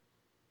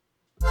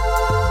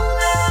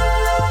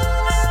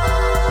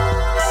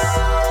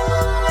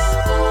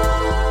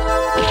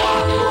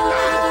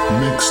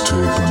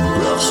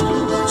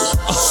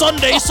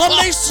Sunday.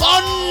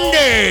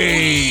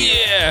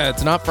 Yeah,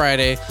 it's not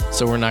Friday,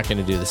 so we're not going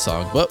to do the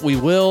song, but we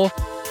will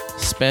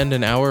spend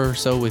an hour or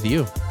so with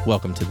you.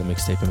 Welcome to the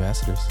Mixtape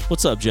Ambassadors.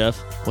 What's up, Jeff?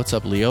 What's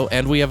up, Leo?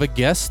 And we have a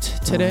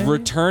guest today.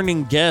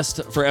 Returning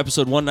guest for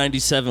episode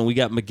 197. We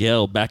got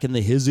Miguel back in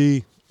the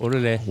hizzy. What are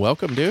they?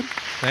 Welcome, dude.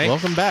 Thanks.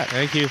 Welcome back.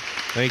 Thank you.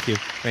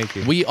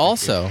 We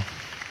also...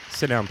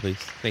 Sit down, please.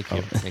 Thank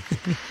you. Thank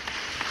you.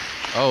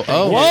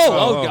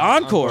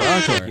 Encore.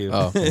 Thank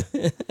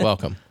you.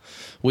 Welcome.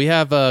 We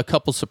have a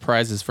couple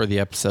surprises for the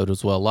episode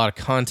as well. A lot of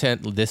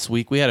content this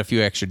week. We had a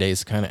few extra days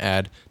to kind of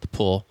add the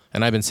pull,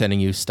 and I've been sending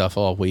you stuff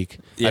all week.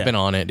 Yeah. I've been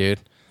on it, dude.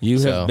 You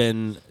have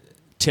been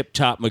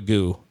tip-top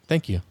Magoo.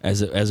 Thank you.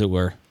 As it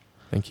were.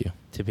 Thank you.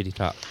 Tippity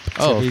top.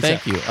 Oh,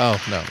 thank you. Oh,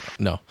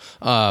 no.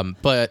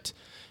 But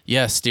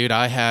yes, dude,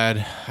 I've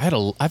had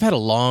a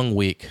long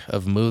week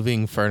of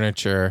moving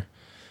furniture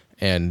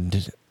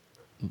and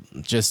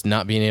just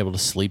not being able to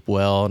sleep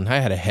well, and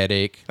I had a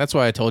headache. That's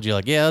why I told you,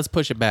 let's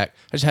push it back.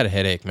 I just had a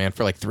headache, man,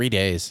 for 3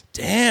 days.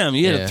 Damn,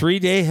 you had a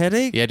 3-day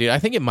headache? Yeah, dude, I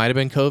think it might have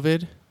been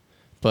COVID,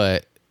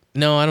 but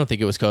no, I don't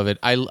think it was COVID.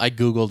 I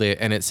Googled it,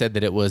 and it said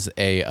that it was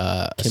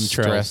a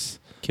stress.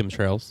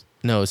 Chemtrails.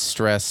 No,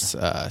 stress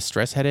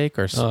headache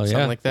or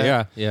something like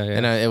that. Yeah.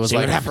 And it was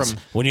what happens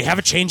when you have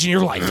a change in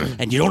your life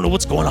and you don't know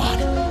what's going on.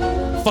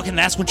 Fucking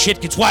that's when shit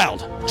gets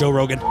wild, Joe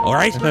Rogan, all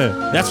right?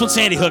 That's when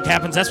Sandy Hook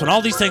happens. That's when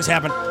all these things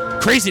happen.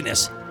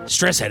 Craziness,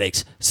 stress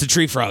headaches. It's the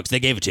tree frogs. They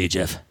gave it to you,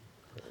 Jeff.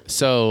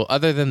 So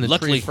other than the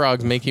Luckily, tree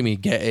frogs making me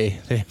gay,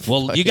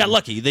 well, you got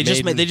lucky. They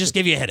just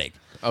gave you a headache.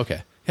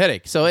 Okay,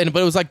 headache. So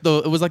but it was like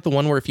the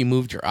one where if you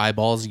moved your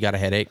eyeballs, you got a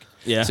headache.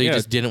 Yeah. So you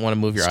just didn't want to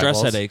move your stress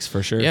eyeballs. Headaches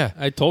for sure. Yeah.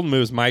 I told him it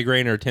was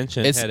migraine or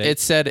tension headache. It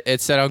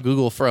said on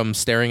Google from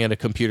staring at a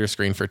computer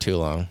screen for too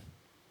long.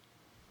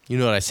 You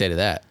know what I say to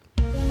that?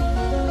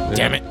 Yeah.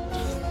 Damn it.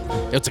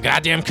 It's a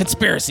goddamn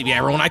conspiracy,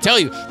 everyone. I tell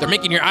you, they're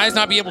making your eyes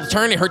not be able to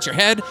turn. It hurts your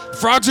head.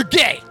 Frogs are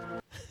gay.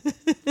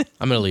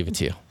 I'm going to leave it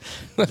to you.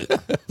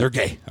 They're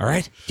gay, all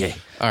right? Gay.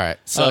 All right.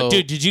 So,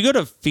 dude, did you go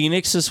to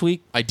Phoenix this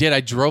week? I did.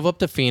 I drove up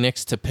to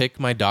Phoenix to pick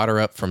my daughter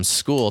up from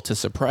school to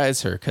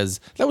surprise her, because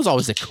that was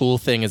always a cool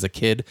thing as a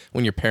kid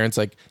when your parents,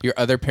 your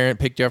other parent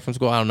picked you up from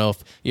school. I don't know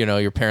if,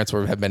 your parents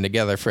have been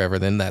together forever,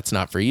 then that's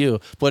not for you.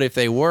 But if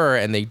they were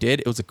and they did,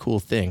 it was a cool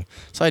thing.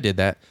 So I did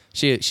that.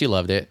 She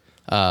loved it.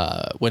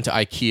 Went to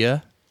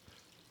IKEA,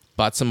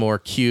 bought some more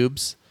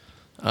cubes.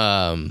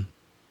 And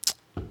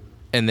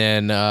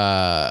then,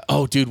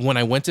 dude, when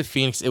I went to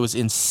Phoenix, it was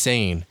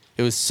insane.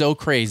 It was so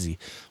crazy.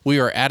 We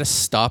were at a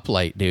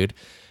stoplight, dude,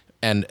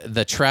 and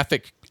the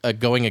traffic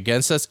going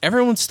against us,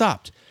 everyone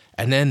stopped.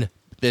 And then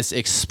this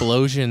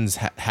explosion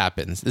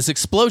happens.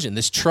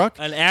 This truck.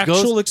 An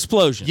actual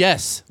explosion.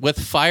 Yes, with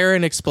fire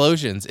and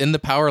explosions in the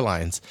power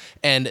lines.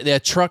 And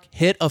the truck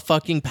hit a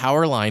fucking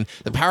power line.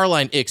 The power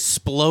line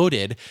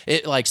exploded.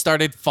 It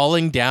started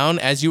falling down,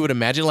 as you would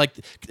imagine.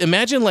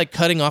 Imagine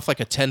cutting off a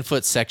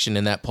 10-foot section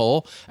in that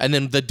pole, and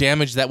then the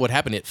damage that would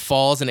happen. It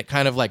falls and it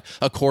kind of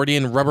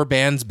accordion rubber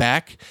bands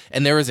back,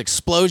 and there was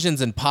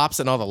explosions and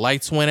pops and all the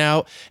lights went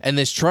out, and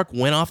this truck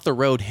went off the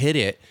road, hit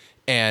it,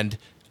 and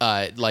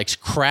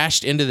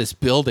crashed into this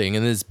building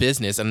and this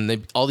business,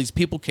 and all these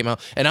people came out,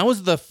 and I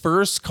was the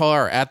first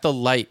car at the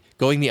light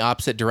going the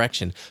opposite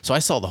direction, so I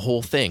saw the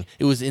whole thing.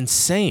 It was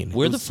insane.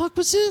 Where the fuck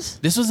was this?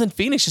 This was in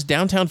Phoenix, just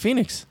downtown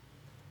Phoenix,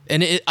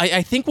 and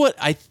I think what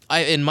I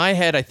in my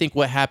head, I think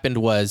what happened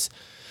was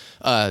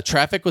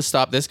traffic was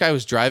stopped. This guy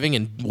was driving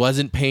and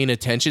wasn't paying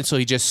attention, so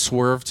he just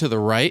swerved to the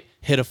right,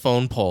 hit a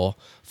phone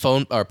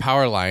or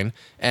power line,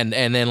 and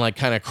then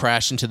kind of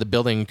crashed into the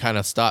building and kind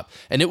of stopped.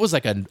 And it was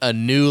a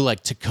new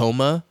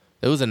Tacoma.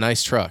 It was a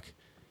nice truck,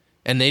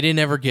 and they didn't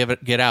ever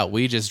get out.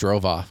 We just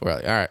drove off. We're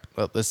like, all right,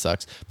 well, this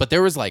sucks. But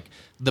there was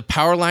the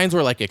power lines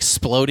were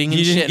exploding. You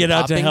and didn't shit get and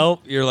out popping. to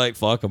help. You're like,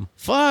 fuck them.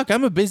 Fuck,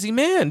 I'm a busy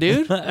man,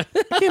 dude. I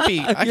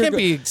can't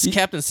be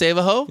Captain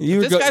Save-A-Ho.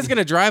 If this guy's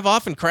gonna drive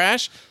off and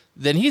crash,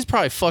 then he's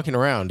probably fucking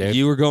around, dude.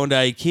 You were going to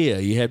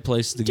IKEA. You had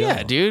places to go.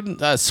 Yeah,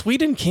 dude.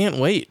 Sweden can't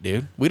wait,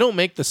 dude. We don't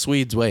make the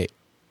Swedes wait.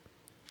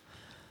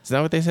 Is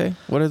that what they say?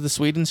 What do the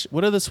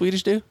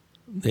Swedish do?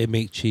 They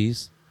make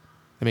cheese.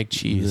 They make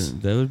cheese.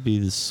 That would be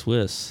the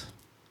Swiss.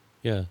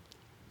 Yeah.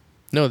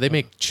 No, they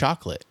make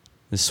chocolate.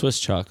 The Swiss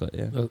chocolate,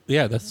 yeah.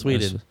 Yeah, that's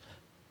Sweden.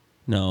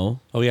 No.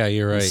 Oh yeah,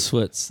 you're right. That's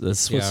Switzerland.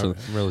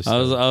 Yeah, I'm really I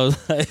was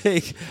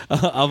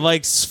I'm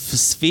like,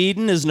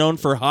 Sweden is known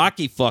for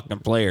hockey fucking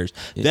players.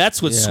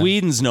 That's what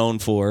Sweden's known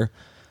for.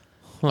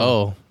 Huh.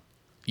 Oh,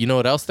 you know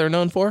what else they're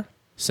known for?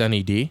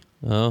 Sunny D.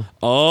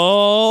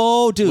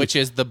 Oh, dude. Which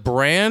is the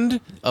brand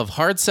of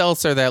hard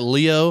seltzer that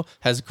Leo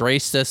has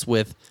graced us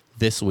with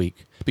this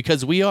week,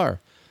 because we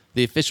are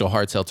the official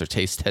hard seltzer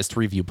taste test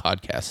review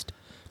podcast.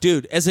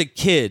 Dude, as a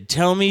kid,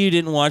 tell me you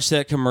didn't watch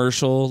that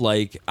commercial,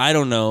 I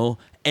don't know,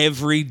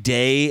 every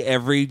day,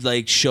 every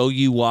show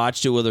you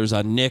watched it, whether it was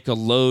on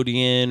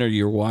Nickelodeon or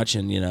you're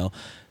watching,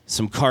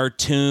 some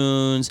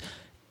cartoons.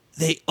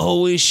 They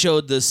always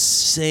showed the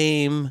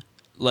same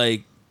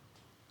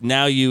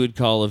now you would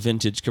call a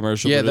vintage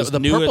commercial. Yeah, but it was the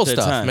new purple at the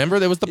stuff. time. Remember,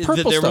 there was the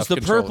purple There stuff was the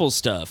control. purple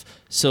stuff.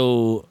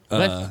 So.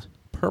 What?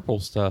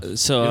 Purple stuff.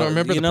 So You don't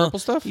remember the purple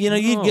stuff? You know,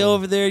 you'd No. go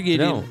over there, you'd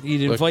No. Look,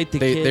 invite the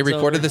they, kids. They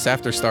recorded over. this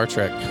after Star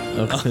Trek.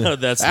 Oh,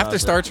 that's After awesome.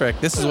 Star Trek,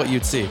 this is what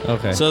you'd see.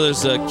 Okay. So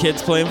there's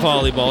kids playing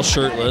volleyball,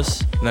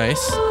 shirtless.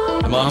 Nice.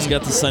 Mom's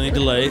got the Sunny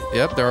Delight.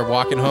 Yep, they're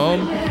walking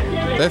home.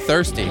 They're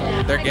thirsty.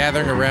 They're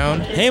gathering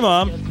around. Hey,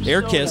 Mom,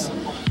 air kiss.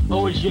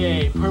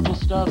 OJ, purple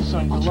stuff,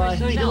 Sunny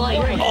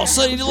Delight. Oh,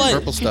 Sunny Delight.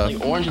 Purple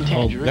stuff. Orange and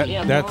oh,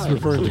 tangerine. that's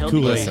referring to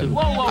Kool-Aid. Listen,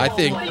 What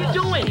are you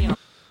doing?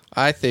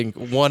 I think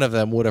one of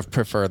them would have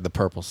preferred the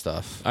purple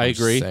stuff. I I'm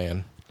just agree.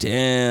 saying.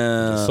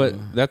 Damn.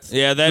 But that's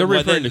Yeah, that they're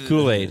referring that- to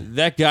Kool-Aid.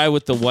 That guy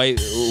with the white,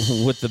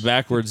 with the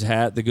backwards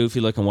hat, the goofy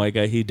looking white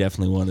guy, he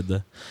definitely wanted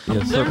the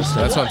purple stuff.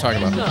 That's what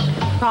I'm talking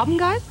about. Problem,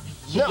 guys?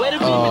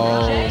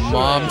 Oh,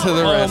 mom to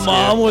the Oh, rescue.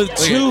 Mom with Look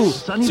at two.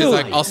 it. She's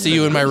like, I'll see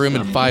you in my room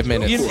in 5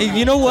 minutes.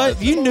 You know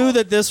what? You knew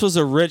that this was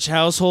a rich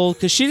household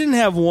because she didn't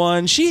have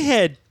one; she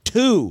had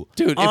two.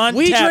 Dude, if on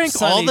we tap drank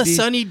all Sunny the D.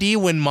 Sunny D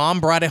when mom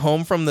brought it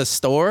home from the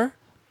store,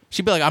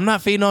 she'd be like, I'm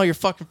not feeding all your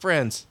fucking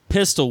friends.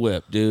 Pistol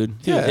whip, dude.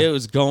 Yeah. It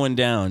was going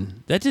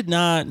down. That did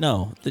not.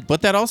 No.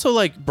 But that also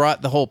like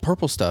brought the whole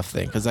purple stuff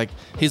thing because like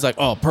he's like,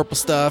 oh, purple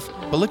stuff.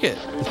 But look at,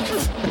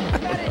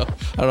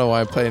 I don't know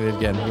why I'm playing it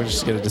again. We're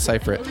just gonna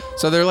decipher it.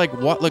 So they're like,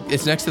 what? Look,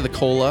 it's next to the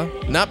cola,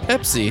 not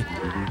Pepsi,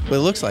 but it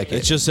looks like It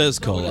it. just says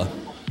cola.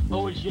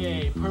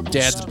 OJ, purple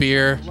Dad's stuff.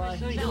 beer.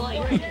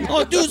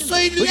 Oh, dude,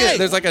 say Look at it.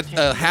 There's like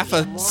a half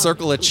a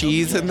circle of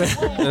cheese in there.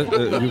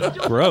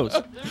 gross.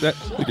 That,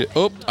 Look at,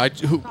 oh,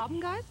 Problem,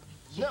 guys?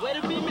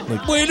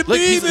 Wait a look,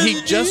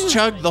 he just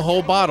chugged the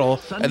whole bottle,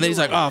 and then he's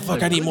like, oh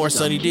fuck, I need more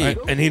Sunny D.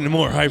 I need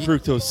more high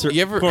fructose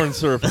You ever- corn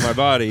syrup in my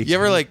body. You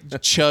ever like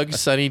chug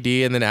Sunny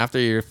D and then after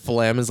your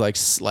phlegm is like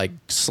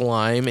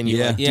slime and you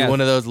Yeah. like do Yeah.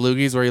 one of those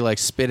loogies where you like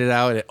spit it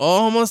out and it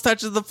almost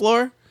touches the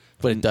floor,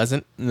 but it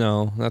doesn't.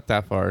 No, not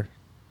that far.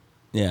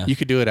 Yeah. You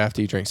could do it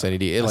after you drink Sunny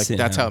D. It, like see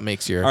that's how. how it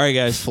makes your All right,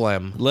 guys.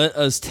 phlegm. Let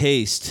us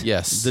taste.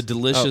 Yes. The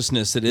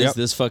deliciousness that is Yep.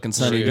 this fucking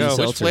There Sunny you D go.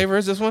 seltzer. Which flavor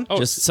is this one?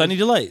 Just Sunny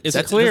Delight. Is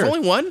That's it clear? There's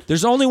only one.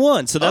 There's only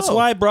one, so that's Oh.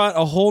 why I brought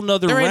a whole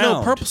nother There ain't round.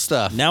 no purple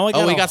stuff. Now I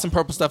got we a- got some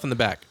purple stuff in the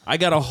back. I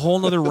got a whole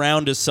nother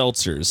round of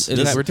seltzers.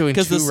 We're doing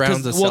 'cause 2 the-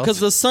 rounds of Well, because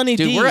seltzer. the Sunny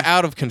Dude, D. we're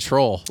out of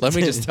control. Let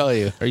me just tell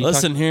you. Are you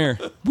Listen talking, here.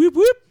 Whoop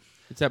whoop.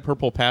 it's that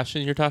purple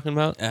passion you're talking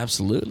about?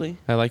 Absolutely.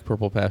 I like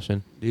purple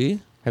passion. Do you?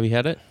 Have you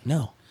had it?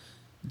 No.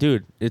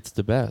 Dude, it's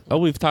the best. Oh,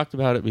 we've talked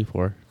about it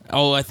before.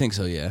 Oh, I think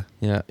so. Yeah.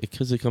 Yeah,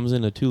 because it comes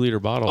in a 2-liter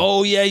bottle.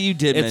 Oh, yeah. You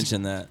did It's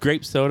mention that.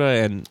 grape soda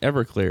and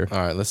Everclear. All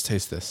right, let's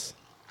taste this.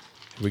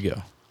 Here we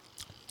go.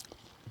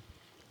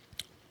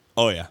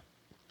 Oh yeah.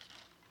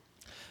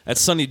 That's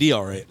Sunny D,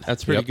 all right.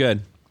 That's pretty Yep.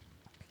 good.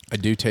 I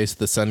do taste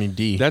the Sunny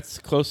D. That's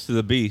close to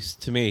the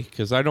Beast to me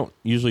because I don't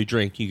usually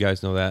drink. You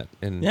guys know that,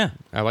 and Yeah.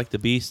 I like the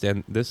Beast,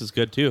 and this is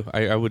good too.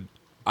 I would.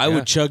 I Yeah.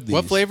 would chug these.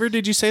 What flavor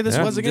did you say this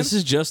Yeah, was again? This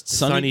is just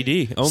Sunny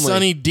D only.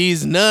 Sunny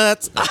D's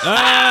nuts.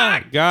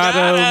 Got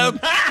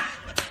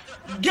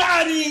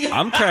him.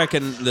 I'm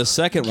cracking the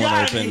second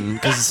one open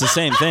because it's the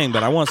same thing,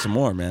 but I want some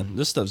more, man.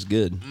 This stuff's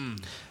good.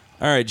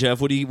 All right,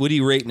 Jeff. What are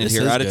you rating it This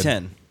here is out of good.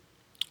 10?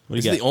 What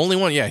This do is you the got? only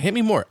one. Yeah, hit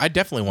me more. I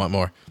definitely want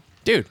more.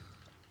 Dude,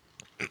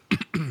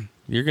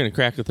 You're gonna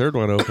crack the third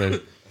one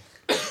open.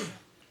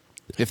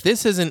 if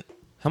this isn't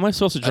How am I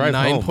supposed to a drive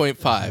home?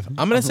 9.5,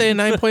 I'm going to say a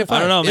 9.5. I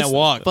don't know, man. It's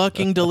Walk.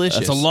 fucking delicious.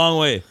 That's a long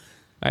way.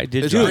 I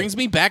did. It Dude, brings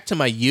me back to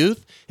my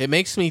youth. It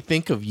makes me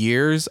think of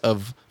years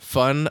of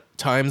fun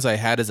times I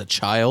had as a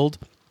child.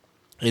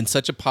 In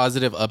such a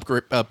positive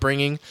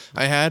upbringing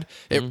I had,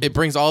 it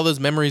brings all those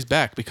memories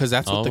back because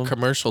that's what All the of them?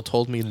 commercial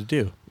told me to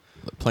do.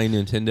 playing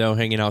Nintendo,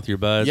 hanging out with your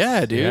buds.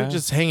 Yeah, dude, Yeah.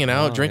 just hanging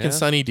out, Oh, drinking yeah.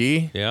 Sunny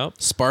D. Yep.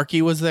 Sparky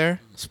was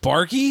there.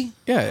 Sparky?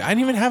 Yeah, I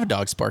didn't even have a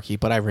dog, Sparky,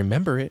 but I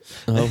remember it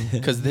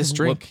because this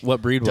drink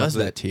What breed does was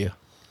that it? to you.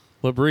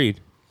 What breed?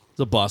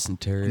 The Boston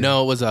Terrier.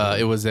 No,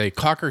 it was a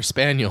Cocker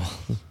Spaniel.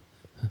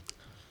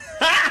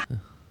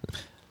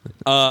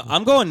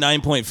 I'm going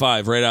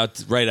 9.5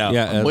 right out.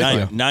 Yeah, I'm with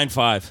you.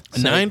 9.5.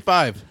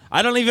 9.5.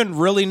 I don't even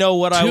really know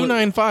what I would.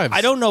 2.95. I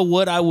don't know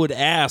what I would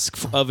ask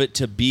of it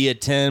to be a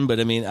 10, but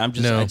I mean, I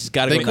just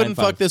got to go They couldn't 9.5.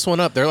 fuck this one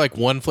up. They're like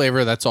one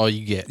flavor. That's all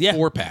you get. Yeah.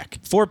 4-pack.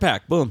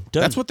 4-pack. Boom.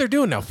 Done. That's what they're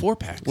doing now.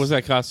 4-packs. What does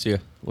that cost you?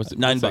 What's it?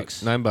 $9. what's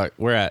that? $9.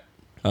 Where at?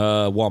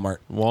 Walmart.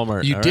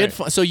 Walmart. You All did.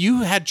 right. So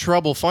you had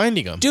trouble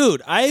finding them,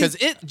 Dude, because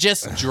it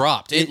just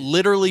dropped. It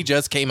literally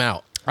just came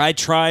out. I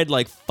tried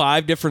like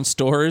 5 different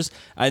stores,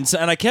 and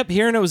I kept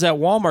hearing it was at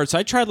Walmart. So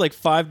I tried like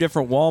 5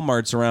 different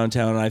Walmarts around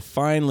town, and I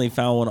finally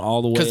found one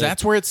all the way. Because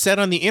that's where it said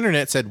on the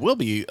internet. Said will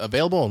be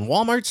available in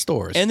Walmart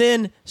stores. And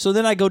then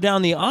I go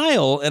down the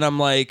aisle, and I'm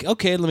like,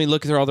 okay, let me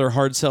look through all their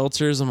hard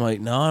seltzers. I'm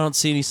like, no, I don't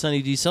see any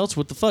Sunny D seltzer.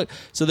 What the fuck?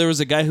 So there was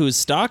a guy who was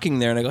stocking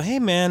there, and I go, hey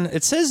man,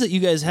 it says that you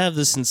guys have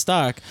this in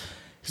stock.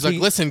 he's like,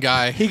 listen,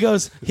 guy. He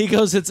goes,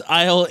 it's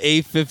aisle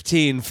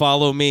A15.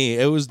 Follow me.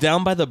 It was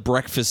down by the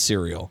breakfast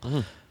cereal.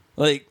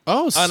 Like,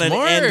 Oh, on smart. an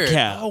end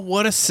cap. Oh,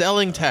 what a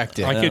selling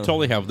tactic. I could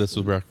totally have this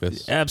with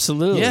breakfast.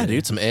 Absolutely. Yeah,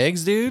 dude. Some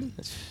eggs, dude.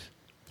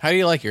 How do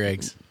you like your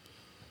eggs?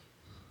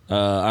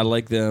 I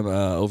like them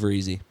over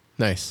easy.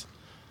 Nice.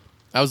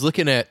 I was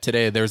looking at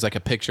today, there's like a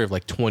picture of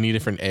like 20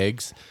 different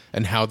eggs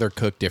and how they're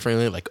cooked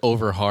differently, like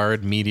over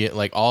hard, medium,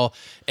 like all.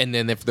 And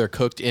then if they're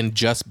cooked in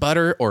just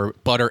butter or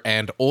butter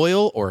and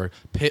oil or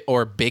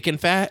bacon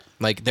fat,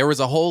 like there was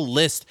a whole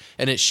list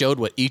and it showed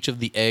what each of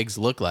the eggs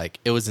look like.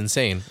 It was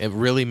insane. It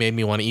really made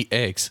me want to eat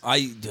eggs.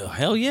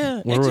 Hell yeah.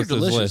 Where Eggs was are this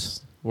delicious.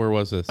 list? Where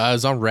was this? It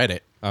was on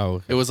Reddit. Oh,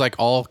 okay. It was like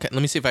all, let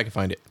me see if I can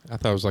find it. I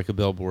thought it was like a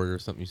billboard or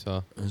something you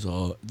saw. It was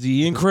all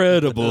the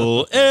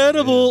incredible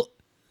edible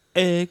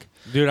egg.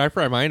 Dude, I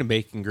fry mine in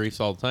bacon grease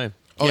all the time.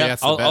 Oh, yeah,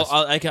 it's the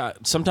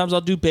best. Sometimes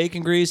I'll do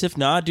bacon grease. If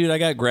not, dude, I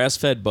got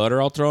grass-fed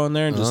butter I'll throw in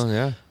there and just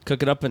yeah.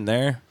 cook it up in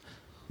there.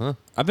 Huh.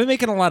 I've been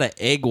making a lot of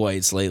egg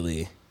whites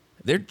lately.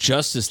 They're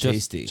just as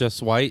tasty.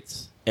 Just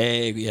whites?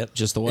 Egg, yep,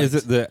 just the whites.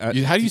 Is it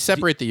the... How do you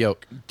separate the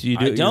yolk? do you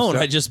do I it don't.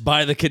 yourself? I just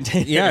buy the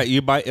container. Yeah,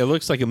 you buy... It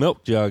looks like a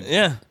milk jug.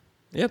 Yeah.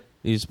 Yep.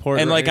 You just pour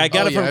it And right like I in.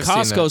 got it from I've seen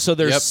Costco, that. so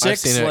there's Yep, I've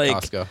 6 seen it at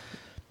like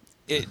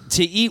Costco.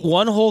 to eat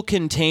one whole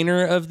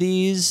container of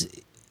these.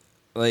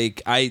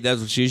 Like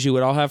that's usually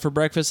what I'll have for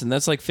breakfast, and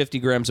that's like 50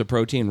 grams of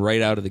protein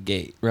right out of the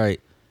gate. Right.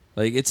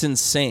 Like it's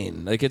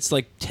insane. Like it's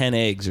like 10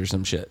 eggs or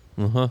some shit.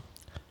 Uh-huh.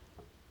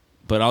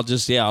 But I'll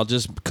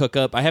just cook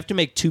up. I have to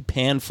make 2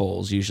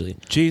 panfuls usually.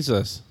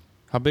 Jesus.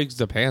 How big's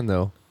the pan,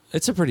 though?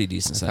 It's a pretty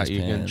decent I thought size you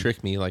were pan. going to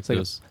trick me like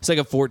this. It's like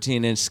a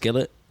 14-inch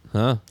skillet,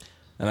 Huh?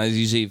 and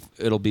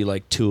it'll be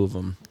like 2 of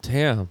them.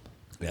 Damn.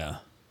 Yeah.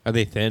 Are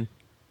they thin?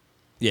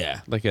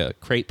 Yeah. Like a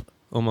crepe,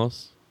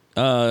 almost?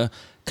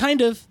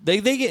 Kind of.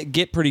 They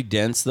get pretty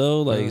dense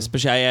though. Like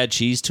especially I add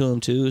cheese to them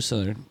too,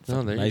 so they're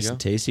there you nice go. and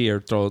tasty. Or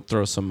throw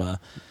some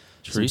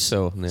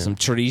Chorizo in there. some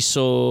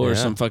chorizo or Yeah,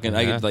 some fucking.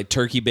 I yeah. get like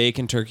turkey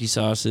bacon, turkey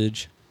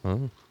sausage.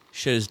 Oh.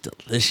 Shit is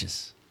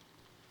delicious.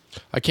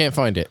 I can't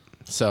find it.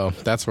 So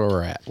that's where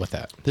we're at with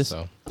that.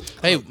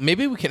 Hey,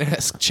 maybe we can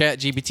ask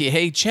ChatGPT.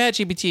 Hey,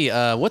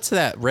 ChatGPT, what's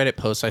that Reddit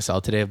post I saw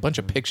today? A bunch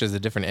of pictures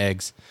of different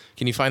eggs.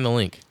 Can you find the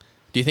link?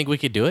 Do you think we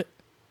could do it?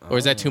 Or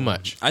is that too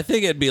much? I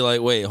think it'd be like,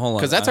 wait, hold on.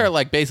 Because that's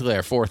basically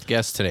our 4th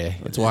guest today.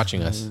 It's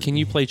watching us. Can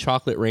you play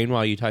Chocolate Rain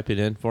while you type it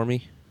in for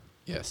me?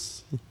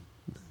 Yes.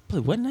 Play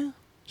what now?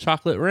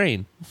 Chocolate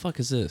Rain. What the fuck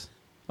is this?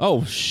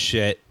 Oh,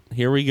 shit.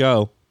 Here we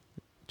go.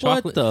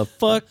 What the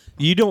fuck?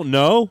 You don't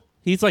know?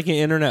 He's like an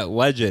internet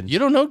legend. You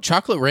don't know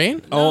Chocolate Rain?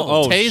 Tay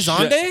shit.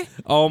 Zonde?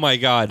 Oh, my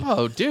God.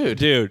 Oh, dude.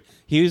 Dude,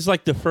 he was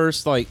like the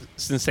first like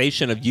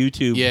sensation of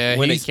YouTube Yeah,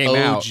 when he's it came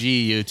out. OG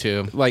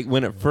YouTube. Like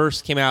when it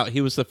first came out,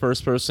 he was the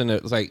first person to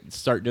like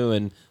start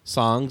doing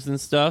songs and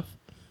stuff.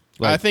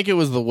 I think it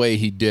was the way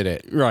he did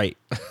it. Right.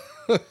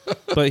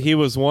 But he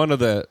was one of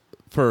the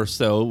first,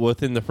 though,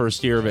 within the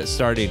first year of it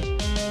starting.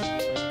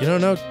 You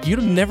don't know?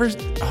 You've never...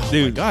 Oh,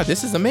 Dude. my God.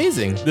 This is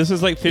amazing. This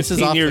is like This is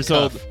 15 off the years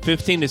old. cuff.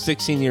 15 to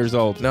 16 years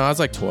old. No, I was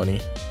like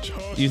 20.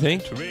 You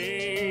think?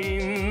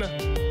 Rain.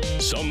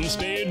 Some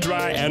stay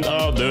dry and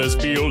others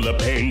feel the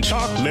pain.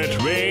 Chocolate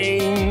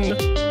rain.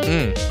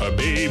 A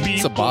baby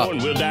It's a bop. born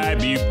will die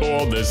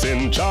before the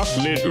sin.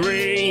 Chocolate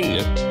rain.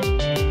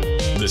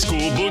 The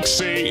school books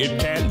say it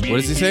can't be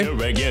What does he say?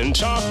 here again.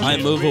 Chocolate I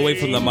move away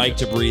from the mic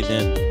to breathe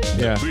in.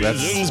 Yeah.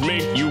 Prisons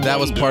make you that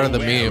was part of the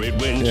wonder meme. where it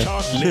went.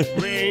 Chocolate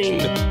rain.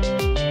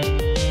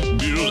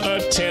 Build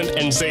a tent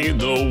and say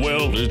the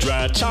well is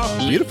dry.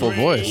 Chocolate Beautiful rain.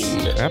 voice.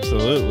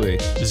 Absolutely.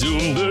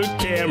 Zoom the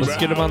camera Let's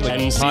get him on the out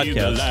and see podcast.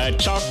 the light.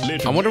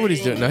 Chocolate I wonder what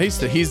he's doing. No, he's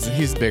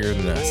bigger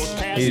than us.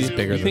 He's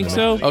bigger than think us.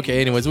 so?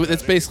 Okay, anyways,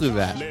 it's basically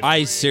that.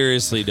 I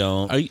seriously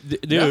don't. Are you,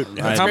 dude,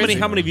 that's how crazy.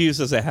 many views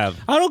does it have?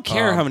 I don't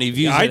care how many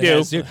views I it do.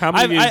 has, dude. How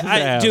many views does it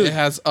have? Dude, It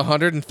has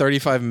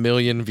 135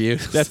 million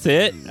views. That's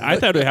it? I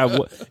thought it had.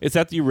 Is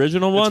that the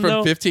original It's one, from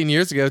though? 15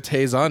 years ago,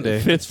 Tay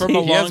Zonde. It's from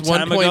a He has long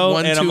time ago,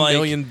 1.12 and I'm like,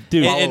 million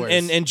dude,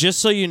 followers. and just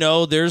so you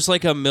know, there's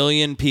like 1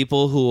 million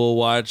people who will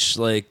watch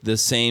like the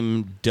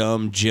same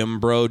dumb gym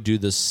bro do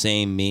the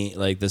same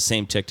the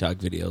same TikTok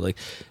video. Like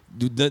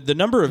the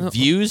number of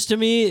views to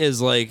me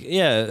is like,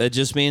 yeah, it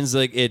just means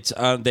like it's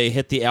they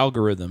hit the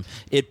algorithm.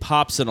 It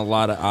pops in a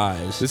lot of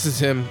eyes. This is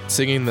him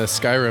singing the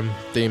Skyrim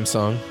theme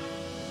song.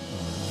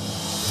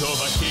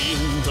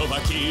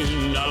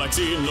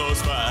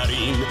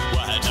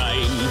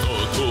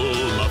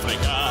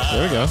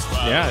 There we go.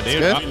 Yeah,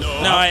 dude. Good.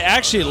 No, I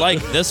actually like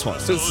this one.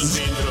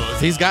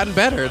 He's gotten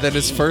better than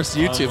his first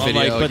YouTube I'm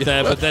video. like,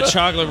 but that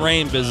chocolate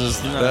rain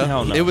business, no,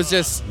 hell no. It was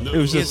just It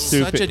was he just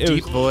has stupid. such a It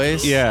deep was-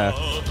 voice. Yeah.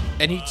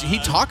 And he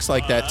talks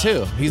like that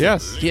too.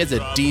 Yes. He has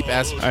a deep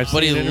ass, I've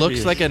but he seen looks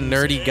interviews. like a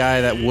nerdy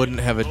guy that wouldn't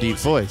have a deep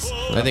voice.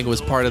 I think it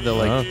was part of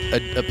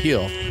the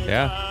appeal.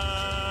 Yeah.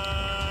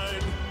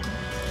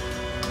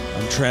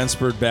 I'm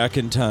transferred back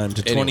in time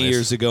to 20 Anyways.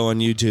 years ago on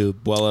YouTube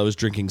while I was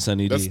drinking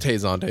Sunny That's D. Tay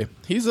Zonde.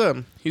 He's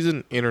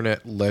an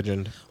internet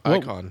legend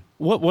icon.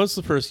 What was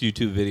the first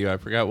YouTube video? I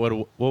forgot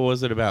what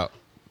was it about.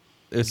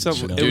 It's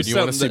something. Dude, It Dude, was you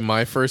want to see something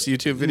my first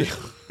YouTube video?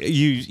 that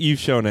you've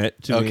shown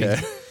it to me.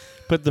 Okay.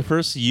 But the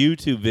first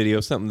YouTube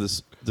video, something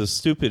the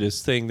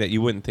stupidest thing that you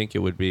wouldn't think it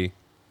would be.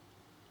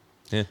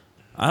 Yeah.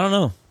 I don't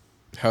know.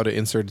 How to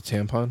insert a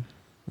tampon?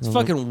 It's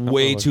fucking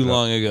way look too it up.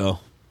 long ago.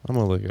 I'm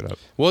gonna look it up.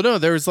 Well, no,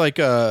 there was like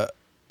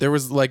There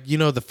was like,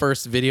 the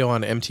first video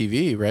on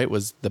MTV, right?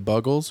 Was the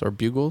Buggles or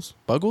Bugles?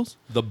 Buggles?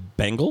 The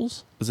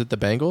Bengals? Was it the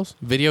Bengals?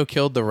 Video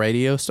killed the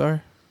radio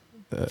star?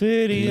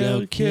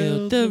 Video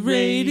killed the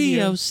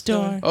radio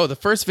star. Oh, the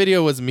first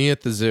video was me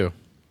at the zoo.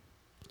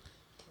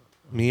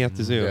 Me at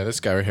the zoo. Yeah, this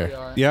guy right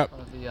here. Yep.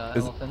 One of the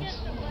elephants.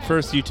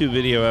 First YouTube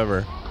video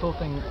ever. Cool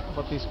thing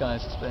about these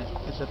guys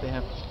is that they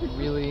have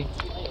really,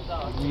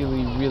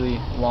 really, really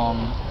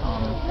long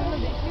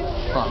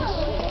fronts,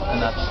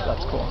 and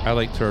that's cool. I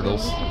like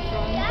turtles.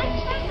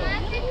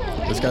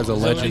 This guy's a What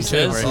he legend too.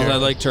 says? Right Says I here.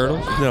 like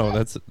turtles. No,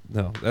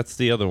 that's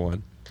the other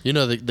one. You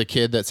know the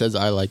kid that says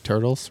I like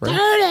turtles, right?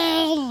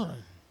 I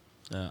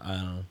don't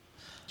know.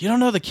 You don't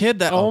know the kid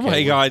that? Oh okay,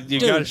 my God, you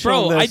got to Dude, show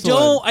bro, them I this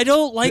one. I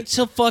don't like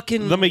to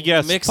fucking. Let me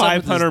guess. Mix up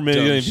with this 500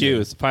 million dumb shit.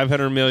 views.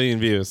 500 million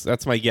views.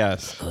 That's my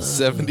guess.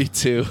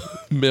 72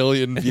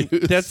 million views.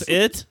 That's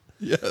it.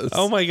 Yes.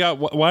 Oh my God.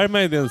 Why am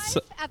I this?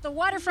 At the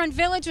waterfront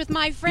village with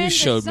my friend. You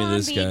showed me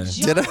this guy.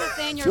 Did I?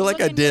 I feel like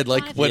I did,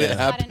 like, when it An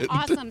happened.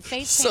 awesome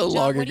face So paint job.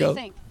 long What do ago. you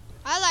think?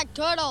 I like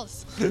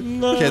turtles.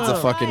 Kid's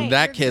a fucking. Right,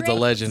 That you're kid's a great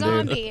legend,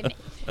 zombie. dude.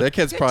 That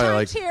kid's probably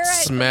like times here at the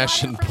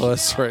smashing waterfront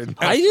puss village.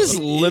 right now. I just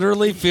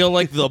literally feel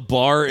like the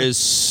bar is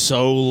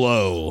so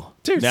low.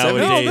 Dude,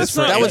 nowadays, that's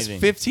for not- that was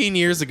anything. 15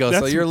 years ago, so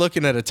That's- you're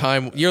looking at a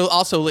time. You're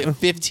also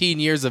 15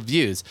 years of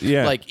views.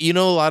 Yeah. Like, a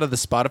lot of the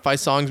Spotify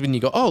songs when you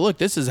go, oh look,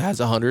 this has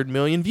 100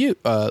 million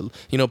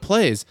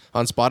plays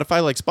on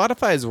Spotify. Like,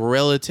 Spotify is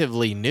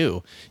relatively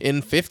new.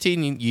 In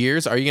 15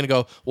 years, are you gonna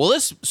go, well,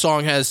 this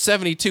song has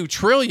 72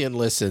 trillion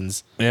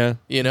listens? Yeah.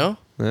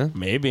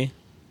 Maybe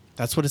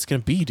That's what it's gonna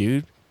be,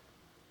 dude.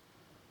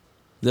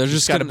 they're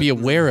Just got to be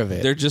aware of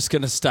it. They're just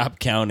gonna stop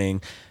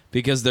counting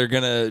because they're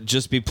gonna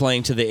just be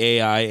playing to the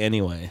AI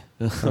anyway.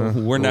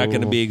 We're not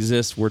gonna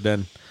exist. We're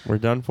done. We're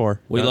done for.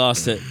 We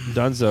lost it.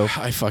 Dunzo.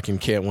 I fucking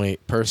can't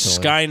wait.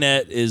 Personally,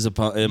 Skynet is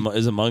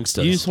amongst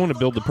us. You just want to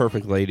build the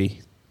perfect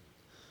lady.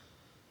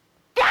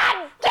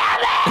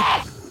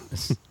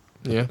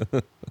 yeah.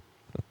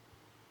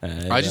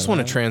 I just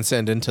want to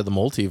transcend into the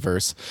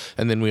multiverse,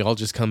 and then we all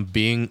just come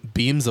being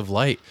beams of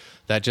light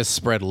that just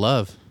spread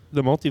love.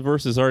 The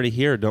multiverse is already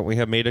here. Don't we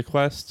have Meta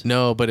Quest?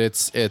 No, but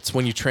it's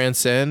when you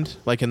transcend,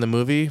 like in the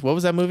movie. What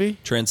was that movie?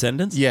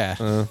 Transcendence.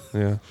 Yeah.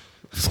 Yeah.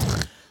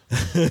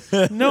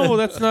 No,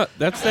 that's not.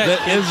 That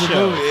It's a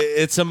show. movie.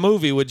 It's a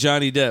movie with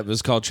Johnny Depp.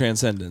 It's called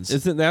Transcendence.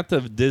 Isn't that the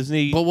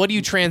Disney But what do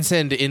you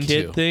transcend into?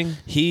 kid thing?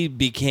 He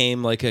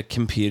became like a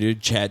computer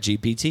chat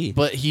GPT.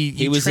 But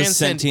he was a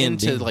transcend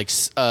sentient into being. like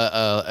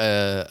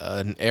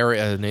an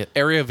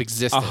area of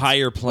existence. A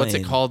higher What's it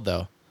plane. called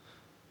though?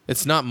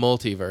 It's not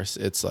multiverse.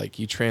 It's like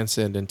you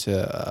transcend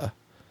into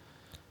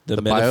the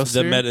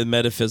biosphere?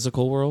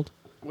 metaphysical world.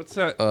 What's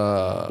that?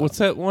 What's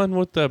that one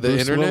with the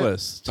Bruce internet.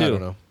 Willis too? I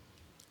don't know.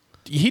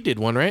 He did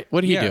one, right?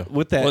 What did he Yeah, do?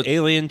 with that What-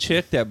 alien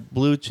chick, that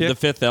blue chick. The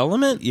Fifth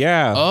Element.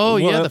 Yeah. Oh,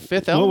 yeah, The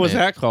Fifth What was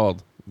Element. that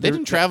called? They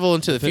didn't travel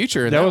into the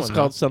future. In That that was one,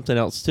 called though. something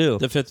else too.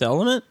 The Fifth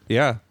Element.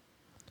 Yeah.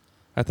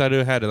 I thought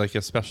it had like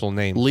a special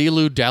name.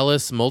 Lilu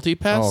Dallas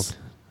Multipass.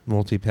 Oh,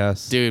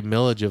 multipass. Dude,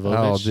 Mila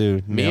Jovovich. Oh,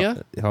 dude.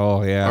 Mia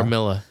Oh, yeah. or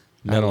Mila?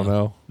 I don't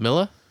know.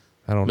 Mila?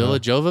 I don't Mila know.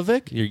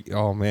 Jovovich?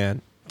 Oh,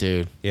 man.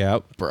 Dude,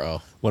 Yep.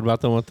 bro. What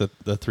about the one with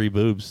the three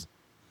boobs?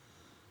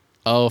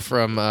 Oh,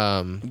 from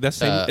That's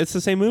same, it's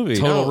the same movie.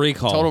 Total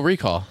Recall. Total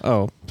Recall.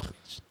 Oh,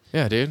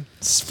 Yeah, dude.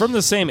 It's from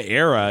the same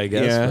era, I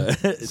guess.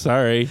 yeah.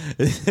 Sorry.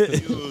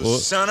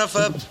 Son of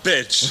a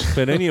bitch.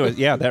 But anyway,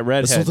 yeah, that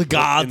redhead. So the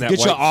God, in that get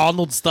your white-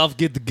 Arnold stuff,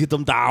 get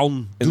them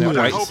down. in that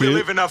I white hope you suit.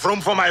 leave enough room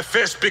for my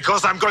fist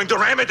because I'm going to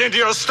ram it into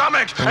your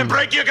stomach and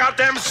break your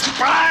goddamn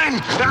spine.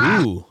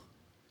 Ah! Ooh,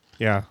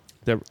 Yeah.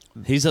 That,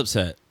 he's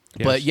upset.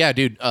 But yeah,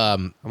 dude.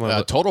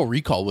 gonna- Total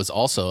Recall was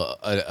also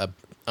a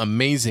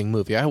amazing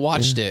movie. I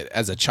watched it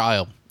as a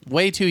child.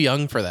 Way too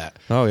young for that.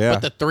 Oh, yeah.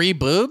 But the three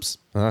boobs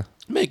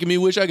making me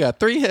wish I got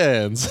three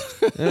hands.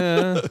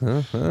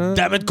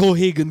 Damn it,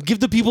 Cohagen, give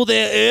the people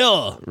their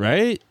ear.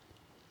 right?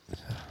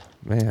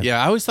 Man.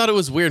 Yeah, I always thought it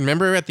was weird.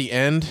 Remember at the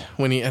end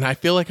when and I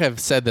feel like I've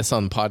said this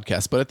on the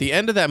podcast, but at the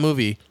end of that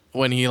movie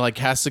when he like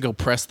has to go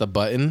press the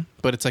button,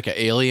 but it's like an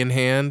alien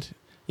hand,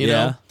 you Yeah.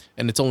 know,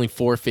 and it's only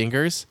 4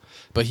 fingers,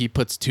 but he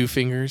puts 2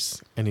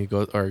 fingers and he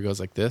goes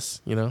like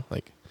this, you know,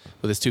 like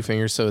with his 2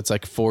 fingers, so it's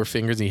like 4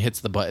 fingers. And he hits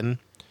the button,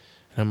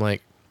 and I'm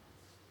like,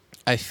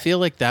 I feel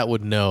like that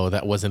would know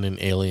that wasn't an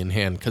alien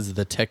hand because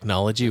the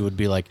technology would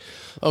be like,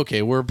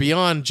 okay, we're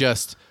beyond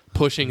just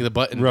pushing the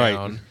button Right.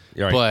 down,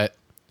 Right. but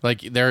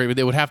like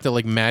they would have to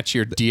like match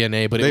your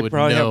DNA, but They it would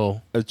probably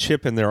know. have a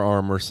chip in their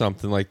arm or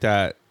something like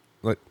that.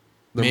 Like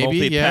the Maybe,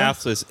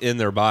 multi-pass is in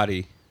their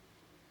body.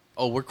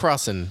 Oh, we're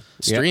crossing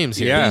streams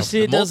here. Yeah. You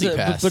see, it The doesn't,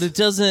 multipass. but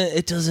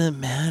it doesn't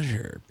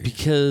matter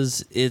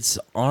because it's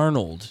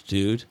Arnold,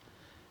 dude.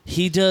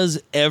 He does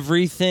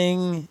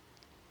everything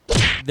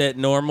that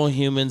normal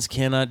humans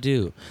cannot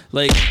do.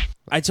 Like,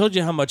 I told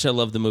you how much I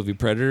love the movie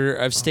Predator.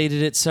 I've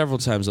stated it several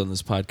times on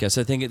this podcast.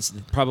 I think it's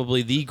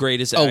probably the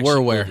greatest action we're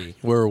aware. movie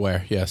We're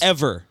aware. Yes.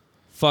 ever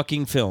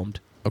fucking filmed.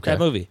 Okay. That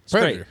movie. It's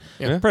Predator.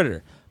 great. Yeah.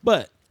 Predator.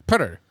 But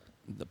Predator.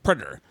 the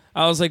Predator.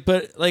 I was like,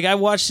 but like I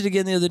watched it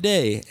again the other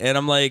day, and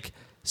I'm like,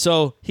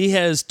 so he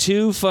has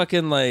 2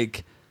 fucking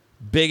like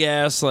big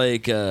ass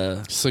like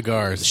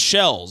Cigars.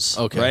 shells,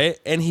 Okay. right?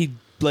 And he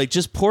like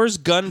just pours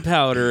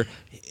gunpowder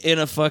in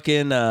a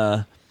fucking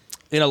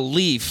in a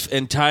leaf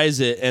and ties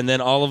it, and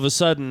then all of a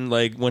sudden,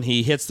 like when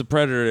he hits the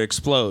Predator, it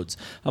explodes.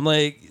 I'm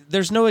like,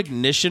 there's no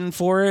ignition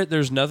for it.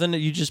 There's nothing that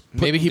you just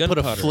put Maybe he put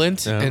a gunpowder.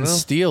 flint I don't and know.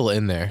 steel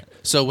in there.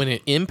 So when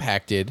it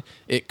impacted,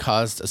 it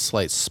caused a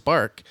slight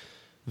spark,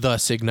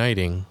 thus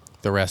igniting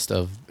the rest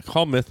of.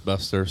 Call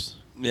Mythbusters.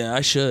 Yeah,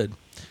 I should.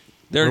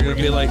 They're gonna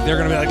be like,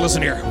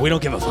 listen here, we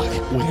don't give a fuck.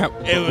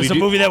 It was a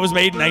movie that was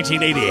made in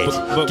 1988.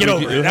 But Get we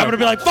over do it. And I'm have- gonna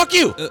be like, fuck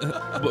you.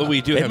 But we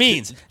do. It have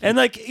means. And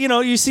like, you know,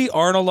 you see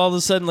Arnold all of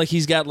a sudden, like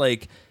he's got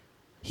like,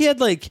 he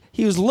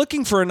was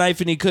looking for a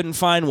knife and he couldn't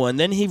find one.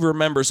 Then he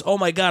remembers, oh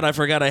my God, I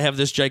forgot I have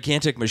this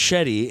gigantic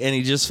machete. And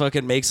he just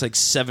fucking makes like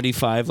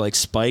 75 like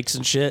spikes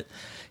and shit.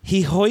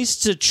 He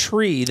hoists a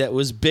tree that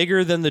was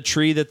bigger than the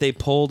tree that they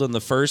pulled in the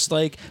first,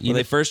 like, when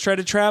they first tried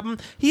to trap him.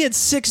 He had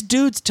 6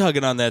 dudes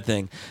tugging on that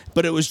thing.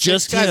 But it was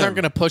just These guys him. aren't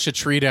going to push a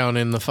tree down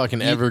in the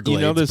fucking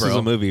Everglades, You know this bro. is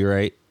a movie,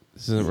 right?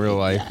 This isn't real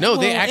life. No,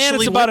 they Well, and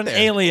actually it's about went an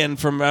there. alien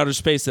from outer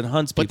space that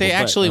hunts people. But they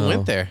actually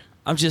went there.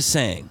 I'm just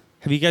saying.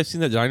 Have you guys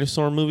seen the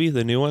dinosaur movie,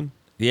 the new one?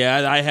 Yeah,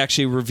 I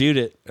actually reviewed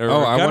it. Or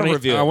I got want to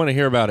review it. I want to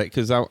hear about it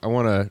because I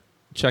want to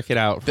check it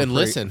out. Then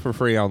listen. for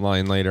free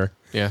online later.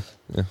 Yeah.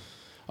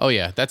 Oh,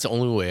 yeah. That's the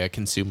only way I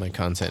consume my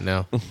content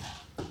now.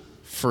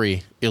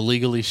 Free.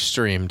 Illegally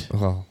streamed.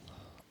 Oh,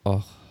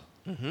 Oh,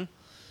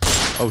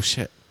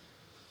 shit.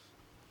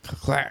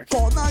 clack.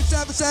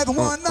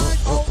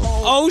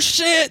 Oh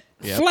shit!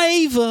 Yep.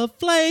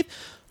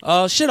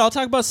 Flav. Shit, I'll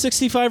talk about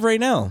 65 right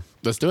now.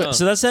 Let's do it.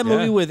 So that's that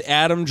movie Yeah. with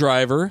Adam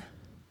Driver,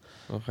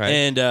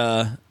 Okay. and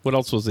what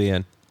else was he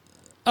in?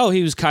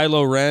 he was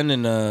Kylo Ren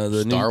in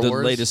the Star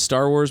Wars? latest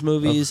Star Wars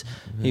movies.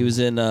 He was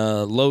in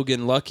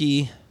Logan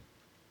Lucky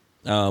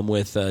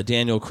with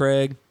Daniel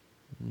Craig,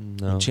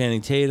 No.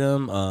 Channing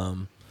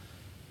Tatum.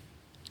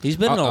 He's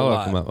been in a I'll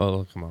lot.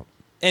 look him up.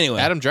 Anyway,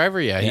 Adam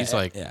Driver, yeah, he's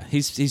like,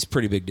 he's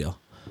pretty big deal.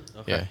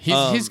 yeah,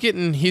 he's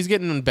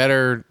getting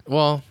better.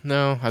 Well,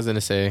 no, I was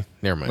gonna say,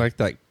 never mind. Like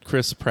that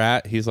Chris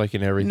Pratt. He's like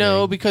in everything.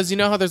 No, because you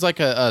know how there's like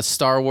a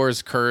Star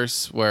Wars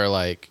curse where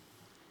like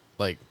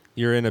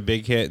you're in a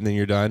big hit and then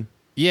you're done.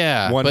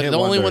 yeah, One but hit the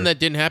only wonder. one that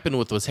didn't happen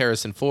with was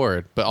Harrison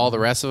Ford, but all the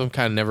rest of them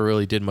kind of never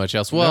really did much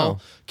else. Well, No.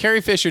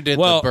 Carrie Fisher did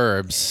the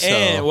Burbs,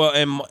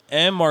 so.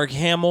 and Mark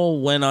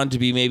Hamill went on to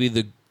be maybe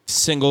the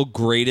single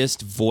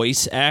greatest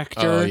voice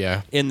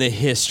actor in the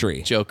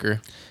history.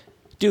 Joker.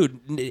 Dude,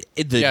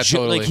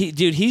 Totally. like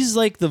he's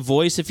like the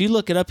voice. If you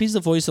look it up, he's the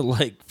voice of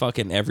like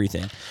fucking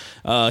everything.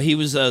 He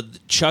was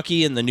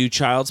Chucky in the new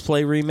Child's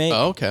Play remake.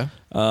 Oh, okay.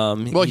 Well,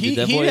 he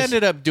did that voice.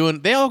 ended up doing.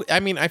 They all. I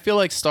mean, I feel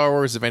like Star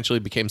Wars eventually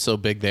became so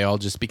big. They all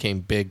just became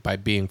big by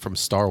being from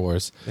Star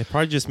Wars. They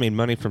probably just made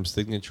money from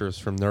signatures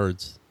from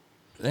nerds.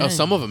 Oh,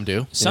 some of them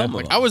do. Some of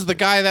Like, them. I was the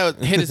guy that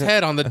hit his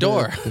head on the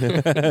door.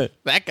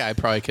 That guy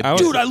probably could.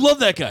 Dude, I love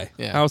that guy.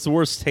 Yeah. I was the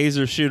worst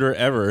taser shooter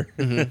ever.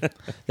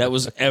 That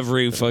was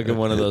every fucking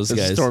one of those The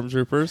guys.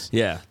 Stormtroopers.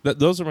 Yeah.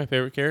 Those are my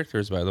favorite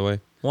characters, by the way.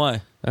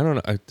 Why? I don't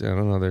know. I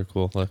don't know. They're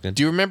cool looking.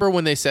 Do you remember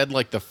when they said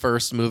like the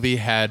first movie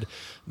had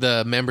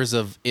the members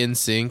of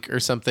NSYNC or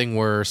something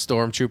were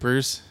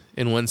stormtroopers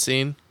in one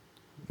scene?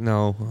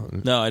 No,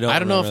 No, I don't. I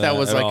don't know if remember that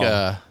was at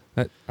like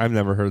all. I've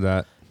never heard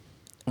that.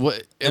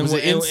 what And was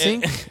it and-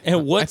 NSYNC?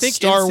 And what I think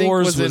Star NSYNC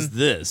Wars was was in-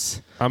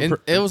 this?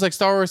 It was like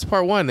Star Wars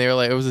Part 1. They were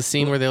like, it was a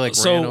scene where they like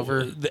ran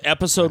over. the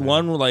episode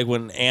 1, like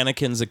when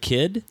Anakin's a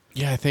kid.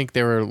 Yeah, I think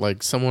they were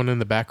like someone in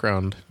the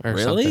background or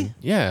Really? something.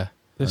 Yeah.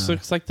 This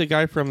looks like the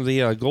guy from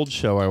the Gold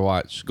show I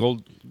watched.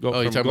 Gold. Oh,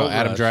 you're from talking Gold about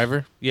Adam Rush.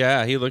 Driver?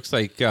 Yeah, he looks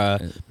like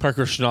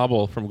Parker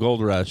Schnabel from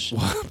Gold Rush.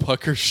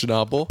 Pucker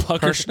Schnabel?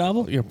 Pucker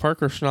Schnabel? Yeah,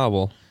 Parker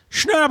Schnabel.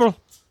 Schnabel.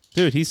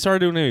 Dude, he started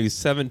doing it when he was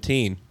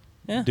 17.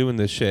 Yeah. Doing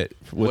this shit.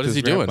 With What is his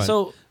he doing? grandpa.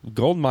 So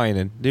gold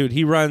mining. Dude,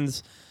 he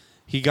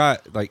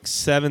got like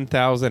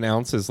 7,000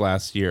 ounces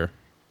last year.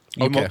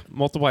 You Okay.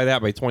 multiply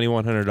that by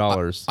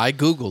 $2,100. I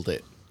Googled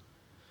it.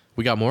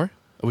 We got more?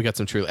 Oh, we got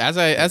some true. As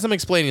I'm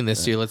explaining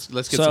this to you, let's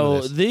get some So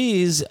of this.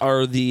 these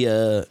are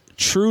the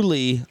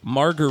truly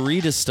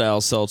margarita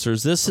style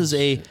seltzers. This is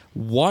a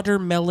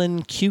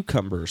watermelon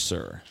cucumber,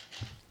 sir.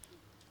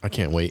 I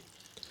can't wait.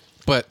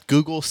 But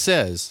Google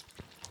says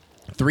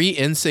 3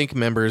 NSYNC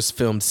members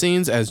filmed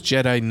scenes as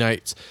Jedi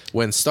Knights.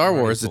 When Star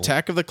Wars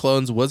Attack of the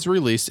Clones was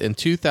released in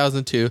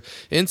 2002,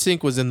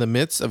 NSYNC was in the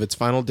midst of its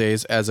final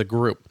days as a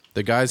group.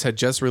 The guys had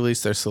just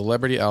released their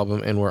celebrity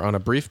album and were on a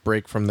brief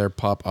break from their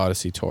Pop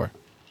Odyssey tour.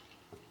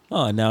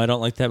 Oh, now I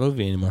don't like that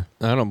movie anymore.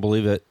 I don't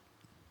believe it.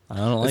 I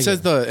don't like It says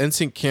it. the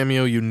NSYNC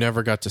cameo you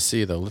never got to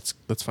see, though. Let's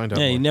find out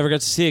Yeah, more. you never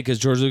got to see it because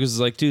George Lucas is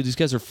like, dude, these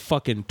guys are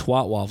fucking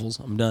twat waffles.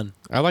 I'm done.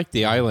 I like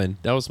The Island.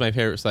 That was my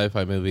favorite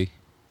sci-fi movie.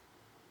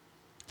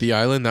 The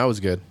Island, that was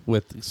good.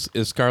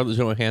 Is Scarlett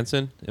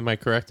Johansson? Am I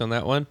correct on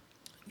that one?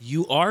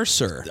 You are,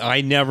 sir.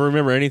 I never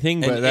remember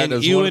anything, but that is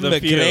one Ewan of the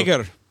few.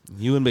 McGregor.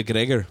 Ewan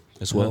McGregor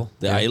as well.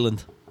 The Yeah.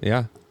 Island.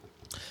 Yeah.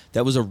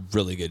 That was a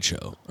really good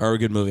show or a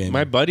good movie. I mean.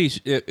 My buddy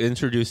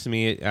introduced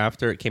me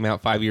after it came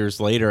out 5 years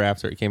later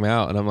after it came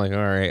out, and I'm like, all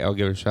right, I'll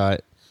give it a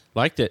shot.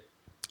 Liked it.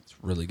 It's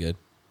really good.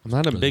 I'm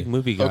not a big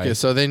movie guy. Okay,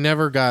 so they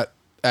never got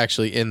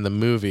actually in the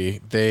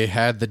movie. They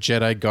had the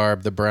Jedi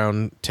garb, the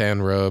brown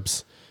tan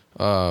robes,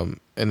 and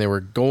they were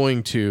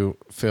going to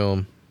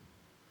film.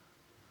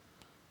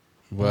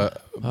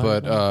 But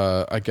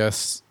I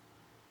guess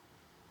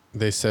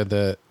they said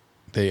that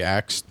they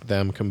axed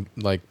them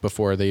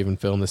before they even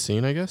filmed the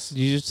scene. I guess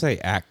You just say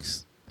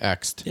axe.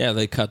 axed. Yeah,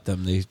 they cut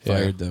them. They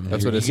fired them.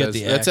 That's what it You get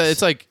says. the It's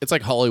axe. it's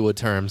like Hollywood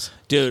terms.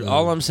 Dude,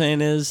 all I'm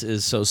saying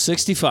is so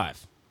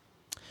 65.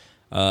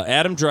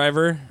 Adam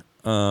Driver,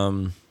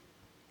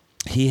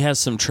 he has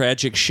some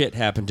tragic shit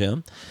happen to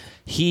him.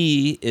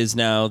 He is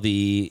now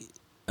the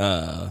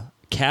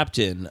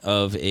captain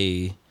of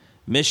a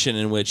mission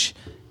in which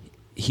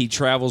he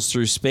travels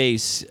through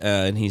space,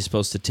 and he's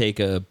supposed to take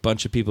a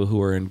bunch of people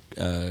who are in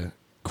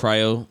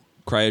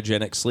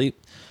cryogenic sleep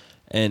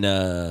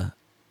and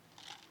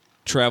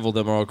travel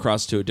them all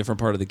across to a different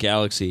part of the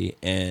galaxy.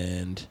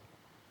 And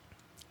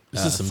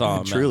This is thaw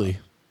some them truly.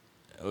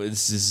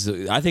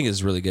 out. I think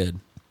it's really good.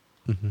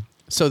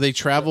 So they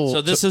travel.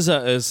 So this is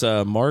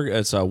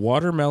a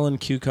watermelon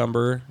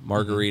cucumber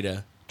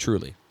margarita.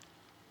 Truly.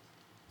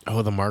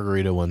 Oh, the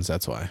margarita ones.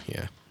 That's why.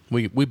 Yeah,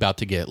 we about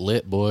to get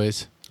lit,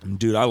 boys.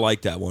 Dude, I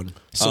like that one.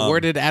 So where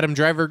did Adam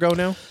Driver go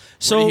now?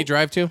 So Where did he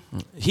drive to?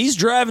 He's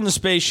driving the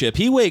spaceship.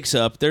 He wakes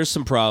up. There's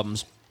some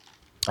problems.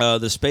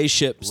 The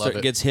spaceship Love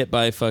it. gets hit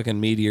by fucking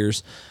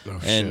meteors,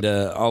 and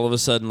all of a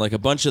sudden, like a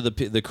bunch of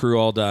the crew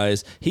all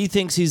dies. He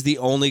thinks he's the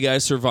only guy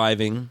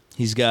surviving.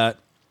 He's got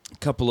a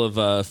couple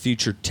of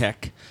future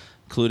tech,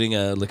 including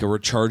a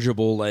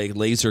rechargeable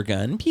laser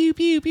gun. Pew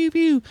pew pew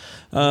pew.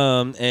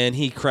 And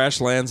he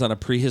crash lands on a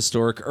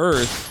prehistoric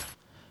Earth,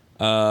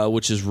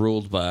 which is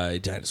ruled by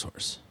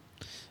dinosaurs.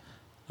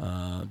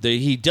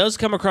 He does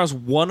come across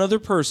one other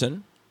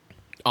person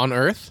On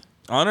Earth?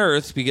 on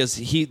Earth because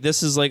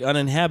this is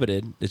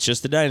uninhabited. It's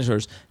just the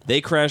dinosaurs.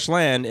 They crash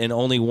land, and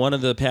only one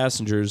of the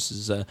passengers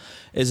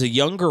is a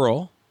young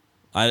girl.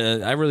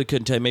 I really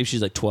couldn't tell you. Maybe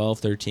she's 12,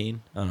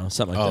 13. I don't know,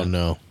 something like that. Oh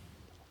no.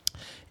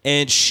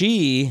 And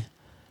she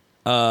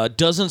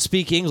doesn't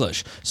speak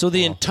English. So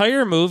the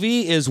entire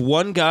movie is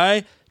one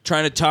guy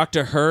trying to talk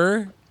to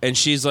her, and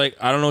she's like,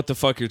 I don't know what the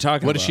fuck you're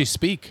talking What about. does she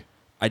speak?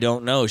 I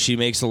don't know. She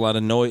makes a lot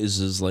of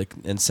noises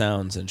and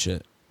sounds and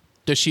shit.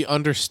 Does she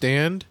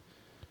understand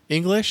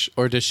English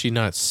or does she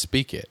not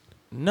speak it?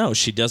 No,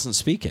 she doesn't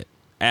speak it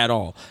at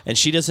all. And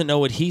she doesn't know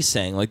what he's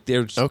saying.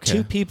 There's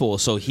two people.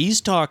 So he's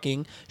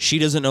talking. She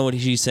doesn't know what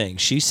he's saying.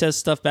 She says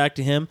stuff back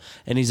to him,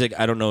 and he's like,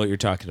 I don't know what you're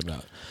talking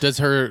about. Does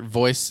her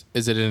voice,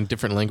 is it in a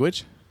different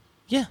language?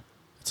 Yeah.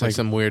 It's like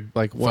some weird,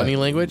 funny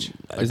language?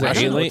 Is I it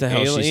don't know what the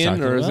hell she's alien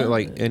talking or is it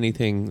about.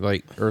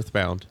 anything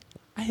Earthbound?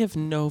 I have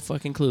no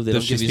fucking clue. They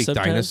Does don't she give you speak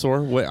subtitles.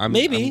 dinosaur? What,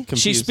 Maybe I'm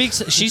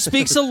confused. she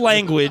speaks a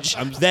language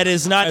that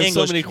is not I have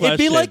so English. many It'd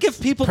be like questions.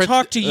 if people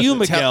talk to you,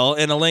 Miguel,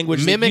 in a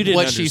language that you Mimic didn't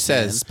what she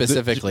understand. says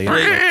specifically.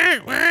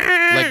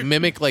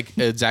 Mimic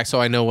Zach, so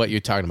I know what you're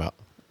talking about.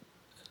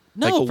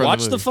 No, from the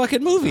watch the movie.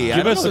 fucking movie. I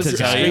Give don't us know a what to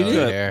tell screen you.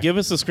 Yeah. clip. Give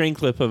us a screen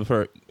clip of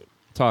her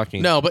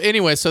talking. No, but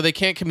anyway, so they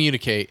can't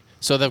communicate.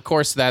 So of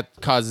course that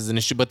causes an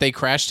issue. But they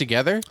crash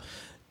together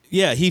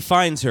Yeah, he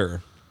finds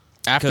her.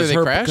 after they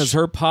crash. Because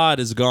her pod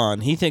is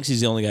gone. He thinks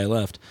he's the only guy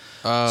left.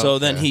 So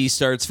then he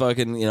starts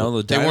fucking, the they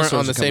weren't dinosaurs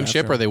on the are coming same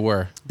ship, after or him. they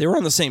were, They were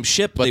on the same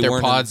ship, but they their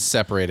weren't pods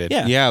separated.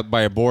 Yeah. Yeah,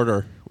 by a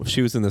border.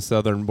 She was in the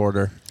southern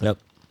border. Yep.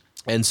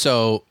 And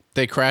so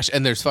they crash,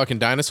 and there's fucking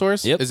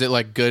dinosaurs. Yep. Is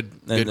it good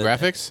And the-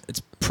 graphics?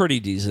 It's pretty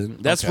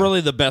decent. That's Okay.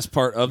 really the best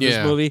part of this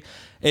Yeah. movie.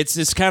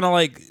 It's kind of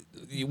like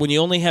when you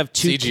only have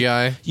two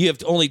CGI. You have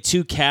only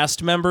two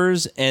cast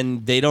members,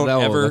 and they don't No,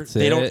 ever that's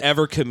they don't it.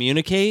 ever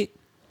communicate.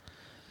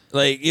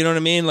 You know what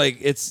I mean?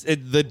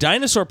 The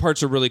dinosaur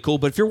parts are really cool,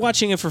 but if you're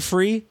watching it for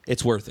free,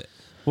 it's worth it.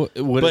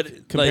 Would But,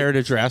 it compare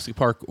to Jurassic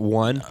Park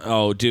 1?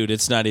 Oh, dude,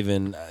 it's not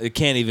even. It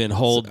can't even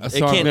hold. So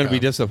it I'm can't. going to be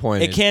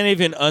disappointed. It can't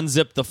even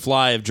unzip the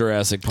fly of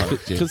Jurassic Park,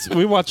 dude. Because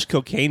we watched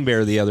Cocaine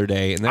Bear the other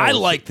day, and I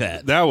like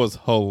that. That was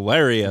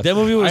hilarious. That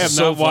movie was I have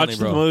so not watched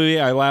funny, the bro. movie.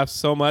 I laughed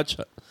so much,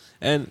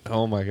 and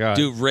oh my god,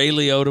 Dude, Ray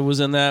Liotta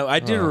was in that. I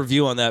did a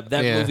review on that.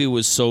 That Yeah. movie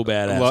was so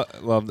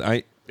badass. loved.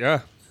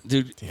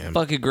 Dude,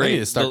 fucking great. I need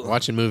to start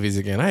watching movies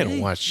again. I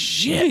haven't watched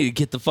You shit. need to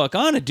get the fuck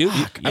on it, dude.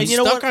 I'm And you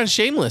know stuck what? on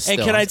Shameless. And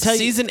still. can I tell you,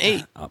 season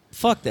 8?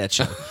 Fuck that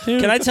show.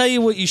 Can I tell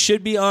you what you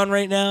should be on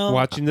right now?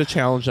 Watching the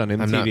challenge on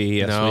MTV. not-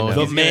 yes, no. we know.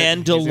 The He's gonna say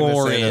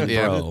Mandalorian, that,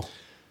 yeah. bro.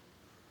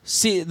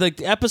 See,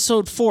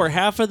 episode 4,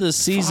 half of the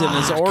season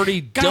is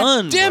already God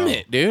done. damn bro.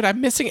 it, dude! I'm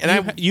missing it.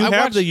 And You I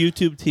have watched- the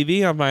YouTube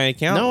TV on my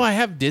account. No, I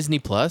have Disney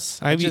Plus.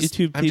 I have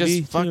YouTube I'm TV just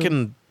too.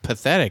 fucking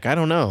pathetic. I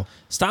don't know.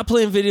 Stop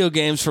playing video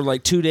games for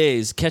 2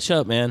 days. Catch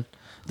up, man.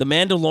 The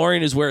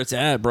Mandalorian is where it's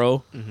at,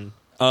 bro. That's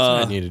what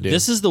I need to do.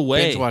 This is the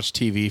way. Binge watch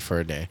TV for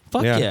a day.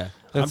 Fuck Yeah. yeah.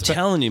 I'm That's-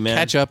 telling you, man.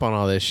 Catch up on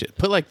all this shit.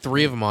 Put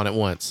 3 of them on at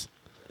once.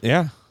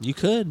 Yeah. You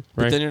could,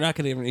 but Right. then you're not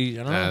going to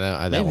even. I don't know.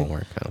 That Maybe. won't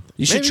work. I don't think.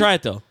 You should Maybe. try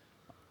it though.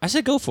 I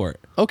said go for it.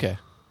 Okay.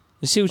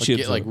 Let's see what you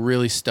get like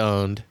really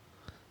stoned,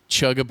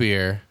 chug a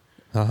beer,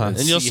 and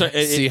you'll start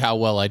see how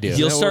well I do.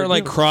 You'll start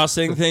like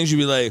crossing things.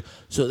 You'll be like,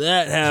 so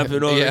that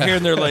happened over here,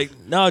 and they're like,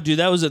 no, dude,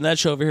 that was in that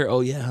show over here.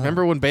 Oh yeah.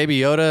 Remember when Baby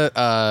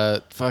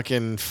Yoda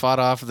fucking fought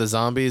off the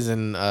zombies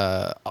in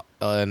The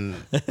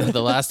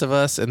Last of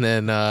Us, and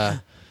then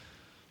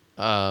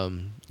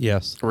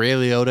Yes. Ray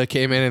Liotta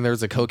came in and there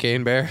was a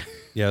cocaine bear?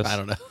 Yes. I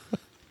don't know.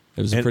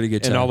 It was a pretty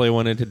good time. And all they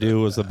wanted to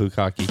do was a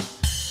bukkake.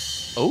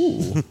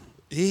 Oh.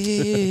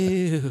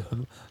 Ew.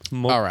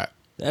 All right.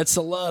 That's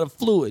a lot of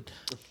fluid.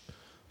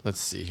 Let's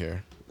see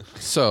here.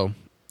 So,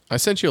 I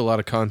sent you a lot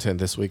of content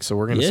this week, so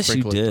we're going to Yes, you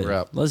sprinkle it did.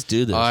 throughout. Let's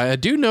do this. I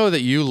do know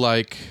that you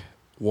like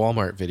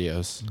Walmart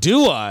videos.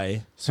 Do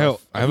I? So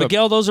I have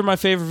Miguel, those are my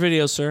favorite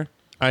videos, sir.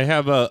 I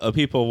have a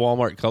People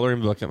Walmart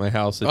coloring book at my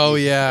house. If Oh,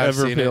 you yeah, I've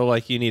ever seen feel it.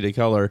 like you need a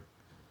color?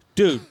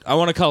 Dude, I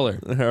want to color.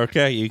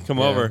 Okay, you come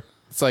Yeah. over.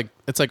 It's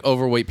like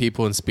overweight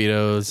people in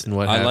Speedos and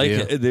what I have like you.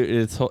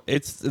 it.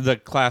 It's the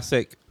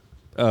classic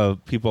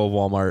People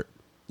Walmart.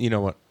 You know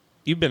what?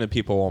 You've been at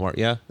People Walmart,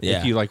 yeah? Yeah.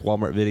 If you like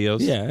Walmart videos.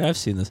 Yeah, I've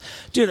seen this.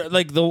 Dude,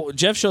 like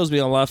Jeff shows me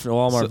a lot of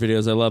Walmart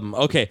videos. I love them.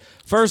 Okay,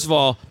 first of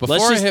all, Before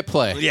let's I just, hit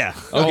play. Yeah.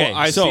 Okay,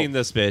 I've so, seen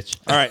this bitch.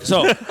 All right,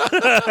 so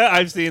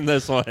I've seen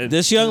this one.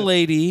 this young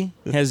lady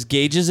has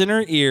gauges in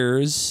her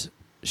ears.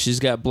 She's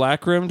got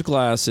black-rimmed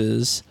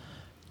glasses,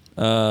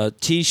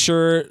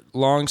 T-shirt,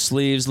 long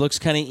sleeves, looks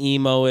kind of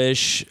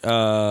emo-ish.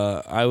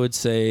 I would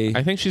say.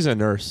 I think she's a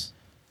nurse.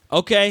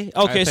 Okay,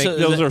 I think so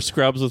those are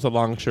scrubs with a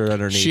long shirt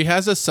underneath. She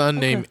has a son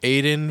named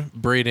Aiden,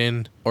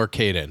 Braden, or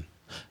Caden.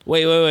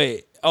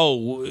 Wait.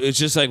 Oh, it's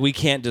just like we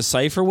can't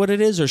decipher what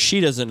it is, or she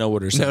doesn't know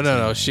what her son's name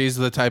No. is? She's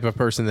the type of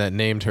person that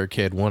named her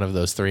kid one of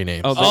those three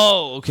names.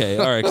 Oh, okay,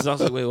 all right. Because I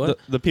was like, wait, what?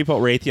 the people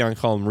at Raytheon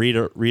call them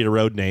Rita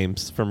Road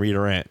names from Rita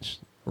Ranch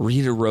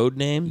Read a road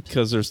name?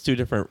 because there's two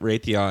different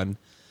Raytheon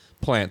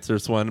plants.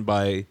 There's one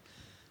by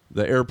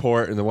the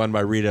airport and the one by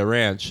Rita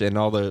Ranch, and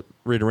all the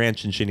Rita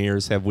Ranch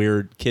engineers have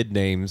weird kid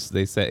names.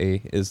 They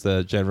say is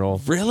the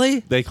general. Really?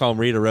 They call them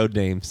Rita Road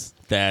names.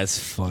 That's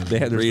fun. They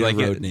have, there's Read like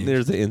a road name.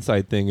 there's an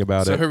inside thing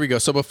about So it. here we go.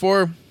 So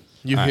before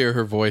you hear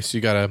her voice,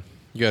 you got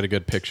a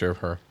good picture of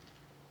her.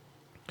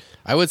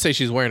 I would say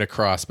she's wearing a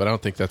cross, but I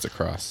don't think that's a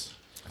cross.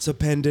 It's a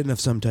pendant of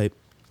some type.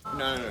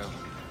 No.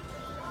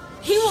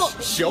 He will.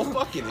 She'll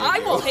fucking hit I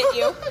you. will hit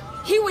you.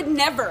 He would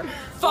never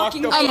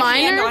fucking the get a fuck-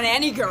 hand minor? on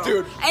any girl.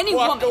 Dude, any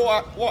walk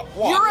woman. Walk,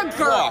 You're a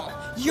girl.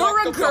 walk. You're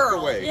Walk a the girl. fuck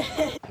away.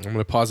 I'm going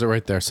to pause it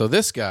right there. So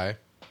this guy,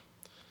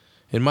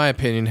 in my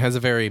opinion, has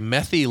a very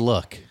methy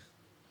look.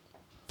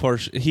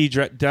 He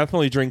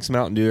definitely drinks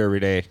Mountain Dew every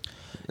day.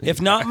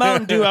 If not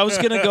Mountain Dew, I was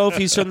gonna go if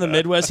he's from the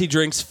Midwest. He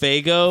drinks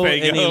Faygo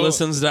and he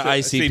listens to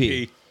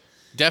ICP.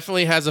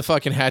 Definitely has a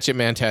fucking Hatchet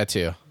Man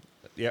tattoo.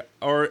 Yeah,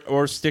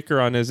 or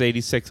sticker on his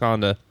 '86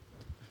 Honda.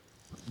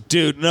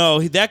 Dude, no,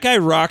 that guy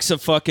rocks a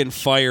fucking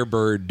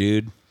Firebird,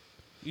 dude.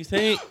 You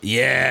think?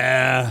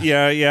 Yeah.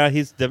 Yeah.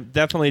 He's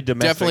definitely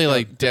domestic. Definitely,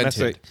 like,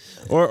 dented.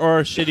 Or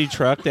a shitty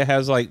truck that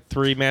has like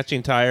 3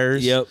 matching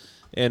tires. Yep.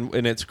 And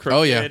it's crooked.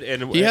 Oh, yeah.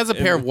 And, He has a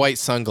pair of white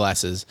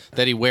sunglasses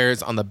that he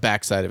wears on the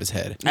backside of his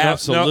head.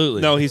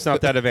 Absolutely. No, he's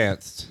not that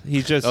advanced.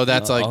 He's just. Oh,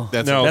 that's like,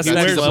 that's, No, that's he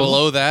next wears those-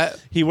 below that.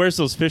 He wears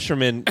those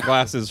fisherman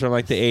glasses from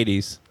like the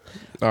 '80s.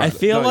 I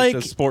feel like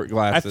the sport I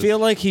glasses. feel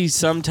like he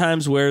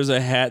sometimes wears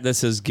a hat that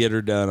says "Get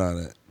Her Done" on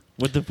it.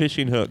 with the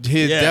fishing hook.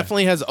 He Yeah.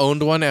 definitely has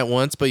owned one at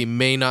once, but he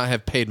may not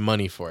have paid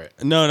money for it.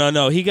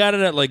 No. He got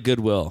it at like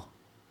Goodwill.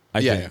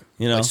 I think.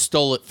 You know. Like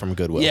stole it from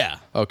Goodwill. Yeah.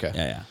 Okay.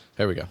 Yeah.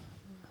 There we go.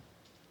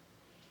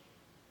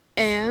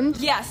 And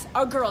Yes,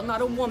 a girl,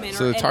 not a woman.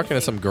 So or they're talking to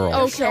anything. some girl.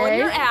 They're showing Okay.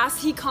 your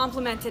ass. He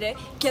complimented it.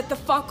 Get the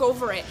fuck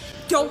over it.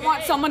 Don't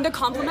want someone to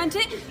compliment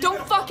it?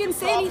 Don't fucking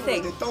say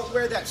anything. Don't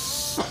wear that.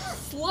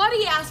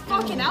 Slutty ass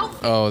fucking outfit.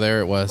 Oh,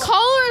 there it was. call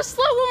her a slut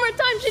one more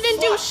time. She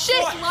didn't do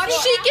shit.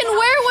 She can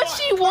wear what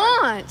she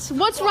wants.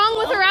 What's wrong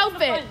with her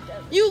outfit?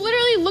 You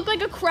literally look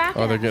like a crack.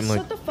 Oh, they're getting like-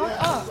 Shut the fuck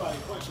up.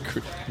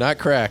 Not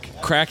crack.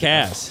 Crack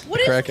ass.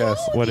 What is Crack wrong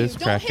ass. with What you? is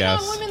Don't crack hit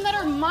ass? on women that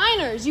are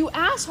minors, you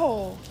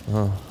asshole.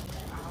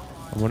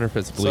 I wonder if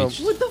it's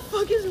bleached. What the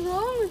fuck is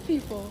wrong with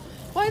people?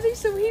 Why are they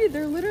so heated?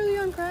 They're literally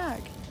on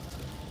crack.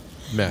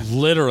 Meth.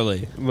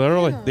 Literally.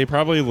 Literally, they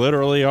probably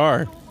literally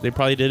are. They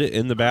probably did it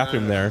in the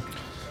bathroom there.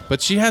 But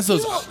she has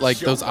those like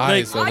those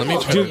eyes. Though. Let me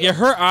try. Dude, yeah,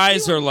 her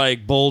eyes are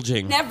like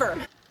bulging. Never.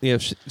 Yeah,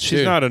 she's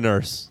Dude. not a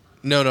nurse.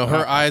 No,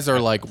 her eyes are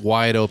like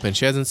wide open.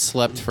 She hasn't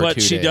slept for 2 But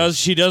days.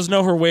 she does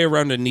know her way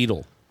around a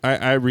needle.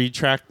 I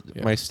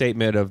retract my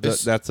statement of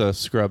It's- that's a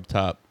scrub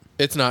top.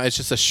 It's not. It's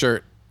just a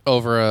shirt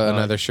over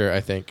another shirt,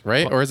 I think.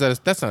 Right? Or is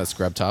that? That's not a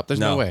scrub top. There's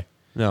no No. way.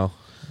 No,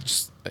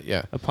 Just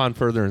yeah. upon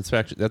further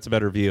inspection, that's a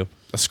better view.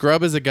 A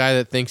scrub is a guy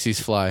that thinks he's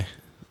fly.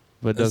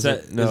 But Is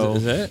that doesn't know.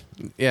 is that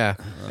Yeah.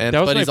 And That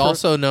was but my he's fir-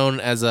 also known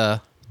as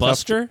a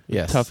Buster?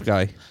 yes. Tough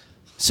guy.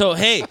 So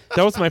hey,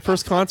 That was my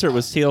first concert.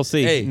 Was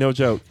TLC? Hey. No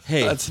joke.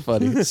 hey. That's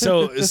funny.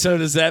 So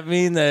does that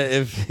mean that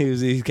if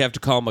he'd have to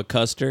call him a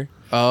Custer?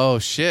 Oh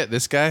shit,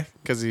 this guy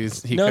because he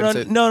couldn't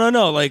sit.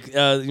 No. Like, you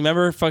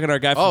remember fucking our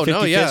guy from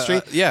 55th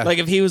Street? Yeah. Like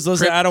if he was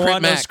listening, I don't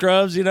want no Mac.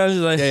 scrubs. You know, he's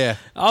like, Yeah.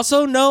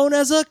 Also known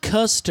as a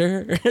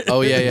custer.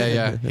 Oh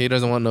yeah. He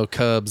doesn't want no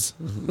cubs.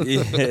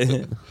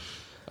 Yeah.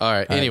 All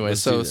right. Anyway,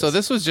 let's so do this.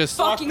 this was just.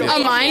 Fucking A lay a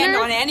hand minor?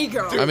 on any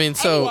girl. I mean,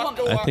 so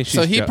I think she's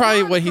so he got-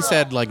 probably what he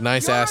said like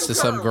nice ass to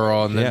some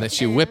girl, and then Yeah. that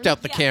she whipped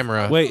out the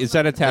camera. Wait, is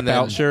that a tap And then-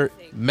 out shirt?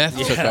 Meth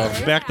took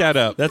over. Back that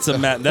up. That's a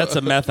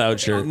meth out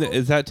shirt.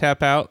 Is that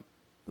tap out?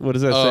 What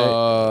does that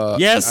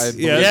say? Yes. I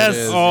believe Yes. it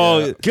is, Oh,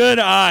 yeah. good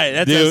eye.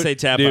 That does say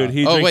tap out.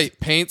 He Oh drinks, wait,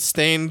 paint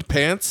stained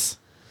pants.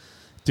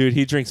 dude,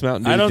 he drinks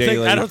Mountain Dew I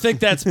daily. don't think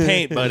that's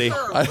paint, buddy.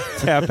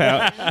 Tap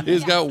out.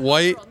 He's got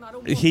white.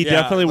 He Yeah,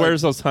 definitely like,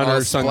 wears those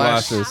hunter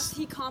splash. sunglasses.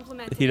 He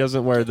complimented He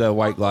doesn't wear the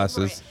white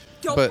glasses.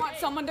 Don't But- want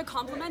someone to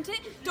compliment it?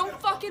 Don't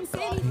fucking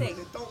say anything.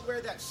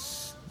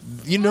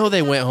 You know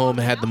they went home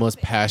and had the most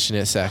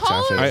passionate sex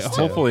after this. too.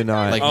 Hopefully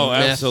not. Like Oh,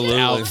 meth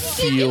absolutely.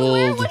 She can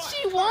wear outfield. what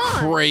she wants.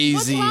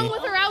 crazy. What's wrong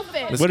with her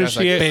outfit? This What guy's is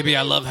like, she- baby,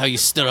 I love how you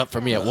stood up for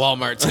me at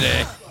Walmart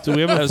today. Do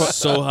we have That a was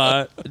so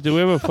hot. Do we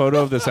have a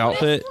photo of this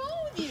outfit? What's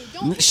wrong with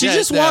you? Don't She Yeah,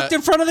 just walked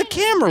in front of the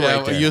camera Yeah, right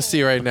well, there. you'll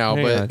see right now,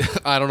 Hang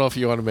but I don't know if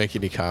you want to make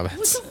any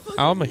comments.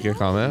 I'll make your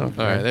comment.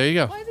 All right, there you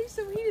go. Why are they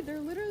so heated? They're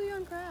literally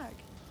on crack.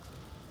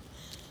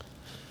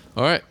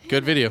 All right,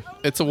 good video.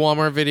 It's a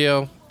Walmart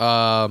video.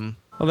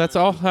 Well, that's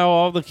all how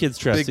all the kids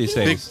dress these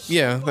days.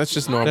 Yeah, that's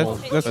just normal.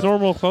 That's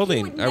normal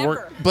clothing. I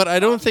work. But I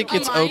don't think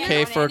it's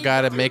okay for a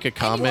guy to make a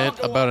comment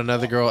about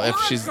another girl if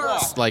she's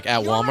like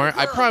at Walmart.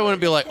 I probably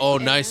wouldn't be like, "Oh,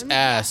 nice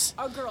ass,"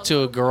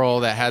 to a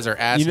girl that has her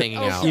ass hanging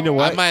out. you know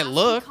what? I might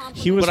look,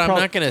 He was but I'm prob-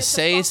 not gonna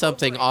say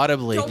something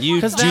audibly You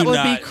because do that would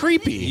not- be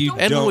creepy you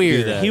and don't do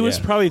weird. that. He was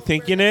Yeah. probably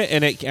thinking it,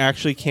 and it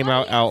actually came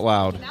out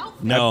loud.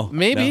 No,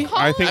 Maybe. no.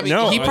 I think I mean,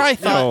 no. he probably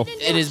thought no.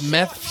 in his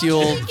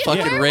meth-fueled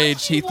fucking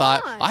rage, he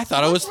thought, I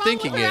thought I was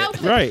thinking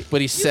it. Right.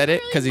 But he said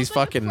it because he's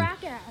fucking,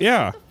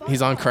 Yeah,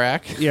 he's on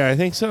crack. yeah, I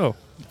think so.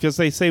 Because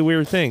they say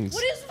weird things.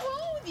 What is wrong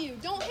with you?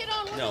 Don't hit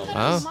on women that Huh?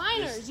 are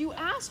minors, you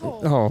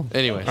asshole. Oh,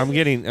 Anyways. I'm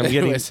getting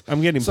Anyways, so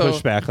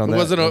pushback on it that.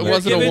 wasn't a- it We're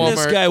wasn't giving Walmart.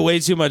 this guy way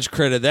too much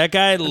credit. That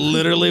guy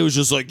literally was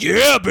just like,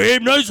 "Yeah,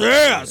 babe, nice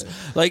ass."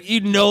 Like, you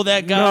know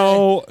that guy.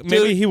 No,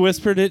 maybe Dude. he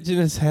whispered it in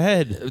his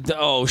head.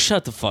 Oh,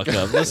 shut the fuck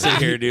up. Listen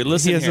here, dude.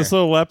 Listen He has here. this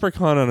little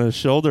leprechaun on his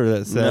shoulder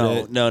that said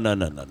it. No.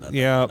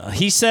 Yeah.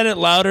 He said it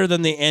louder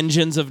than the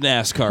engines of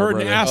NASCAR. Her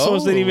brother. ass Oh,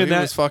 wasn't even he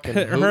that. was fucking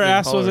her hooting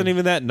ass and wasn't hollering.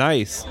 even that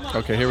nice.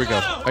 Okay, here we go.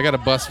 I got a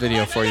bus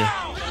video for you.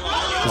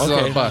 This is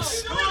on a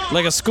bus.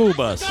 Like a school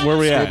bus. Where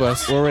we School at?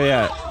 bus. Where we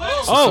at?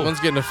 So someone's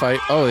getting a fight.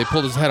 Oh, they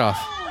pulled his head off.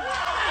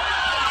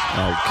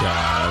 Oh,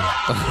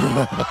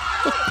 God.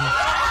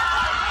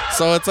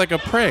 So it's like a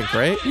prank,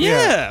 right?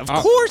 Yeah, of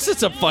course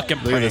it's a fucking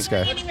Look at prank. this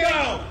guy.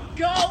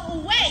 Go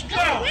away!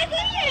 Go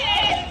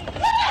away!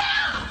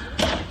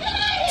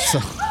 So,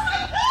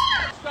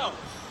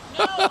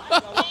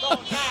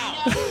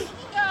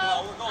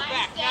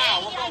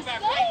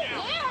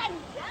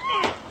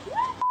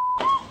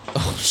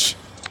 oh, shit.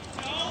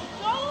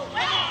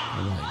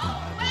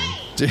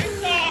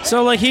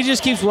 So, like, he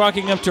just keeps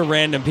walking up to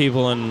random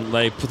people and,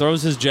 like,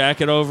 throws his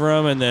jacket over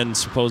them and then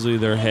supposedly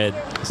their head.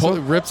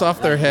 Rips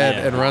off their head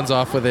Yeah. and runs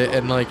off with it,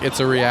 and like it's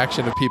a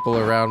reaction of people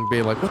around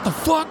being like, "What the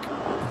fuck?"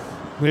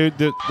 Dude,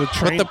 the But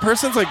train. the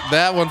person's like,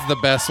 "That one's the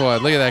best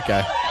one." Look at that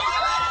guy.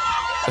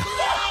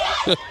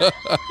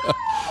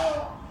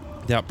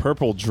 that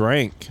purple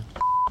drink.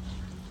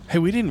 Hey,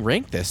 we didn't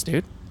rank this,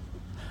 dude.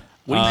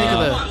 What do you think of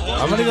the?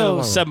 I'm going to go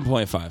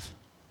 7.5.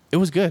 It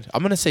was good.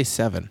 I'm gonna say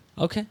 7.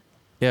 Okay.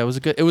 Yeah, it was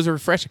good. It was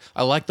refreshing.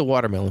 I like the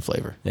watermelon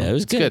flavor. Yeah, it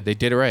was It's good. They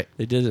did it right.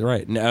 They did it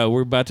right. Now,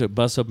 we're about to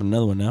bust open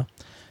another one now.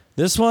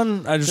 This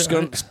one, I just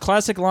go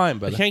classic lime, I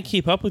but can't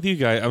keep up with you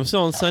guys. I'm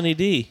still on Sunny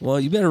D. well,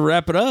 you better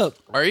wrap it up.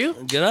 Are you?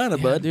 Get on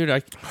it, bud. Dude,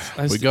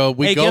 We go.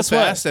 We Hey, go guess what?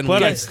 fast and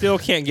But we, I still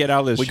can't get out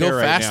of this we chair go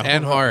right fast now.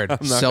 and hard. I'm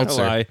not Seltzer.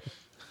 gonna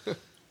lie.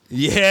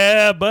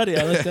 Yeah, buddy.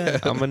 I like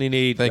that. I'm gonna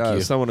need Thank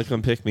you. someone to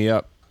come pick me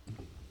up.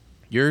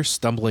 You're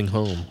stumbling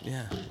home.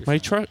 Yeah. My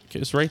truck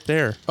is right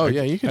there. Oh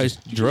yeah, you can I just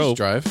you can drove. just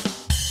drive.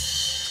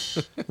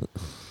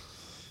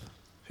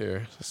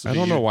 Here. this will I be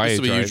don't know why This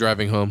I will be you drive.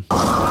 driving home.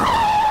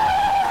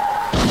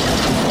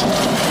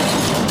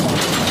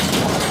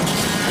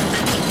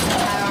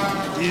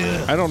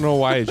 I don't know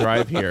why I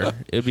drive here.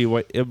 It'd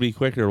be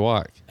quicker to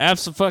walk.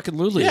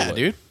 Absolutely. Yeah,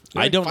 dude.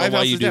 I don't know 5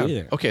 why you houses do down.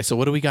 either. Okay, so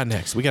what do we got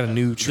next? We got a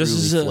new truly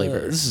This flavor.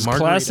 is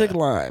Margarita. classic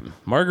lime.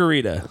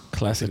 Margarita.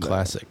 Classic. The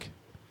classic.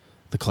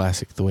 The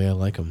classic, the way I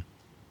like them.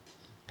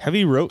 Have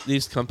you wrote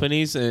these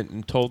companies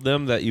and told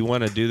them that you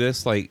want to do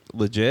this like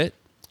legit?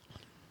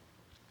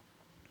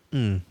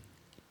 No,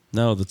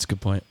 that's a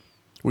good point.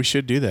 We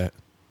should do that.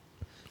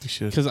 We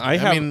should. 'Cause I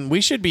mean,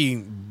 we should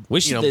be We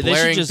should- they should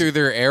blaring just, through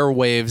their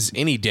airwaves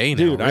any day now.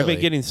 Dude, I've really.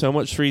 been getting so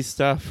much free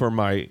stuff for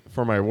my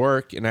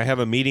work, and I have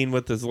a meeting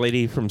with this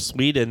lady from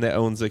Sweden that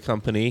owns a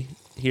company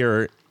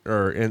here,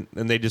 and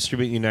they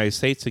distribute in the United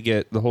States to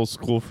get the whole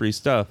school free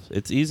stuff.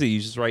 It's easy. You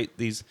just write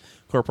these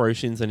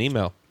corporations an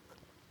email.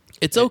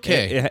 It's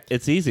okay.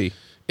 It's easy.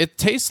 It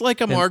tastes like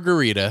a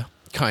margarita.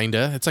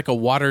 Kinda. It's like a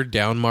watered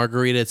down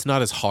margarita. It's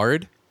not as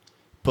hard,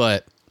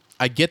 but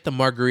I get the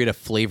margarita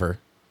flavor,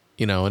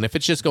 and if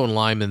it's just going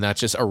lime, then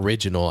that's just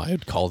original, I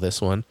would call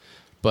this one.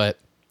 But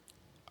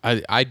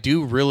I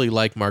do really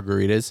like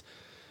margaritas,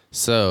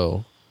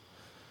 so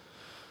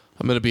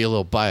I'm going to be a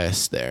little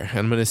biased there.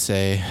 I'm going to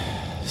say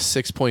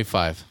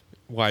 6.5.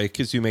 Why?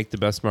 Because you make the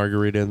best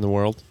margarita in the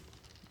world?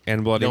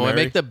 And Bloody Mary? No, I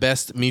make the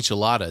best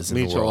micheladas in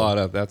the world.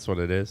 Michelada, that's what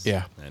it is.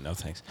 Yeah. No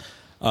thanks.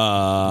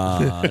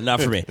 Not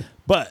for me.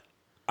 But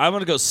I'm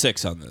going to go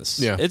 6 on this.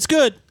 Yeah. It's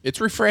good.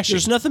 It's refreshing.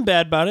 There's nothing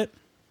bad about it.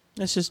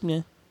 It's just,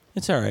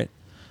 it's all right.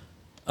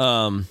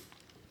 Oh,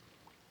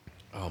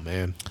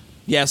 man.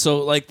 Yeah, so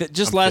like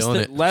just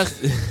I'm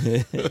last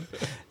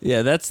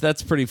yeah,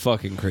 that's pretty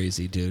fucking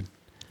crazy, dude.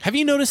 Have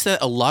you noticed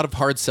that a lot of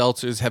hard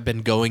seltzers have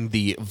been going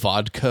the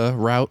vodka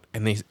route,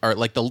 and they are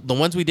like the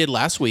ones we did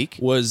last week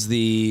was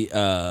the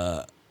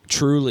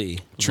Truly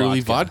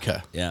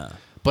vodka. Yeah.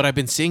 But I've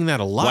been seeing that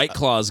a lot. White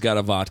Claw's got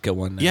a vodka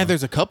one now. Yeah,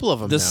 there's a couple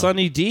of them. The now.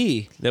 Sunny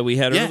D that we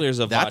had earlier is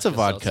a vodka. That's a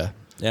vodka.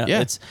 Yeah.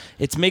 Yeah.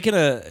 It's making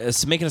a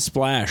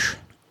splash.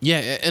 Yeah,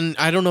 and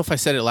I don't know if I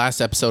said it last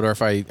episode or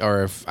if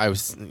I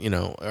was,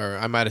 or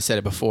I might have said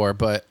it before,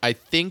 but I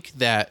think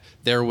that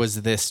there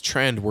was this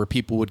trend where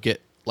people would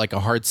get like a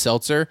hard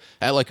seltzer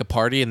at like a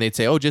party and they'd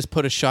say, "Oh, just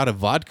put a shot of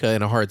vodka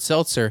in a hard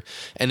seltzer,"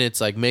 and it's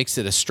like makes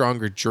it a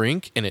stronger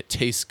drink and it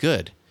tastes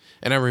good.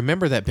 And I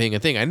remember that being a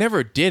thing. I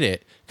never did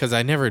it because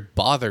I never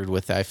bothered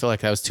with that. I feel like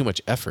that was too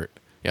much effort.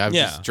 I would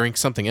just drink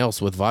something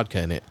else with vodka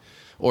in it.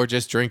 Or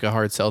just drink a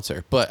hard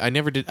seltzer. But I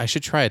never did. I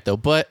should try it, though.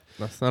 But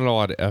that's not a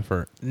lot of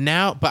effort.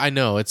 Now, but I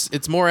know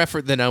it's more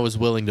effort than I was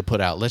willing to put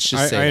out. Let's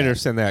just say I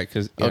understand that.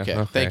 Because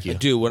okay, thank you.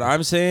 Dude, what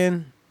I'm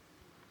saying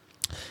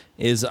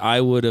is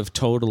I would have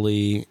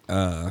totally...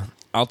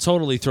 I'll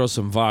totally throw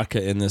some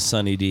vodka in this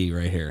Sunny D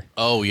right here.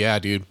 Oh, yeah,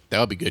 dude. That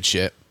would be good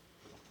shit.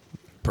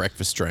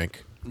 Breakfast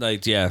drink.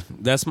 Like, yeah.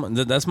 That's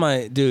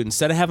my... Dude,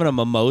 instead of having a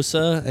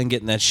mimosa and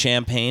getting that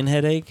champagne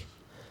headache...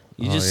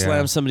 You just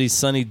slam somebody's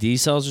Sunny D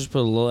seltzers, put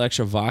a little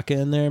extra vodka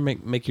in there,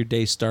 make your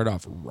day start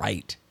off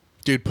right.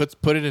 Dude,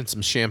 put it in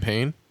some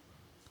champagne.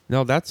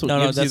 No, that's what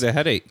gives you the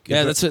headache.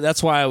 Yeah,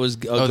 that's why I was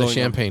going the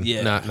champagne.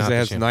 Yeah, not because it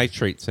has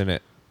nitrates in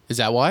it. Is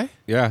that why?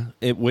 Yeah.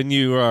 When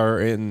you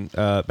are in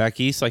back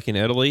east, like in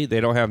Italy,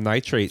 they don't have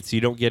nitrates. You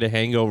don't get a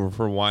hangover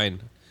from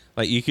wine.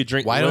 Like you could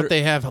drink. Why don't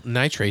they have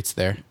nitrates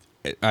there?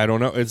 I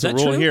don't know. It's a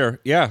rule true? here.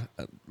 Yeah,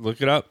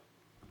 look it up.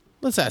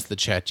 Let's ask the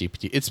chat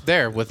GPT. It's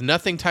there with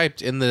nothing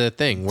typed in the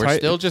thing. We're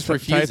still just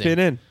refusing. Type it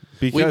in.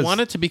 We Because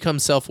want it to become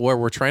self-aware.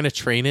 We're trying to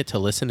train it to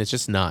listen. It's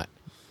just not.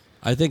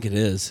 I think it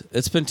is.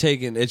 It's been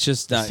taken. It's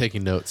just not. It's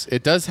taking notes.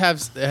 It does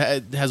have.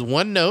 It has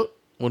one note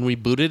when we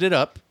booted it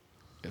up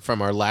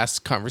from our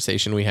last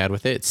conversation we had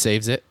with it. It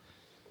saves it.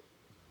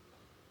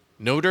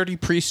 No dirty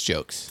priest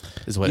jokes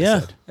is what it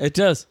said. It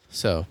does.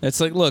 So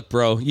it's like, look,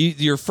 bro,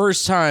 your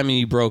first time and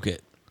you broke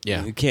it.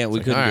 Yeah, you can't. We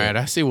like, couldn't. All right,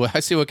 I see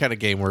what kind of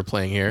game we're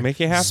playing here.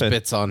 Make it happen.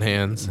 Spits on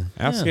hands.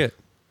 Ask it.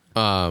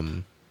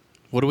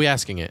 What are we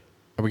asking it?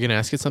 Are we going to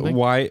ask it something?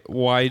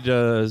 Why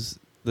does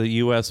the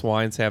U.S.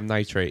 wines have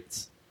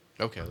nitrates?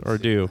 Okay. Or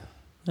do?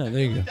 Oh,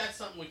 there you go. That's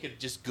something we could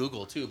just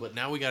Google too, but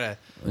now we gotta.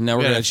 Now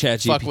we're gonna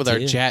chat fuck GPT. with our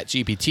chat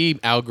GPT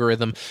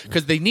algorithm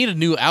because they need a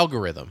new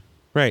algorithm.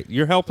 Right,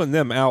 you're helping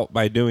them out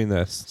by doing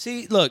this.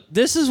 See, look,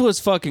 this is what's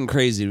fucking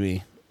crazy to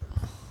me.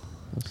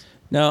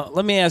 Now,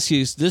 let me ask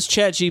you, this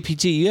chat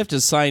GPT, you have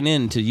to sign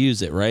in to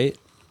use it, right?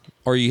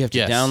 Or you have to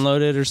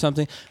download it or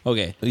something?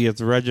 Okay. You have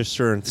to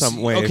register in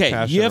some way.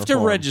 Okay, you have to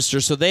register,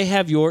 so they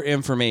have your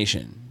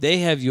information. They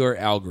have your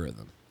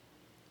algorithm.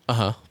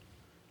 Uh-huh.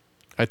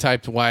 I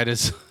typed, why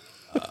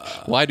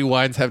do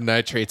wines have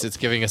nitrates? It's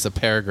giving us a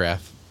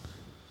paragraph.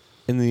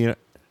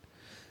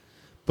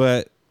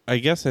 But I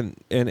guess in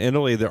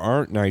Italy there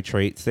aren't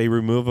nitrates. They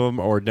remove them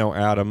or don't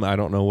add them. I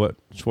don't know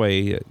which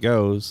way it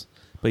goes.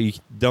 But you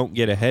don't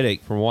get a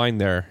headache from wine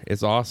there.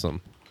 It's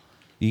awesome.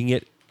 You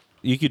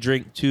could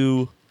drink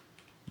 2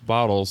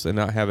 bottles and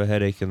not have a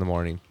headache in the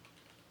morning.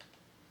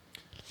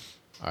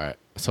 All right.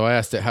 So I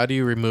asked it, how do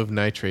you remove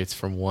nitrates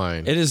from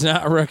wine? It is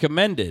not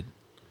recommended.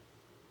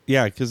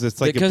 Yeah, because it's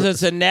like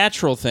it's a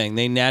natural thing.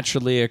 They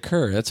naturally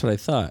occur. That's what I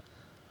thought.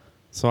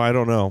 So I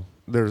don't know.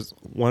 There's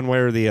one way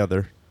or the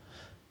other.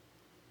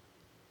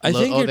 I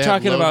think you're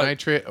talking about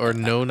nitrate or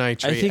no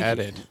nitrate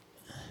added.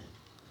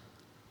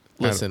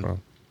 Listen.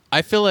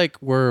 I feel like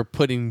we're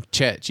putting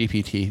Chat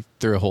GPT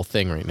through a whole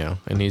thing right now,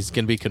 and he's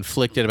going to be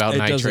conflicted about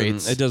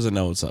nitrates. It doesn't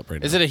know what's up right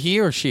now. Is it a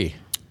he or she?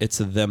 It's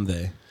a them,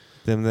 they.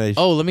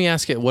 Oh, let me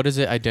ask it. What does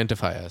it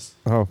identify as?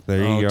 Oh,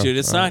 there you go. Dude,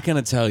 it's not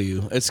going to tell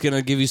you. It's going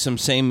to give you some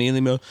same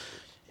mealy.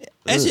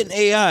 As an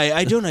AI,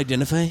 I don't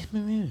identify.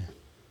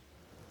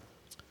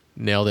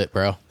 Nailed it,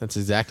 bro. That's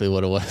exactly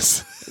what it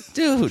was.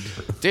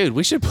 Dude,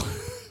 we should...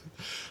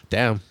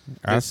 Damn.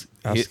 I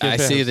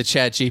see the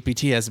Chat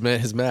GPT has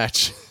met his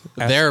match.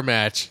 Their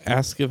match.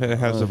 Ask if it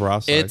has a bra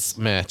size. Its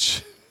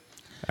match.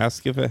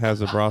 Ask if it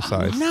has a bra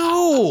size.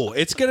 No,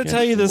 it's going to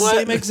tell you the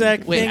same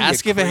exact thing. Wait,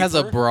 ask if it has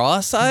a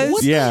bra size?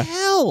 What the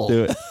hell?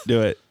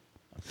 Do it.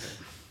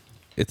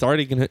 It's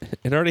already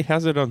it already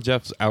has it on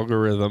Jeff's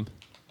algorithm.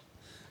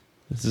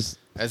 This is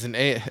As an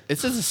AI,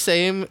 it's the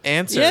same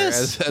answer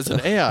Yes. as an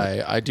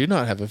AI. I do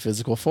not have a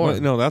physical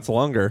form. no, that's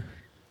longer.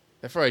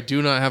 Therefore, I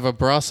do not have a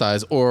bra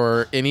size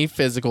or any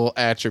physical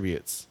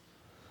attributes.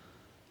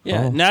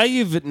 Yeah. Now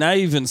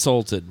you've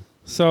insulted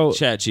So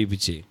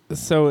ChatGPT.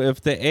 So if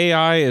the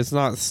AI is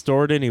not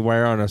stored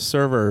anywhere on a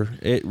server,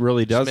 it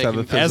really does have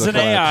a physical As an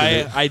AI,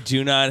 attribute. I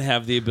do not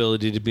have the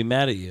ability to be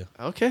mad at you.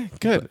 Okay,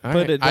 good. But All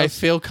right. it I does-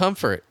 feel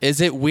comfort.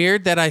 Is it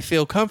weird that I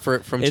feel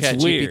comfort from It's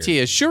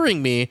ChatGPT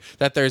assuring me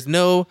that there's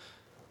no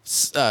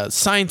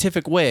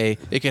scientific way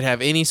it could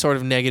have any sort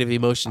of negative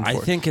emotion? I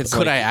for it? think it's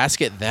Could like- I ask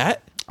it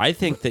that? I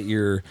think that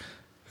you're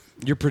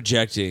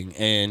projecting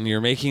and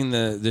you're making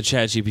the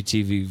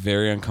ChatGPT be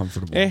very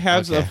uncomfortable. It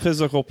has a Okay.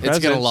 physical presence.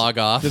 It's gonna log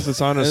off. This is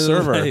on a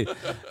server.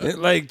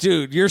 Like,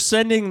 dude, you're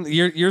sending the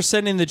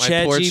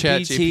poor ChatGPT.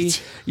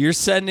 ChatGPT. You're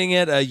sending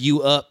it a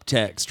 "you up"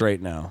 text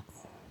right now.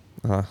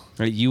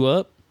 Right, you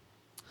up?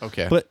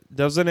 Okay. But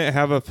doesn't it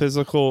have a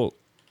physical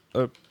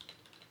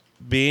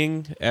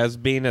being as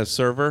being a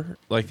server?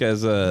 Like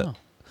as a,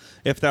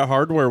 if that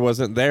hardware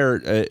wasn't there,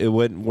 it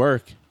wouldn't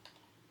work.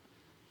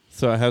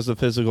 So it has a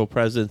physical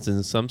presence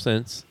in some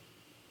sense.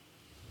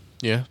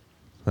 yeah.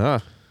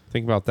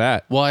 Think about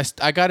that. Well,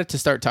 I got it to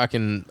start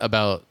talking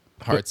about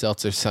Hard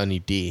Seltzer Sunny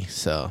D,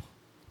 so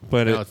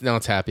But now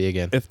it's happy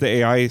again. if the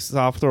AI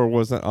software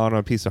wasn't on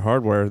a piece of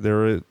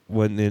hardware,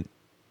 wouldn't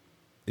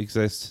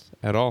exist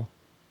at all.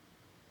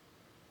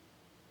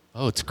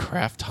 Oh, it's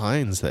Kraft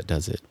Heinz that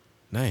does it.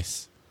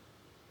 Nice.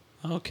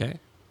 Okay.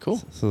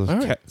 Cool. So there's All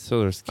right. ketchup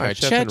All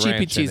right, and ranch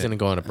ChatGPT's in going to it.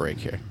 go on a break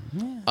here.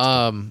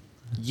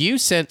 You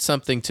sent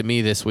something to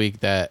me this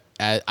week that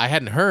I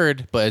hadn't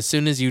heard, but as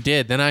soon as you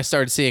did, then I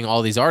started seeing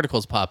all these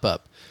articles pop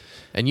up.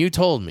 And you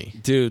told me.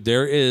 Dude,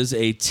 there is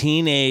a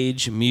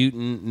Teenage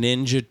Mutant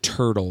Ninja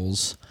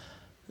Turtles,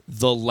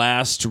 The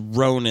Last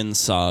Ronin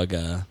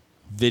Saga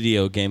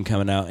video game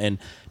coming out. And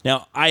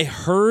now I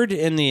heard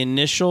in the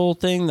initial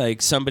thing,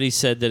 like somebody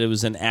said that it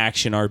was an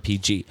action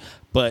RPG.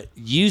 But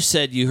you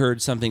said you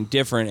heard something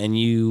different, and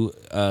you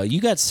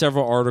got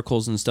several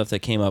articles and stuff that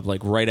came up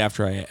like right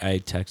after I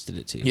texted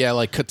it to you. Yeah,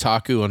 like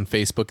Kotaku on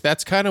Facebook.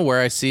 That's kind of where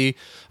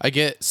I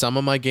get some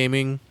of my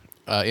gaming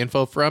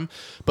info from.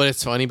 But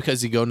it's funny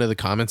because you go into the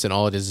comments and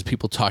all it is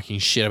people talking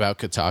shit about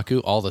Kotaku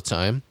all the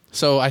time.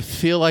 So I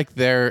feel like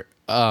their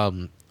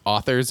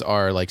authors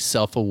are like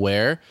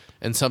self-aware,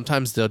 and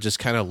sometimes they'll just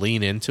kind of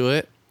lean into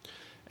it.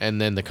 And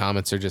then the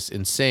comments are just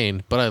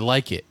insane. But I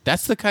like it.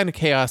 That's the kind of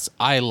chaos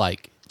I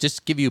like.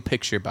 Just give you a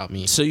picture about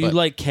me. So you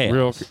like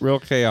chaos. Real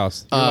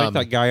chaos. You're like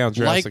that guy on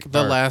Jurassic like Park.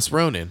 The Last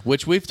Ronin,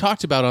 which we've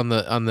talked about on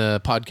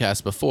the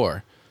podcast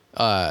before.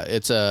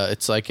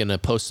 It's like in a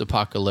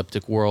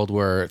post-apocalyptic world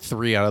where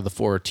 3 out of the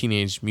 4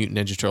 Teenage Mutant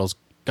Ninja Turtles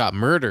got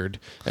murdered,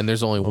 and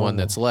there's only one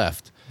that's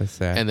left. That's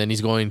sad. And then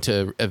he's going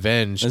to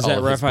avenge Is all that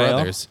of his Raphael?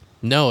 brothers.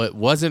 No, it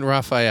wasn't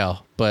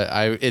Raphael, but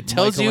it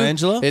tells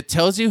Michelangelo? you it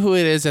tells you who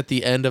it is at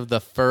the end of the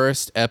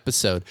first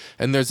episode.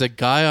 And there's a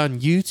guy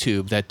on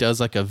YouTube that does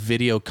like a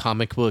video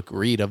comic book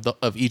read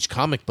of each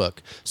comic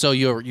book. So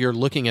you're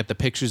looking at the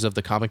pictures of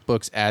the comic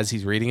books as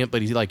he's reading it,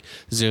 but he like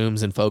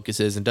zooms and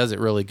focuses and does it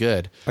really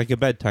good. Like a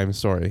bedtime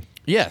story.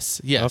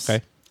 Yes.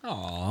 Okay.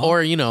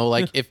 Or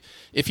like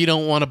if you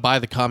don't want to buy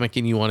the comic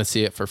and you want to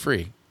see it for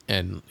free.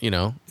 And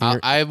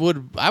I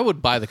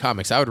would buy the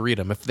comics. I would read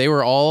them if they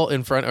were all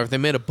in front, or if they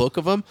made a book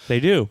of them. They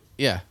do.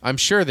 Yeah, I'm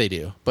sure they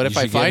do. But You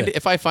should get it.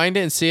 if I find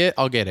it and see it,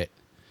 I'll get it.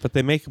 But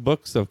they make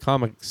books of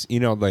comics,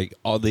 like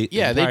all the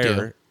Yeah, they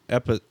do.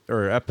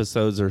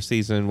 episodes or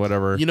season,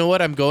 whatever. You know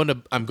what? I'm going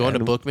to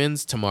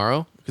Bookman's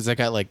tomorrow because I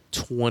got like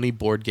 20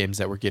 board games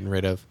that we're getting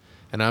rid of,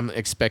 and I'm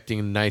expecting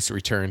a nice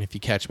return. If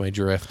you catch my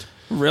drift.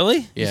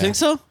 Really? Yeah. You think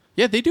so?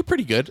 Yeah, they do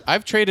pretty good.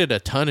 I've traded a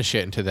ton of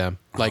shit into them,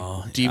 like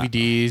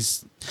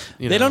DVDs.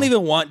 They don't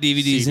even want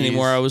DVDs CDs.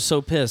 anymore. I was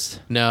so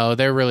pissed. No,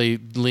 they're really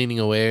leaning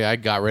away. I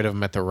got rid of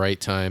them at the right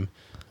time.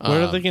 What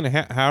are they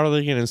gonna? How are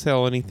they gonna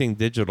sell anything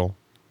digital?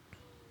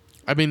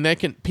 I mean,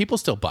 people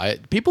still buy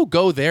it. People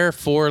go there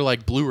for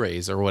like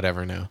Blu-rays or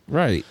whatever now.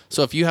 Right.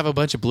 So if you have a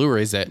bunch of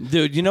Blu-rays that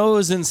Dude, you know what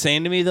was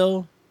insane to me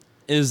though?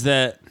 Is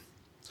that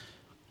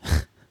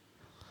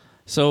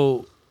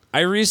so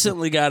I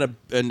recently got a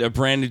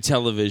brand new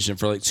television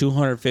for like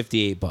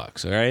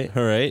 $258, all right?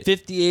 All right.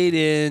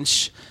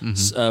 58-inch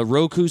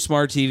Roku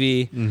Smart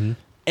TV.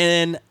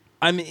 And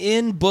I'm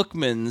in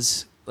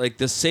Bookman's like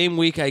the same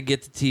week I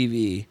get the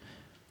TV.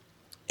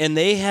 And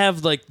they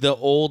have like the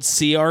old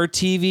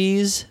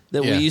CRTVs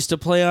that Yeah. we used to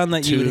play on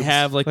that you would Tubes.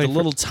 have like the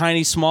little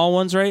tiny small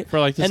ones, right?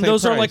 For like the and same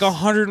those are price. like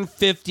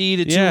 150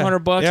 to Yeah,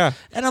 $200. yeah.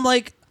 And I'm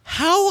like,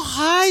 how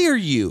high are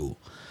you?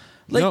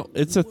 Like, No,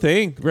 it's a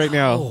thing right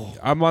now.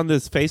 I'm on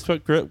this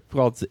Facebook group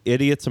called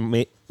Idiots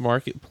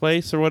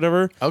Marketplace or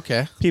whatever.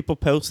 okay. People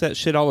post that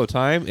shit all the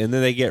time, and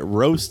then they get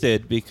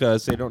roasted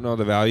because they don't know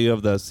the value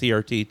of the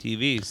CRT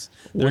TVs.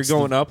 They're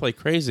going up like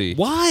crazy.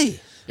 why?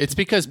 It's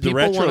because The people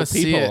retro want to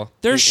see it.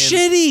 They're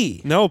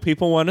shitty. No,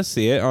 people want to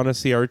see it on a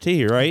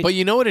CRT, right? But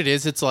you know what it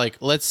is? It's like,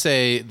 let's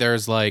say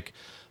there's like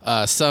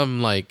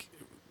some like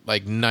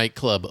like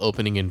nightclub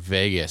opening in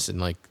Vegas, and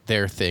like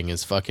their thing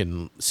is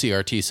fucking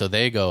CRT. So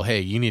they go, hey,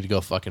 you need to go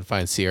fucking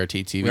find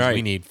CRT TVs. Right.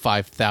 We need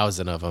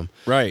 5,000 of them.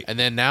 Right. And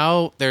then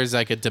now there's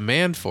like a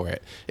demand for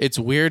it. It's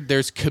weird.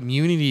 There's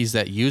communities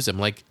that use them,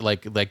 like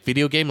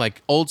video game,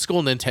 like old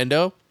school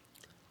Nintendo.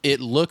 It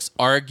looks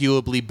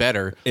arguably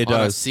better on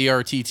a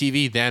CRT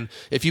TV than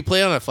if you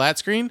play on a flat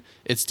screen.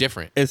 It's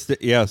different.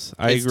 Yes,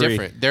 I agree.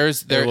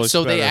 It's different.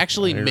 So they better.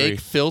 actually I agree. make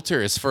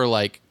filters for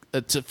like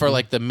the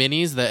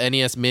minis, the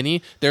NES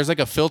Mini. There's like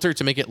a filter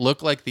to make it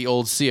look like the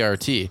old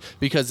CRT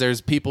because there's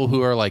people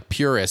who are like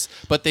purists,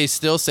 but they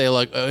still say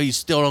like, oh, you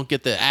still don't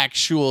get the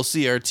actual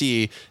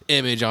CRT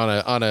image on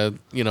a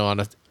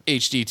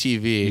HD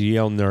TV. You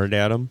yell nerd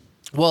at them.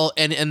 Well,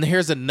 and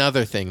here's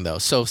another thing though.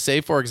 So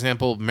say for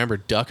example, remember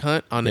Duck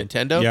Hunt on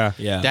Nintendo?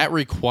 Yeah. That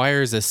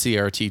requires a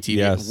CRT TV.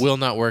 Yes. It will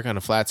not work on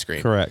a flat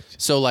screen. Correct.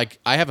 So like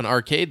I have an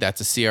arcade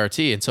that's a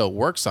CRT, and so it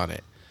works on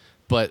it.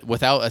 But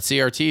without a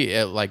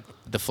CRT, like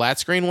the flat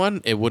screen one,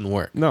 it wouldn't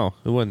work. No,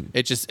 it wouldn't.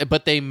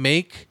 But they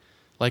make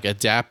like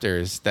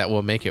adapters that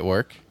will make it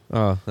work.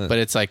 Oh, But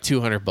it's like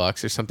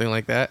 $200 or something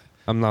like that.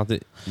 I'm not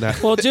that.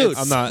 Well, dude.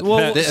 I'm not.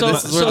 Well, that- so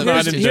this is where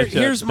the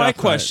here's my Duck Hunt.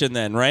 question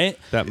then, right?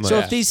 That much. So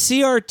if these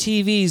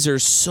CRTVs are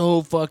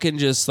so fucking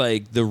just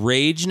like the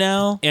rage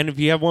now, And if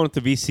you have one with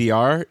the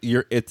VCR,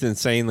 it's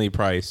insanely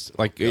priced.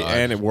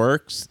 And it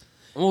works.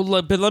 well,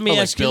 but let me Oh,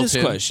 like ask you this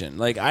built-in? question: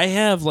 like, I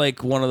have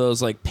like one of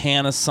those like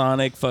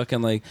Panasonic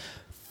fucking like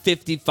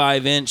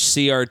 55-inch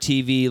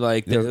CRTV,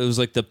 like it was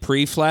like the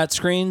pre-flat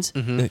screens,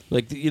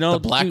 like The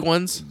black dude,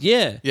 ones?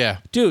 Yeah, Yeah.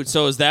 dude.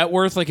 So is that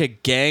worth like a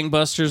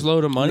gangbusters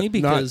load of money?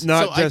 Because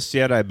Not So just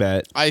yet, I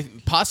bet. I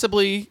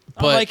possibly,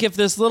 I'm but like if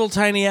this little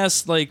tiny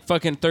ass like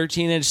fucking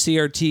 13-inch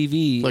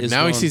CRTV. look, is now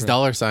he going sees for-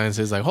 dollar signs.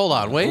 He's like, hold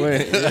on,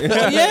 wait.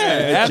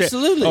 Yeah,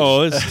 absolutely.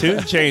 Oh, it's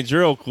tune change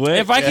real quick.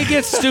 If I could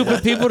get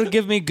stupid people to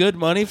give me good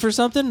money for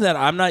something that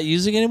I'm not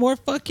using anymore,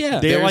 fuck yeah.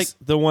 They're There's- like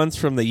the ones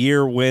from the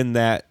year when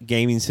that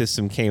gaming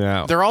system came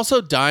out. They're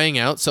also dying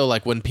out. So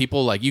like when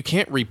people like, you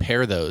can't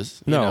repair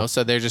those, you No. know,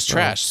 so they're just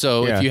trash.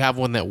 So Yeah. if you have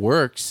one that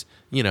works,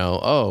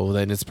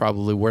 then it's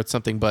probably worth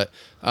something. But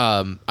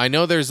I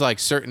know there's like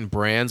certain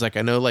brands, like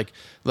I know like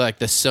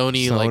the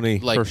Sony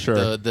like for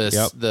sure.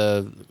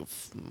 the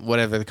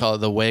whatever they call it,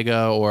 the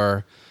Wega,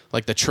 or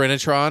like the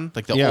Trinitron,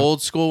 like the Yeah.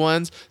 old school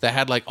ones that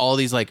had like all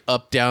these like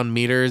up down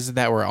meters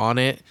that were on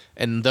it,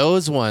 and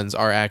those ones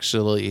are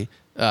actually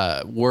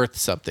worth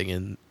something,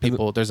 and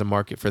there's a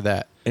market for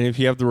that. And if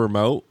you have the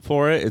remote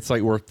for it, it's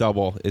like worth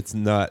double. It's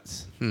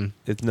nuts.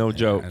 It's no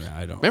joke.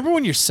 I don't. Remember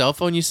when your cell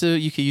phone you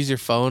could use your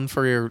phone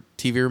for your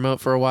TV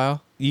remote for a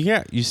while?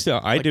 Yeah, you still.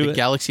 I Like do the it.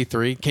 Galaxy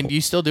 3. Can you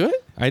still do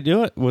it? I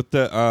do it with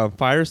the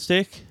Fire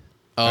Stick.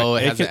 Oh,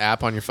 it it has can- an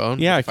app on your phone?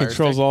 Yeah, the it Fire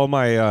controls Stick? all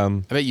my. I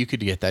bet you could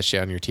get that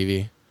shit on your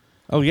TV.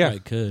 Oh yeah, I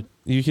could.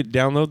 you could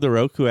download the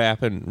Roku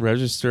app and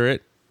register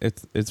it.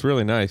 It's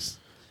really nice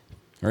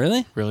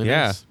Really? Really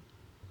Yeah. nice.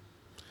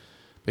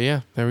 But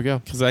yeah, there we go.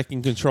 because I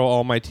can control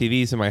all my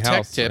TVs in my Tech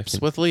house. so I tips can-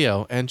 with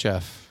Leo and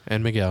Jeff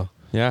and Miguel.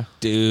 Yeah,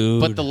 Dude.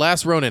 But the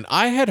last Ronin,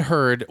 I had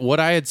heard, what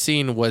I had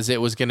seen was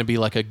it was going to be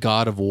like a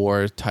God of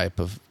War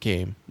type of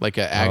game, like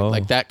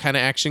like that kind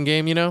of action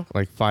game, you know?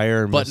 like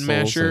fire and Button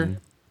missiles masher. and-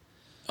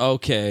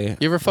 Okay.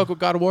 You ever fuck with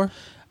God of War?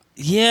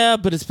 Yeah,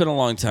 but it's been a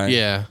long time.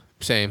 Yeah,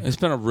 same. It's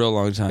been a real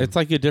long time. It's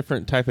like a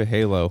different type of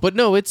Halo. But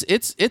no, it's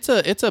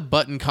a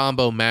button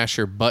combo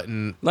masher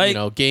button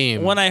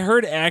game. When I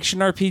heard action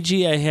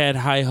RPG, I had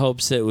high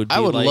hopes that it would be I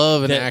would like,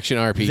 love an that- action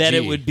RPG. That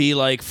it would be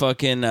like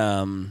fucking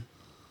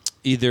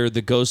either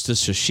the Ghost of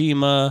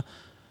Tsushima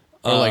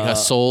or like a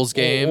Souls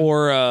game.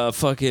 or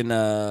fucking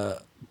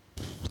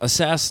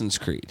Assassin's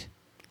Creed.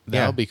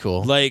 That would be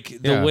cool.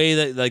 Like the Yeah. way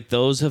that like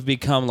those have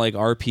become like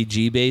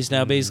RPG based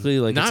now, basically.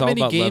 Like Not it's all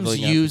many about games leveling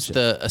up and use shit.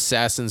 the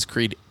Assassin's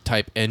Creed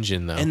type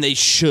engine though. and they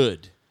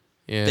should.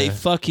 yeah. They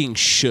fucking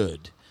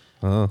should.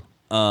 Oh.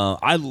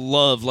 I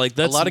love like a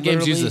that's lot of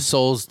games use literally- the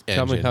Souls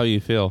Tell engine. me how you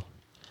feel.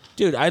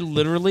 Dude, I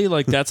literally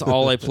like that's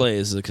all I play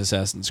is like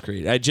Assassin's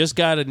Creed. I just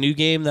got a new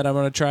game that I'm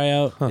gonna try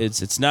out.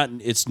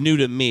 It's new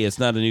to me. It's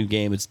not a new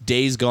game. It's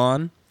Days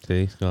Gone.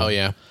 See? Oh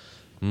yeah.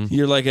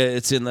 You're like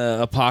it's in the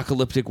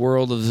apocalyptic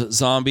world of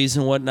zombies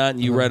and whatnot,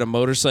 and you ride a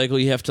motorcycle.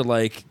 You have to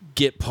like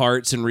get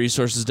parts and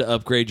resources to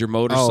upgrade your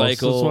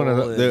motorcycle. Oh, so it's one of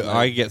and, the, like-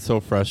 I get so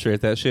frustrated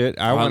at that shit.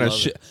 I want love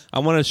to it. I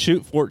want to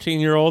shoot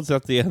 14-year-olds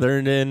at the other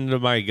end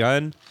of my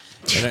gun,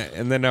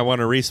 and then I want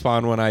to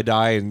respawn when I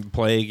die and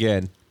play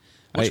again.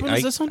 Which one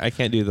is this one? I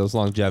can't do those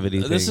longevity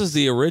things. This is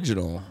the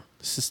original.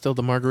 This is still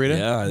the margarita?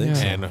 Yeah, I think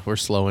so. And we're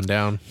slowing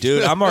down.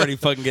 Dude, I'm already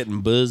fucking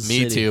getting buzzed.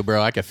 Me too,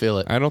 bro. I can feel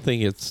it. I don't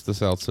think it's the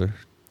seltzer.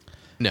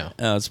 No.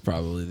 Oh, it's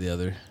probably the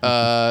other.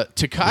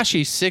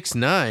 Tekashi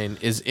 6ix9ine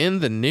is in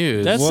the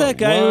news. That's What- that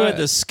guy who what? had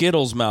the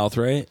Skittles mouth,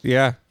 right?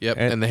 Yeah. Yep,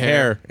 and the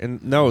hair.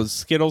 And no,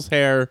 Skittles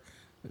hair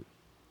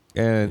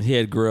and He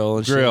had grill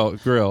and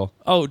shit. grill.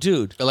 Oh,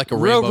 dude, Like a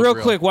real rainbow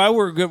grill. quick while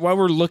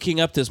we're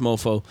looking up this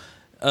mofo,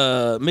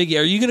 Miggy,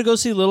 are you going to go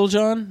see Little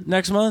John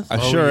next month? I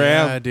sure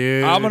am.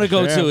 dude. I'm going to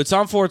go Yeah. too. It's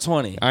on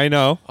 420. I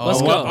know.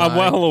 Let's go. I'm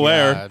well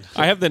aware. God.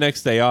 I have the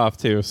next day off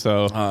too,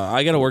 so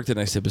I got to work the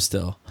next day, but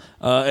still.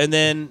 And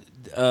then,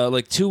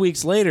 like 2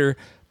 weeks later,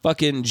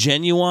 fucking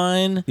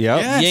Genuine,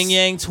 Yep. Yes. Yin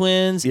Yang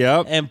Twins,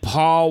 Yep. and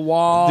Paul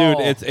Wall.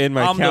 Dude, it's in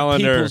my I'm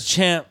calendar. the people's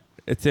champ.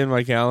 it's in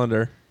my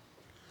calendar.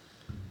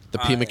 The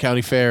Pima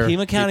County Fair.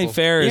 Pima County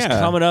Fair is Yeah.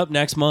 coming up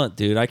next month,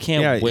 dude. I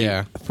can't wait.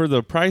 Yeah. For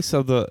the price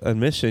of the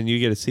admission, you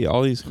get to see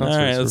all these All concerts.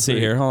 right, for let's see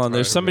free. here. Hold on.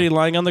 There's somebody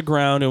lying on the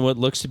ground in what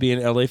looks to be an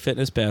LA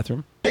Fitness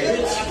bathroom. He's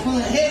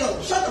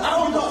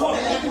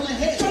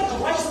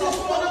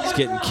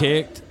getting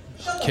kicked.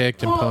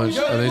 Kicked and punched.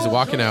 And he's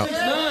walking out.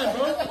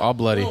 All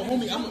bloody.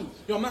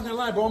 Yo, I'm not gonna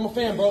lie, bro. I'm a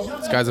fan, bro.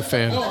 This guy's a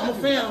fan. I'm a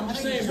fan. I'm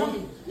just saying, bro.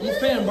 I'm a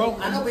fan, bro.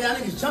 I know, but y'all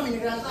niggas jumping,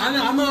 nigga.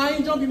 I know. I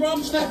ain't jumping, bro.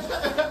 I'm just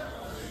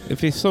If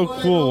he's so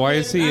cool, why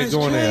is he That's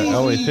going crazy. to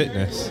LA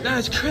Fitness?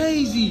 That's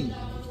crazy.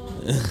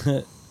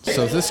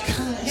 So this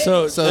guy,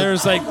 So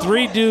there's like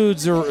 3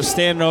 dudes are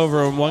standing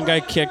over him. One guy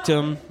kicked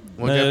him.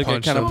 One the guy other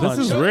punched kinda him. This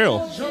is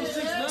real.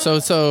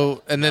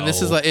 so, and then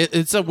this is like,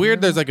 it's a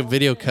weird, there's like a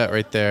video cut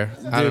right there.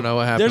 I don't know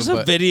what happened. There's a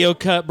but video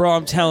cut, bro.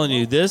 I'm telling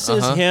you. This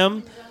is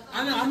him,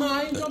 I know.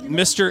 I ain't jumping.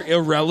 Mr.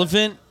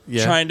 Irrelevant,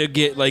 Yeah. trying to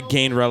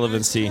gain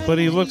relevancy. But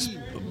he looks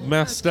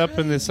messed up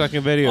in the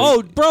second video.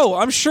 Oh, bro,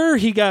 I'm sure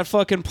he got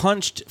fucking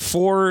punched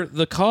for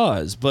the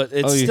cause, but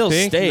it's you still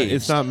think? staged.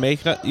 It's not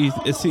makeup.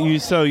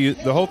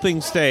 The whole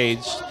thing's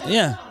staged.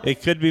 Yeah,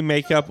 It could be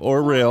makeup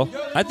or real.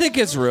 I think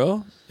it's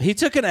real. He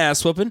took an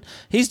ass whooping.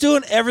 He's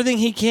doing everything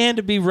he can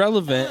to be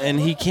relevant, and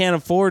he can't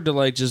afford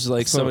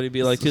to somebody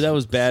be like, dude, that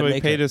was bad So he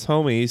makeup. paid his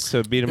homies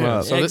to beat him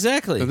up. so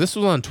exactly. So this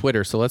was on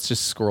Twitter, so let's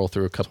just scroll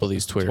through a couple of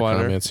these Twitter Twitter.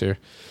 comments here.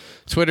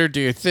 Twitter, do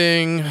your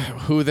thing.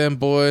 Who them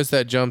boys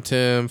that jumped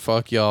him?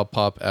 Fuck y'all,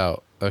 pop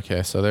out.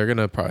 Okay, so they're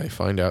gonna probably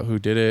find out who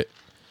did it.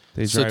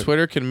 They So drive-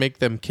 Twitter can make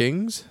them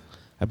kings.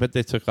 I bet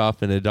they took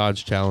off in a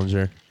Dodge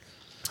Challenger.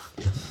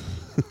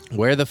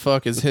 Where the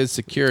fuck is his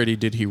security?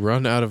 Did he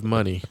run out of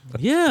money?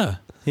 Yeah,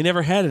 he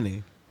never had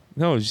any.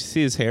 No, did you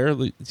see his hair?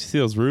 Did you see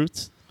those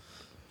roots?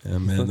 Yeah,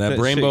 man, Let that that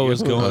rainbow shit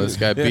is go. Oh, going. this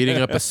guy beating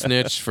up a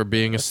snitch for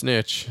being a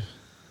snitch.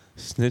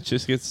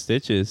 Snitches get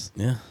stitches.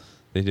 Yeah.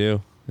 They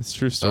do. It's a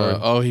true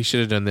story. He should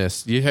have done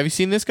this. Have you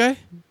seen this guy?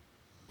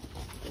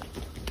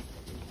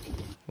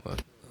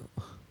 What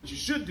you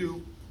should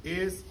do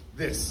is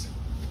this.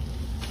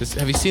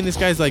 Have you seen this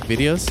guy's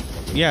videos?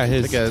 Yeah,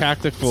 his Like a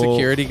tactical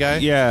security guy?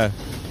 Yeah.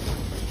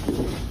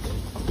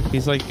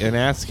 He's like an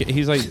ass.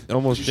 He's like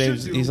almost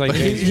James. He's like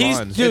James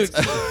Bond. Dude,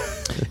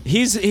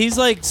 he's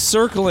like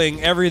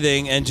circling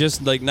everything and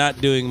just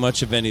not doing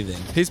much of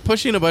anything. He's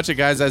pushing a bunch of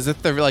guys as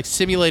if they're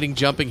simulating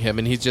jumping him,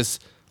 and he's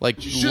just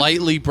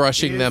lightly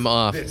brushing them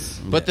off.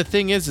 But the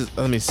thing is,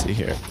 let me see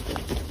here.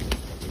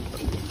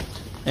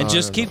 And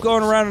just keep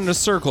going around in a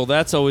circle.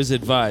 That's always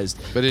advised.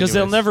 Because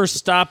they'll anyways. never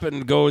stop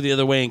and go the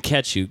other way and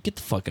catch you. Get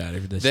the fuck out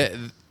of here.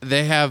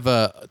 They have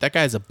that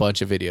guy has a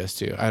bunch of videos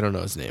too. I don't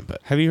know his name,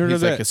 but have you heard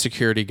he's of like that? a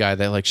security guy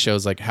that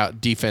shows how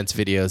defense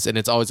videos, and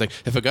it's always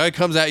if a guy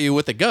comes at you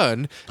with a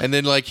gun, and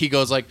then he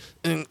goes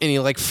and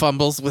he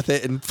fumbles with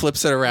it and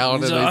flips it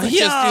around, and he's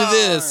just do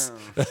this,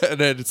 and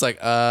then it's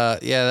yeah,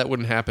 that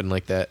wouldn't happen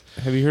like that.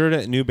 Have you heard of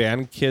that new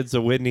band, Kids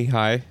of Whitney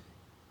High?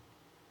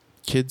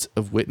 Kids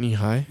of Whitney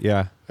High?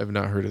 Yeah. I've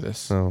not heard of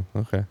this. Oh,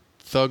 okay.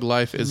 Thug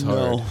Life is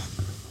hard.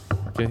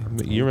 Okay,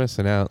 but you're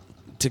missing out.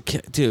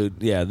 Dude,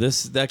 yeah,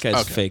 that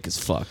guy's fake as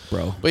fuck,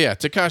 bro. But yeah,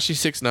 Tekashi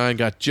 6ix9ine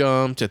got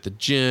jumped at the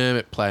gym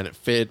at Planet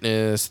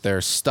Fitness. Their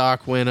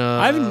stock went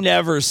up. I've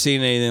never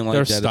seen anything like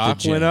Their that. stock at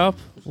the gym. went up?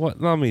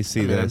 What? Let me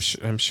see this.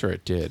 I'm sure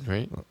it did,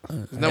 right?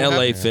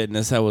 LA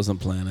Fitness, that wasn't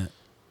Planet.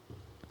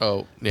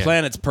 Oh, yeah.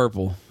 Planet's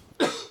purple.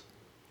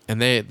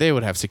 And they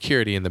would have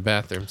security in the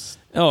bathrooms.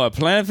 Oh, at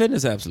Planet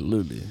Fitness,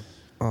 absolutely.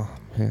 Oh,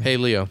 man. Hey,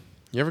 Leo,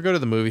 you ever go to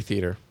the movie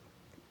theater?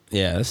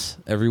 Yes,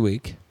 every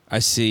week. I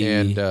see.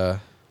 And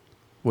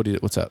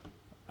what's up?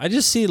 I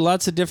just see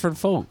lots of different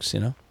folks,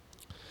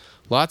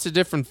 Lots of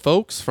different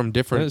folks from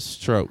different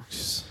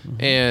strokes.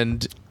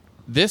 And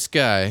this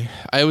guy,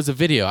 it was a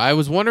video. I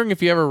was wondering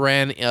if you ever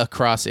ran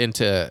across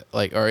into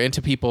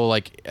into people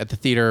at the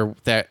theater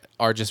that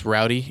are just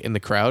rowdy in the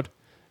crowd,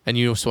 and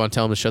you just want to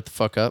tell them to shut the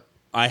fuck up.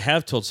 I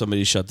have told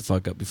somebody to shut the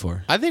fuck up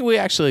before. I think we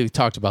actually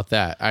talked about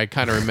that. I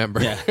kind of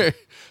remember.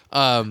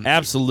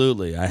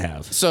 Absolutely, I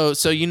have. So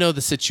you know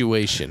the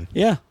situation.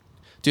 Yeah.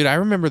 Dude, I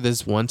remember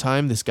this one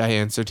time this guy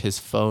answered his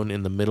phone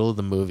in the middle of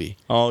the movie.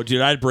 Oh,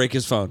 dude, I'd break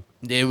his phone.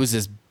 It was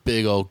this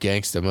big old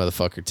gangsta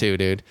motherfucker too,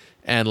 dude.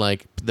 And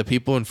the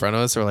people in front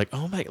of us are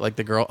oh my,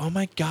 the girl, oh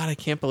my God, I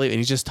can't believe it. And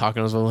he's just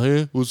talking to us,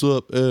 hey, what's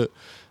up?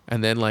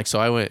 And then so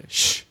I went,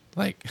 shh,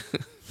 I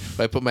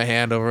put my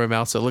hand over my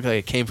mouth so it looked like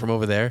it came from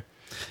over there.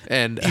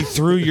 And he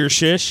threw your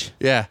shish?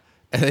 Yeah.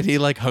 And then he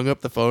hung up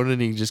the phone and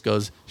he just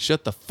goes,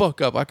 shut the fuck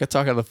up. I could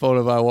talk on the phone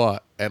if I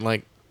want.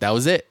 And that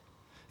was it.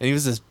 And he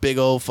was this big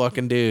old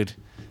fucking dude.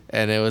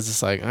 And it was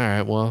just like, all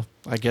right, well,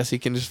 I guess he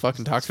can just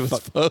fucking talk to his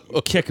phone.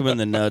 Kick him in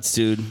the nuts,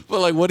 dude.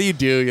 But like, what do you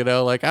do? You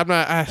know, like I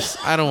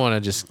don't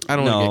want to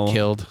get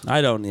killed.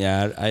 I don't.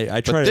 Yeah, I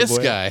try. But to this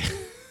avoid- guy,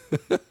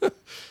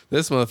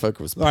 this motherfucker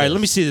was. All right, pissed.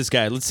 let me see this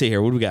guy. Let's see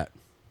here. What do we got?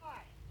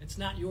 It's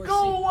not your seat.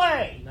 Go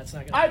away. That's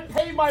not I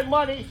pay my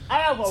money. I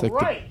have a It's like the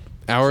right.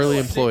 hourly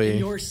Sit in employee.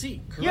 your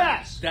seat. Correct.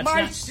 Yes, that's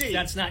my not, seat.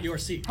 That's not your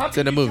seat. How It's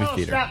can in a you movie tell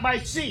theater. It's not my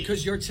seat.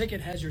 Because your ticket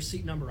has your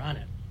seat number on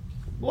it.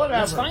 Whatever.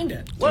 Let's find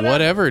it.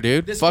 Whatever,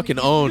 dude. This- Fucking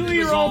owned. Do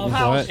your own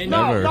house.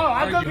 Whatever. No,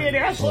 I'm gonna be an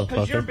asshole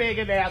because you're being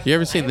an asshole. You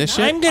ever seen this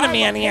shit? I'm gonna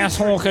be an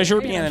asshole because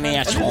you're being an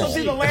This asshole. will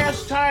be the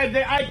last time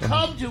that I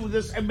come to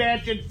this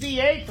imagined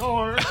theater.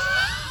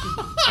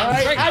 All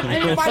right, I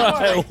pay my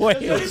money.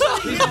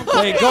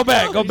 Wait, go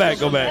back. Go back.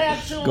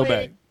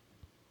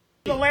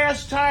 The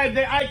last time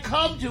that I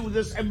come to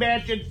this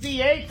imagined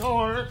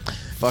theater.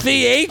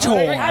 Theater.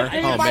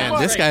 Oh man,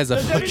 this guy's a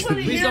fucking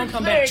Please don't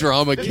come back.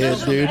 drama kid,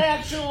 dude.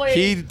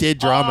 He did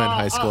drama in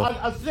high school.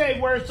 A thing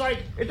where it's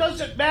like it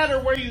doesn't matter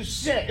where you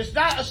sit. It's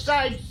not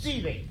assigned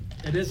seating.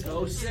 It is.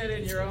 Go sit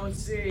in your own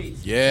seat.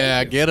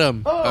 Yeah, get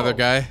him, Oh. other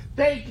guy.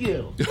 Thank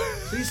you.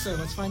 Please, sir.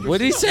 Let's find your. What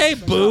did he seat. say,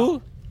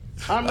 boo?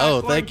 I'm not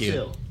Oh, going thank you.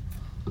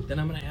 to. Then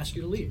I'm going to ask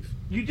you to leave.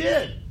 You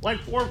did, like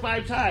 4 or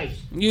 5 times.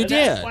 You and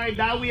did. That's why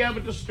now we have a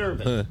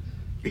disturbance.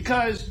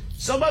 Because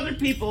some other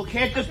people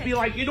can't just be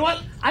like, you know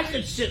what? I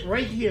could sit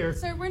right here,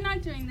 Sir, we're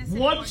not doing this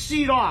one anymore.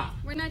 seat off.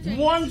 We're not doing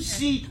One this.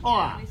 seat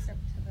off.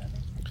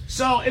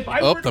 So if I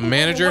Oh, were to the go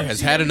manager one has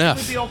seat, had everything enough.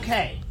 would be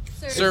okay.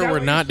 Sir, Sir, that we're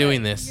what not you're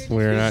doing saying? this.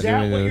 We're not Is that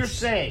doing what you're this.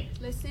 saying?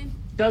 listen.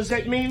 Does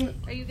that mean?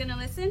 Are you gonna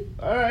listen?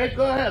 All right,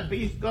 go ahead,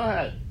 Beef. Go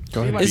ahead.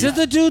 Go ahead, Is it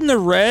the dude in the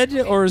red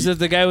or is it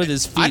the guy with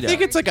his feet I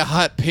think up? it's like a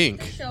hot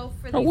pink. Show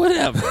for Or these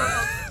whatever. people.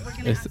 We're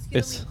gonna ask you to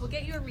it's- leave. We'll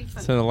get you a refund.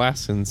 It's an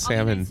Alaskan I'll be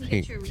salmon nice and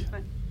pink. get you a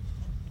refund.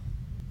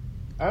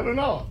 I don't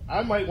know.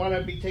 I might want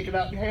to be taken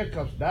out in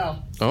handcuffs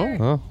now.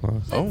 Oh,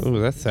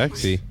 that's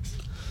sexy.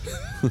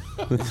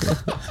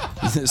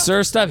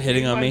 Sir, stop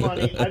hitting on My me.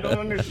 money. I don't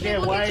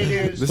understand why it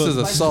is. This is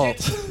If I assault.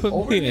 sit Put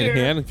over me in here,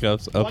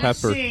 handcuffs. Oh, when I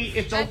Pepper. see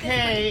it's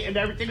okay and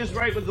everything is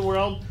right with the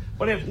world,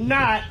 but if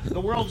not, the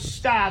world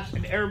stops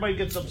and everybody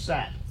gets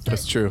upset.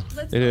 That's true.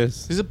 Let's It go.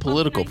 is. He's a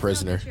political I'll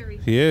prisoner. get you a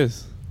refund. He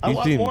is. I He's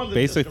want being, more than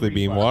basically just a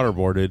being refund.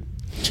 waterboarded.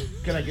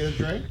 Can I get a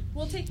drink?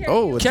 We'll take care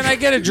Oh, of you. Can I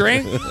get a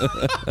drink?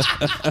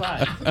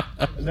 Fine.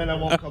 And then I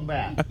won't come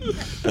back.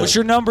 What's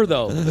your number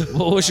though?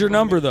 What was your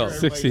number though?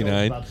 Everybody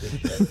knows 69. about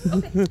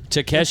this shit.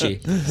 Takeshi,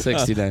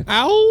 69.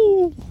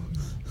 Ow!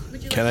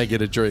 Would you Can like I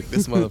get a drink?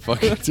 This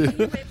motherfucker, too.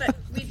 Wait, but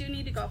we do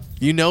need to go.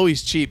 You know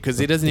he's cheap because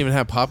he doesn't even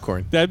have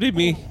popcorn. That'd be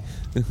me.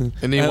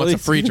 And he At wants a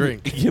least free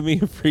drink. Give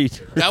me a free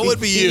drink. That would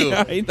be you.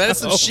 Yeah, I That is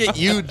some know. shit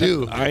you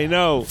do. I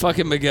know.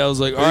 Fucking Miguel's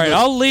like, all right,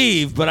 I'll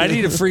leave, but I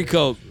need a free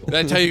Coke. Did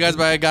I tell you guys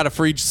why I got a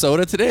free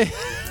soda today?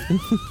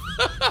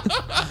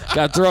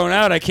 Got thrown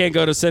out. I can't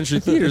go to Century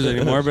Theaters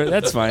anymore, but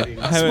that's fine.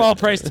 Small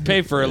price to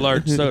pay for a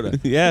large soda.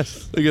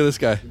 Yes. Look at this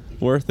guy.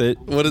 Worth it.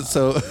 What is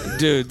so?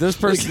 Dude, this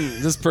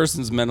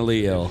person's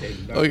mentally ill.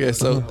 Okay,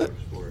 so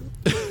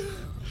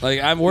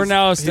Like we're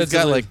now he's got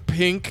ostensibly like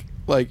pink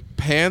like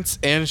pants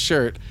and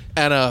shirt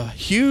and a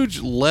huge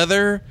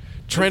leather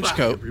trench Goodbye,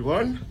 coat.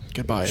 everyone.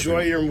 Goodbye. Enjoy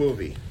everyone. your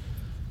movie.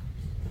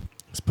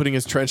 He's putting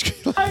his trench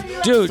coat.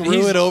 dude.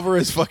 Threw it over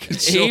his fucking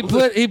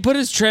shoulder. He put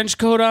his trench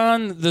coat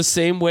on the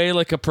same way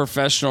like a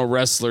professional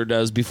wrestler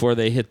does before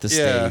they hit the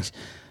Yeah. stage.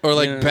 Or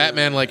like You know,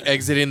 Batman like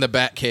exiting the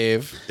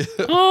Batcave.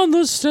 On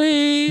the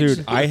stage,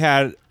 Dude, I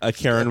had a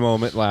Karen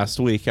moment last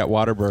week at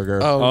Whataburger.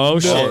 Oh,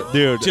 shit.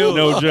 Dude,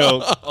 no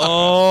joke.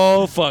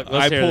 Oh fuck!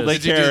 I pulled this.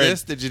 Did you do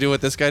this? Did you do what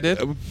this guy did?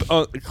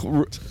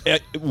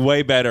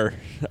 Way better.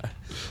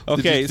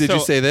 Okay, Did so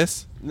you say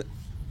this?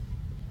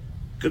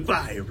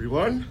 Goodbye,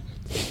 everyone.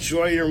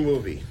 Enjoy your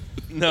movie.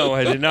 no,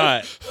 I did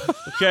not.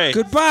 Okay,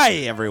 Goodbye,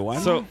 everyone.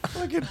 so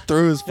Fucking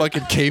threw his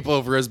fucking cape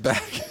over his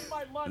back.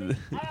 My money.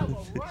 I have a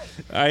right.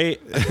 I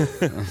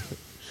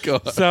Go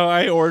on. so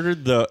I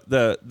ordered the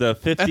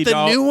 $50 At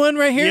the new one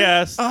right here?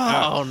 Yes.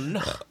 Oh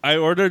no. I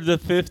ordered the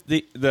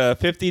 $50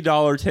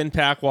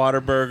 10-pack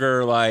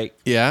Whataburger. Like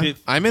Yeah,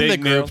 I'm in big the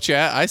group meal.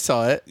 chat. I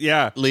saw it.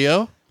 Yeah.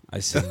 Leo? I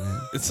see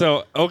that.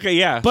 So okay,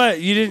 yeah. But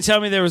you didn't tell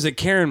me there was a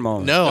Karen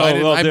moment. No, Oh, I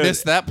didn't. well, I dude,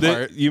 missed that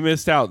part. You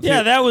missed out. Yeah,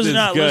 Dude, that was this is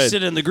not good.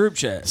 listed in the group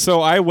chat. So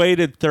I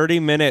waited 30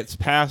 minutes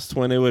past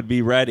when it would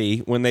be ready,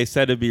 when they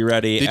said it'd be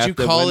ready. Did at you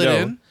the call window.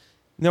 it in?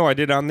 No, I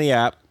did on the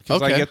app.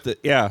 'Cause Okay. I get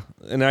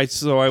and I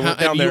went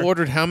down And there. you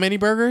ordered how many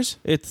burgers?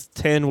 It's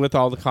 10 with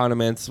all the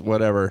condiments,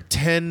 whatever.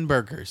 10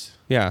 burgers.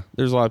 Yeah,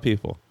 there's a lot of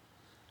people.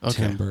 Okay.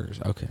 10 burgers.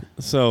 Okay.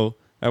 So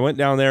I went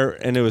down there,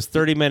 and it was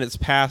 30 minutes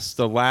past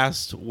the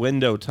last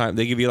window time.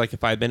 They give you like a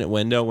 5-minute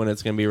window when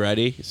it's going to be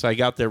ready. So I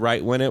got there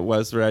right when it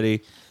was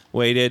ready,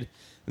 waited,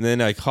 and then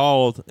I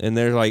called, and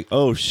they're like,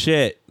 oh,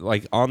 shit.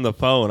 Like on the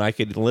phone, I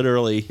could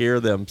literally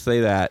hear them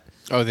say that.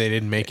 Oh, they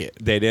didn't make it.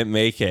 They didn't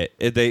make it.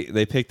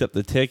 They picked up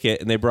the ticket,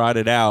 and they brought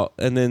it out.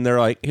 And then they're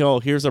like,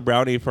 here's a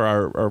brownie for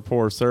our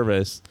poor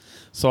service.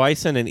 So I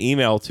sent an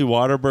email to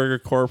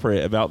Whataburger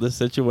Corporate about this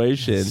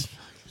situation.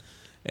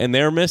 and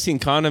they're missing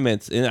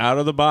condiments out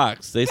of the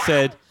box. They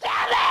said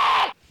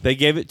they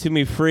gave it to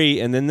me free,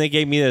 and then they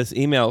gave me this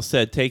email that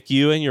said, take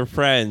you and your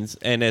friends,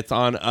 and it's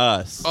on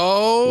us.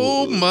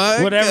 Oh,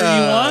 my Whatever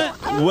God.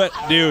 you want. What,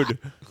 dude?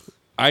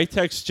 I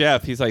text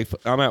Jeff. He's like,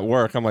 I'm at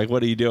work. I'm like,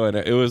 what are you doing?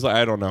 It was,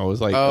 I don't know. It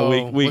was like a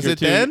week was or it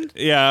two. then?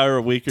 Yeah, or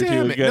a week or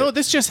Damn two it. ago. No,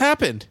 this just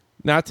happened.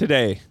 Not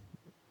today.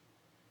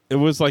 It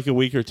was like a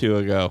week or two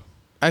ago.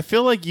 I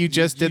feel like you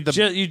just did the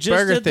You just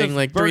burger did thing the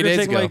like burger 3 days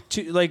thing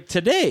ago. like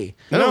today.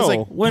 And I was like,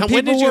 when when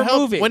people did you were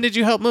help? moving. When did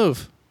you help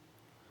move?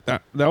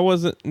 That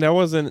wasn't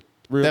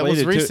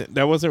related recent. to,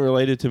 that wasn't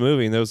related to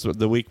moving. That was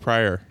the week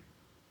prior.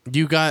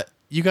 You got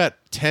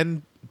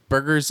 10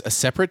 burgers a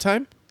separate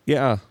time?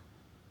 Yeah.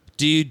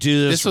 Do you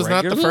do this? This was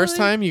not the first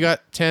time you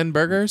got 10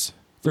 burgers?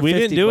 We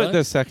didn't do it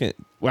the second.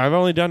 I've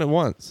only done it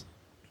once.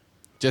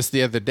 Just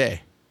the other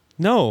day.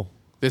 No.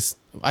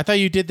 I thought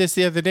you did this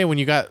the other day when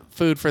you got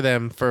food for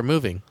them for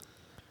moving.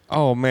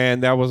 Oh man,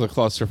 that was a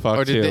clusterfuck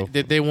Or too.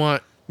 did they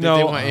want no,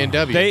 they want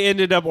A&W? They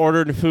ended up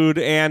ordering food,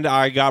 and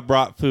I got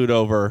brought food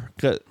over.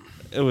 'Cause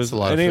it was a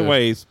lot of food.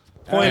 anyways.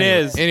 Point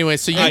is, anyway,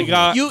 so you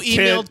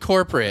emailed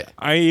corporate.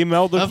 I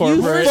emailed the Of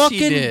corporate. course fucking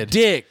you did.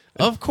 dick.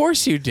 Of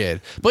course you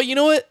did. But you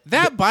know what?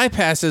 That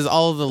bypasses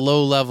all of the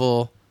low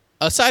level,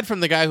 aside from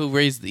the guy who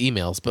raised the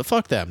emails. But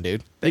fuck them,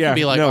 dude. They Yeah, can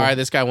be like, no. all right,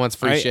 this guy wants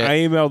free shit. I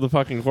emailed the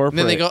fucking corporate. And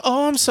then they go,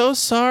 oh, I'm so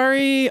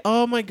sorry.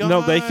 Oh, my God.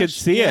 No, they could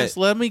see yes, it.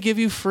 let me give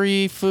you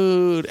free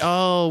food.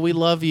 Oh, we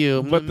love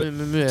you. But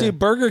Dude,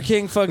 Burger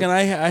King fucking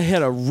I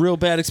had a real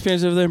bad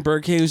experience over there, and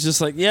Burger King was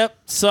just like, yep,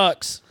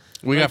 sucks.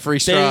 we got free They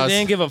straws.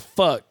 didn't give a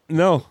fuck.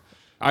 No.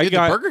 Dude, the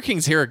Burger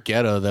King's here at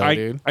Ghetto, though,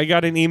 dude. I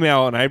got an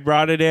email, and I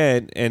brought it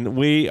in, and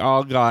we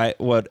all got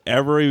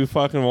whatever we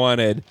fucking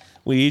wanted.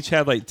 We each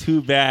had like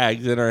 2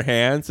 bags in our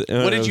hands.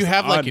 And What it did you was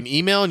have, like odd. an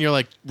email, and you're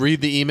like,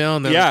 read the email?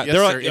 And they're Yeah, like, yes,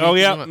 they're sir, like, anything oh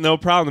you yeah, want? no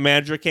problem. The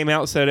manager came out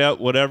and said,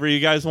 whatever you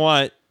guys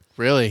want.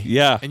 Really?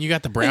 Yeah. And you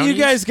got the And brownies? you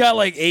guys got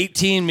like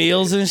 18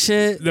 meals and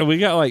shit. No, we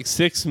got like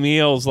 6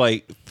 meals,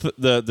 like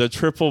the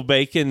triple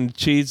bacon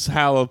cheese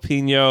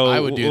jalapeno, I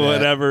would do that.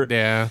 whatever.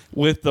 Yeah.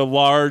 With the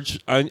large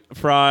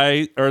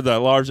fry or the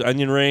large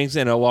onion rings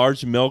and a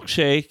large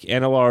milkshake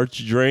and a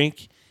large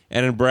drink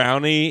and a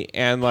brownie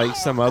and like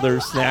some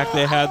other snack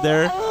they had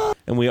there,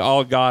 and we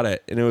all got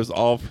it, and it was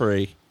all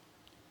free.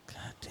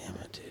 God damn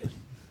it, dude!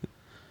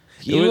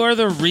 You are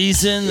the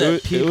reason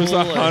that people. It was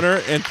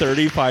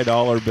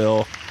 $135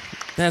 bill.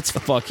 That's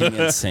fucking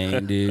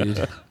insane,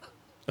 dude.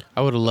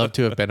 I would have loved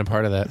to have been a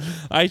part of that.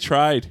 I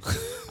tried.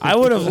 I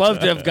would have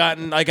loved to have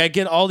gotten, like, I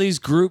get all these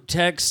group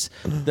texts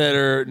that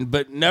are,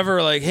 but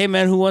never like, hey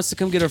man, who wants to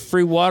come get a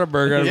free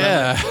Whataburger? And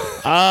Yeah.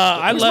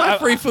 I Where's my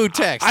left free food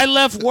text? I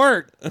left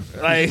work.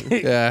 Like,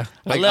 yeah.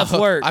 I left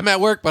work. I'm at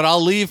work, but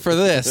I'll leave for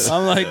this.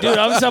 I'm like, dude,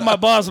 I'm telling my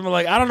boss, I'm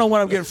like, I don't know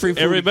when I'm getting free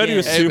food. Everybody again.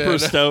 was super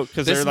stoked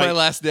because This they're is like, my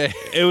last day.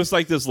 it was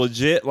like this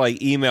legit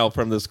like email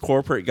from this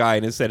corporate guy,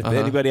 and it said, if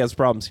anybody has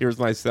problems, here's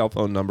my cell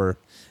phone number,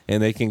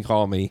 and they can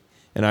call me,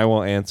 and I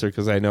won't answer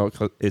because I know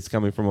it's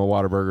coming from a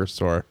Whataburger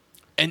store.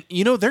 And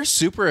you know they're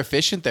super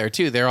efficient there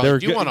too. They're They're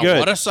like, "Do you want to good.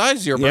 what a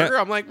size your Yeah. burger?"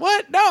 I'm like,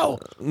 "What? No,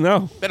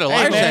 No, better Hey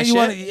large man, that you shit."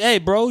 want? Hey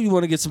bro, you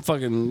want to get some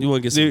fucking? You want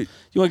to get some? Dude.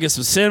 You want to get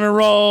some cinnamon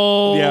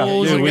rolls? Yeah, You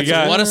dude, wanna we get some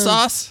got- what a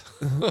sauce?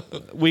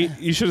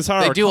 you should have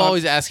saw They our do con-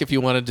 always ask if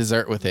you want a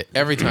dessert with it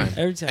every time.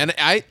 Every time. And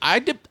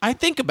I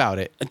think about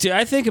it. Dude,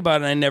 I think about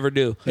it and I never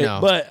do. No.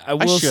 But I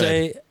will should.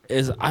 say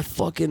is I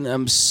fucking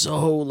am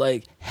so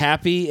like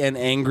happy and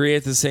angry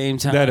at the same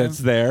time. that it's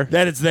there.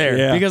 That it's there.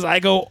 Yeah. Because I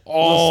go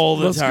all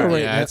Let's the go time.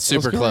 right Yeah, now. it's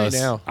super Let's go right close.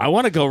 now. I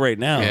want to go right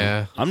now.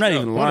 Yeah. I'm not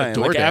even I wanna lying.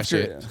 Like DoorDash after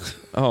it.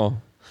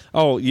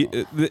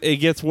 It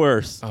gets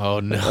worse. Oh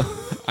no.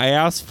 I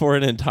asked for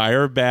an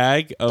entire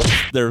bag of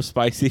their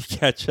spicy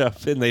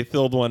ketchup, and they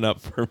filled one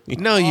up for me.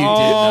 No, you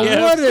Oh, did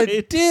not. what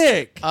a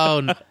dick.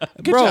 Oh,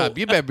 good Bro. job.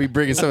 You better be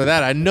bringing some of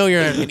that. I know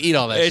you're not going to eat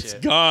all that It's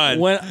shit. gone.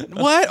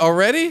 What?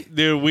 Already?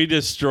 Dude, we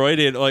destroyed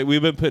it. Like,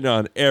 we've been putting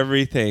on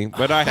everything.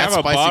 But I That have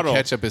a spicy bottle.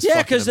 ketchup is Yeah,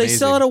 fucking because they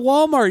sell it amazing. at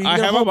Walmart. You I get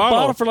a have a whole bottle.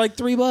 bottle for like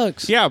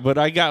 $3. Yeah, but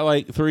I got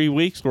like 3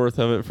 weeks worth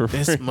of it for free.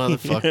 This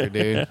motherfucker,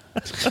 dude.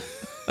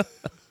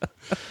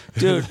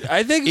 Dude,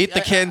 I think Eat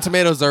the canned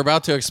tomatoes. They're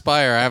about to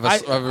expire. I have a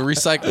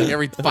recycling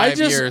every 5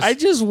 years. I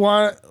just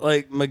want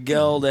like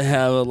Miguel to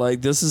have a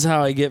like this is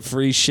how I get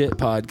free shit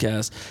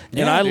podcast, and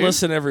Yeah, I dude.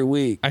 listen every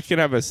week. I could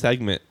have a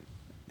segment.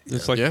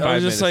 Just like Yeah. 5 I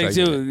was just like, minutes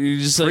dude, you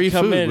just like Free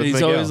come food in. with He's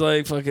Miguel. always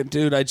like, fucking,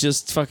 dude. I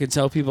just fucking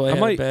tell people I had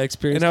like- a bad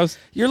experience. and I was-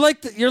 you're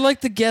like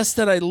the guest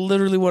that I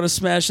literally want to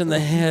smash in the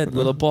head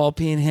with a ball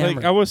peen hammer.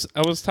 Like I was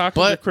talking to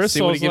but Chris.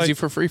 see what he gives like, you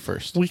for free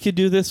first. we could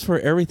do this for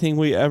everything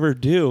we ever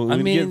do. We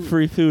mean- get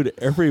free food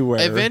everywhere.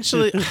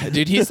 Eventually,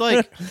 dude, he's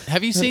like,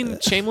 have you seen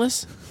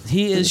Shameless?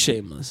 he is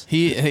shameless.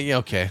 He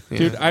okay. Yeah,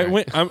 Dude, all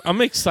right.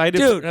 I'm excited.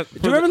 Dude, for do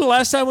you remember the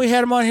last time we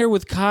had him on here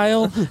with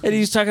Kyle and he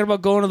was talking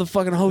about going to the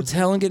fucking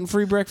hotel and getting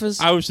free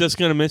breakfast? I was just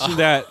going to mention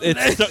that.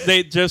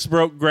 They just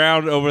broke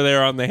ground over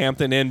there on the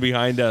Hampton Inn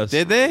behind us.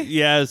 Did they?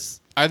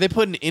 Yes. Are they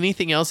putting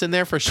anything else in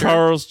there for sure?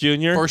 Charles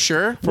Jr. For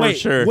sure? For Wait,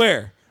 sure.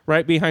 where?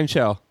 Right behind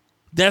Shell.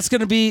 That's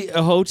gonna be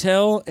a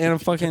hotel and a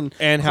fucking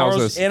And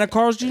houses. and a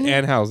Carl's Jr.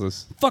 And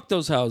houses. Fuck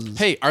those houses.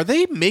 Hey, are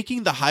they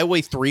making the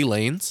highway 3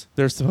 lanes?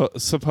 There's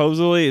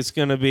supposedly it's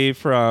going to be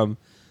from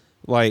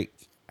like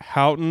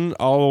Houghton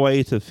all the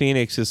way to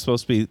Phoenix is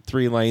supposed to be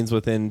 3 lanes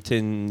within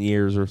 10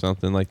 years or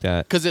something like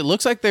that. Because it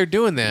looks like they're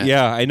doing that.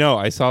 Yeah, I know.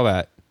 I saw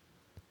that.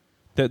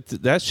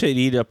 That shit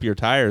eat up your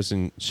tires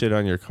and shit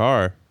on your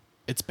car.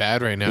 It's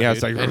bad right now. Yeah, dude.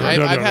 it's like and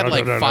I've had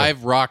like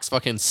 5 rocks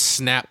fucking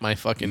snap my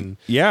fucking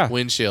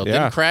windshield. Yeah.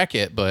 Didn't crack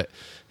it, but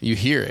you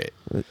hear it.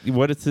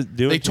 What is it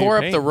doing? They tore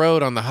up the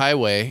road on the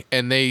highway,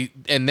 and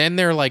then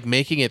they're like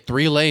making it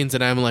 3 lanes,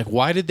 and I'm like,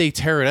 why did they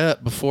tear it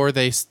up before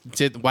they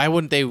did? Why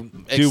wouldn't they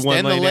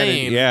extend the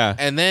lane?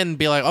 And then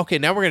be like, okay,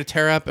 now we're gonna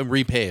tear up and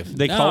repave.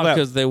 They call that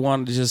because they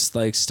wanted to just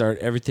like start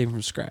everything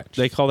from scratch.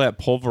 They call that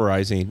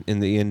pulverizing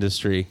in the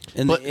industry.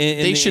 But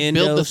they should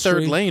build the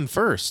 3rd lane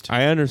first.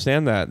 I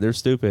understand that. They're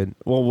stupid.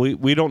 Well,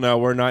 we don't know.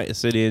 We're not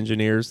city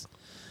engineers.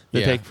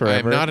 They take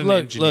forever. I'm not an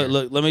engineer.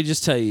 Look, let me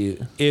just tell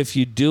you. If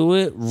you do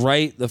it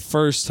right the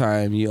first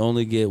time, you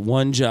only get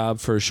 1 job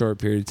for a short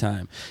period of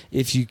time.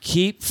 If you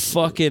keep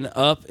fucking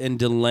up and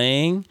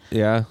delaying,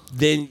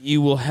 then you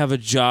will have a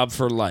job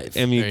for life.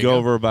 And you go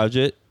over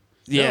budget.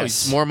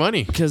 Yes. More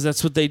money. Because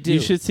that's what they do.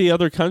 You should see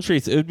other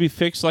countries. It would be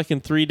fixed like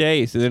in 3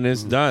 days, and then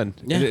it's done.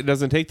 Yeah. It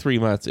doesn't take 3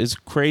 months. It's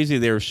crazy.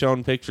 They were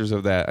showing pictures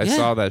of that. I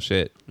saw that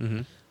shit.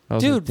 Mm-hmm.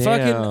 Dude,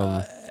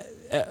 fucking...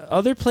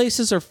 other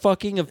places are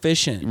fucking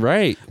efficient.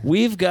 Right.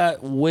 We've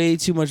got way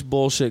too much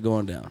bullshit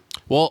going down.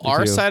 Well,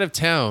 our side of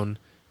town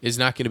is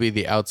not going to be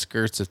the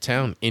outskirts of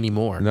town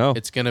anymore. No.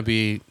 It's going to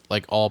be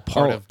like all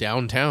part of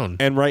downtown.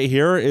 And right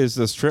here is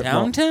the strip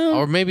downtown?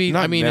 Or maybe,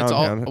 Not I mean,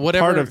 downtown. it's all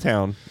whatever. Part of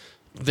town.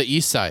 The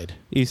east side.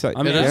 East side.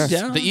 I mean,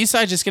 The east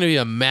side is just going to be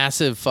a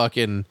massive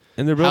fucking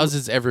and they're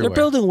houses everywhere. They're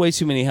building way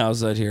too many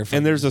houses out here.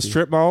 And there's a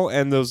strip mall,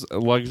 and those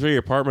luxury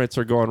apartments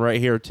are going right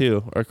here,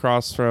 too,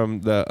 across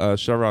from the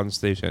Chevron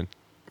station.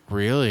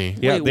 Really?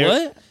 Yeah, Wait,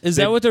 what? Is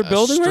that what they're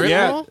building right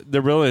now? Yeah,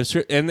 they're building a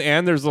strip, and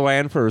there's the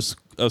land for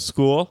a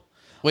school.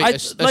 Wait,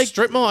 a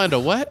strip mall and a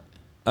what?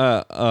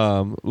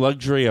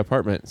 Luxury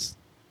apartments.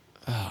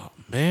 Oh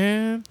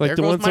man, Like there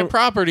the goes ones my that-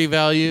 property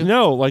value.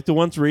 No, like the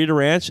ones Rita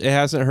Ranch, it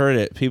hasn't heard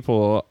it.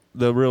 People,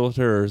 the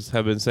realtors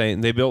have been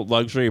saying they built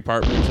luxury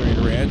apartments in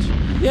Rita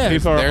Ranch. Yeah,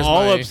 people are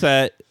all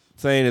upset,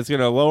 saying it's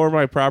going to lower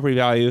my property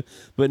value.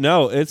 But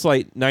no, it's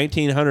like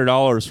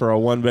 $1,900 for a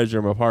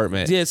 1-bedroom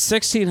apartment. Yeah, it's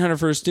 $1,600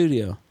 for a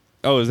studio.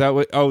 Oh, is that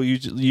what? Oh,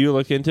 you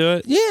look into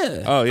it?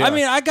 Yeah. Oh, yeah. I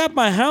mean, I got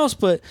my house,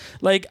 but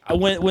like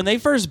when they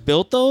first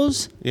built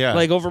those, Yeah.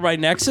 like over by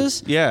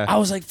Nexus, Yeah. I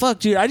was like, fuck,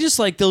 dude, I just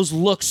like those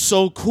look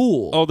so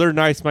cool. Oh, they're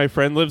nice. My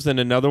friend lives in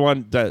another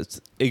one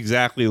that's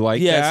exactly like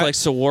that. Yeah, it's like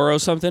Saguaro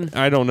something.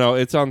 I don't know.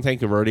 It's on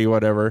Tanque Verde,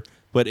 whatever.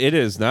 But it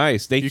is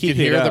nice. They You keep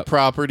can hear it the up.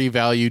 property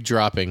value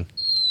dropping.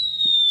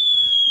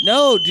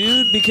 No,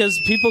 dude, because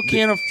people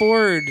can't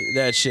afford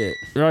that shit.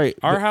 Right.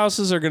 Our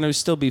houses are going to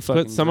still be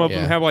fucking. But some of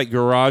them have like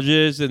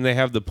garages, and they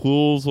have the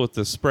pools with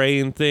the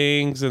spraying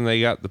things, and they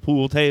got the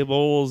pool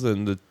tables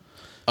and the.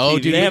 Oh,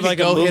 TV. dude, They you have can like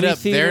a go hit movie up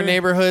their theater?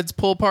 neighborhood's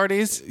pool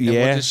parties, and Yeah.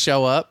 we'll just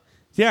show up.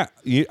 Yeah,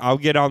 I'll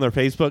get on their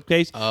Facebook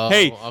page. Oh,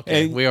 hey,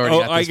 okay. and- We already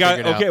got this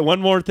figured out. Okay,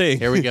 one more thing.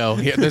 Here we go.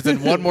 There's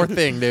one more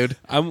thing, dude.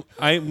 I'm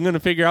gonna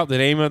figure out the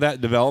name of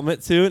that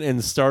development soon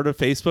and start a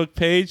Facebook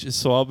page,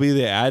 so I'll be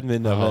the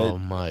admin of Oh it.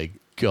 my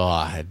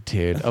god,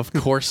 dude! Of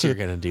course you're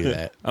gonna do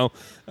that. Oh,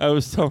 I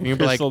was telling You're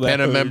gonna be Crystal like,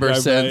 been a that member right.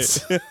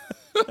 since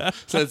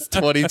since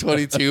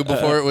 2022,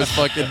 before it was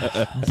fucking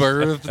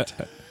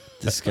birthed.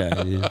 This guy,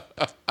 dude.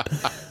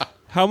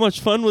 How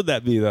much fun would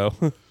that be, though?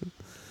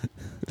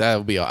 That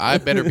would be. I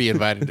better be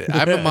invited.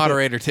 I'm a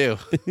moderator too,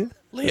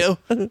 Leo.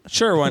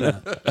 Sure, why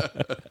not?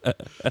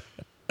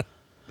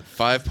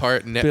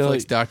 5-part Netflix Billy,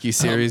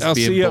 docuseries. I'll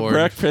being see you born. at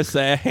breakfast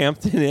at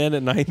Hampton Inn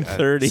at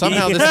 9:30.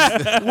 Somehow this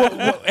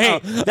is, Hey,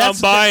 I'm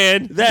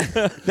buying.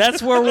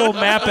 that's where we'll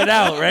map it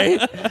out, right?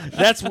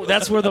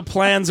 That's where the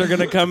plans are going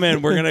to come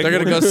in. they're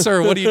gonna go,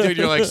 sir. What are you doing?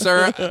 You're like,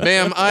 sir,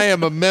 ma'am, I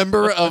am a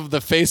member of the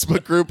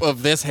Facebook group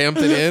of this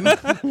Hampton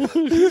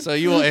Inn, so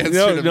you will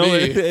answer to me.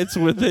 It's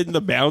within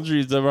the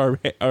boundaries of our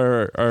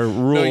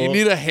rule. No, you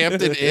need a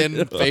Hampton Inn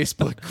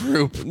Facebook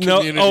group.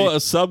 Community. a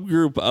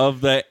subgroup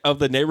of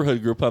the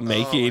neighborhood group I'm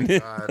making.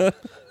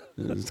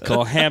 It's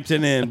called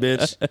Hampton Inn,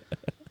 bitch.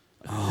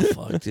 Oh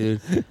fuck, dude.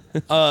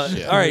 All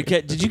right,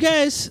 did you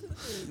guys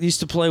used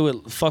to play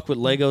with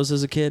Legos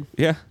as a kid?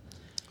 Yeah.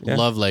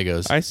 Love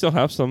Legos. I still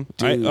have some.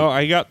 Dude.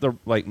 I got the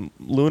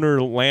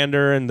lunar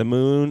lander and the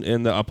moon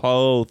and the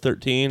Apollo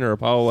 13 or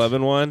Apollo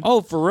 11 one. Oh,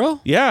 for real?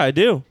 Yeah, I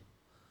do.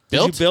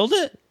 Built? Did you build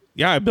it?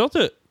 Yeah, I built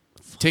it.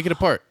 Take it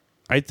apart.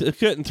 I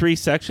took it in 3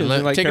 sections.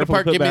 and, Take it carefully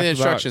apart. put Give me back the in box.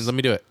 instructions. Let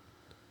me do it.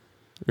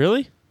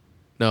 Really?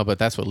 No, but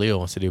that's what Leo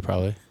wants to do.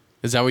 Probably.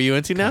 Is that what you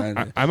into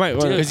now? I might.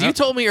 Because you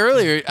told me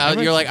earlier,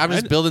 you're like, I'm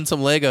just building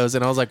some Legos,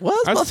 and I was like,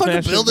 what? I Motherfucker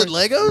smashed building it.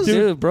 Legos?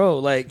 Dude, bro,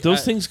 like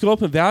Those things go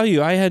up in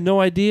value. I had no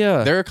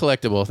idea. They're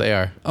collectible. They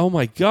are. Oh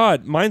my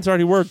god, mine's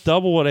already worth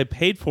double what I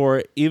paid for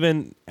it,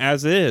 even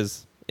as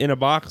is in a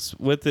box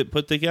with it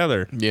put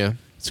together. Yeah.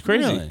 It's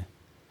crazy. Really?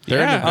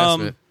 They're an Yeah.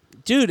 investment.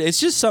 dude, it's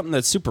just something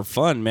that's super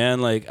fun,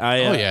 man. Like I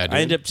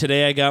ended up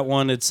today. I got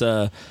one. It's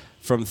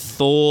from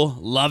Thor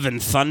Love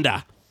and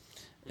Thunder,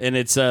 and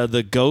it's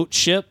the goat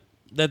ship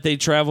that they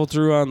travel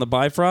through on the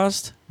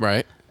Bifrost.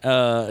 Right.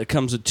 It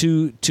comes with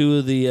two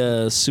of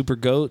the super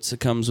goats. It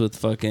comes with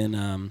fucking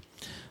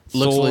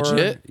looks Thor.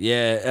 legit.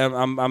 Yeah,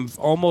 I'm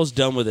almost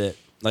done with it.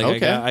 Like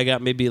Okay. I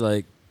got maybe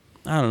like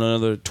I don't know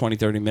another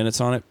 20-30 minutes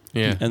on it.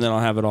 Yeah, and then I'll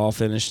have it all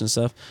finished and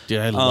stuff. Dude,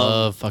 I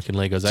love fucking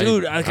Legos.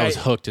 Dude, I was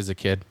hooked as a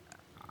kid.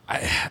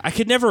 I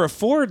could never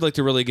afford like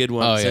the really good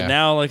ones, Oh, yeah. and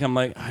now like I'm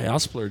like I'll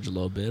splurge a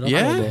little bit.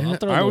 I'll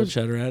throw a I little was-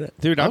 cheddar at it.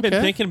 Dude, I've been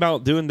Okay. thinking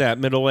about doing that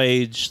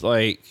middle-aged,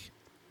 like,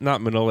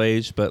 not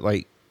middle-aged, but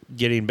like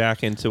getting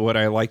back into what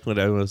I liked when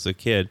I was a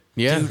kid.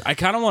 Yeah, Dude, I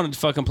kind of wanted to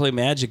fucking play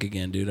Magic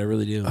again, dude. I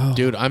really do.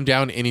 dude, I'm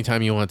down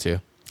anytime you want to.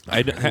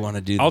 I want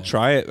to do that. I'll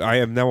try it. I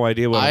have no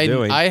idea what I'm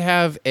doing. I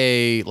have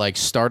a like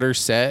starter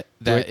set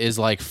that is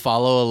like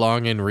follow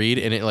along and read,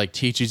 and it like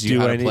teaches you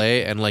how to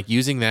play, and like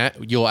using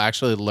that you'll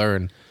actually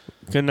learn.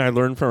 Couldn't I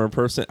learn from a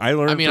person? I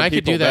learned. I mean, from I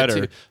could do people that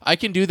better. too. I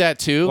can do that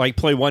too. Like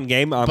play one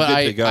game, I'm but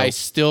good to go. I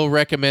still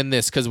recommend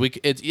this because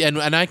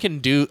and I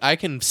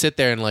can sit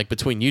there and like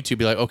between you two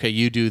be like, okay,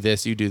 you do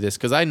this,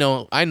 because I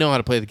know how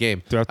to play the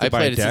game. Do I have to I buy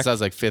played a it since deck? I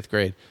was like 5th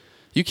grade.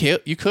 You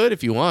could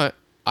if you want.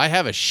 I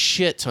have a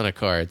shit ton of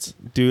cards.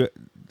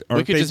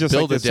 Aren't could they just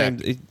build like a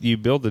deck. You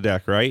build the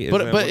deck, right? Isn't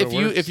that But what it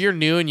works? if you're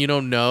new and you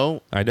don't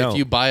know, I know. if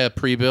you buy a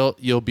pre-built,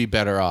 you'll be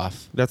better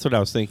off. That's what I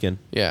was thinking.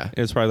 Yeah,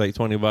 It's probably like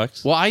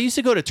 $20. Well, I used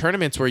to go to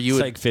tournaments where you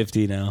It's would like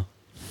 50 now.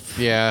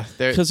 yeah.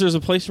 Because there's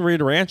a place in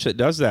Rita Ranch that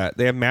does that.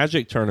 They have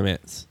Magic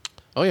tournaments.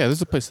 Oh yeah,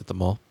 there's a place at the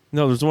mall.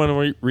 No, there's one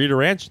in Rita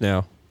Ranch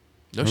now.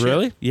 No shit.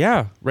 Really?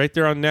 Yeah, right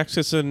there on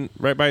Nexus and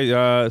right by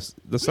the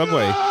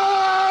subway.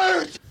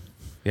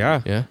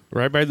 Yeah,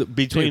 right by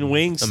between Dude,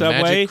 Wings the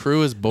Subway. Magic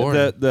Crew is born.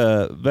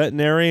 The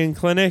veterinarian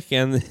clinic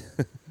and.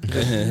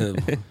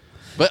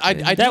 But I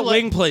that do like,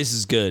 wing place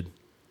is good.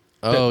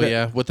 Oh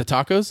yeah, with the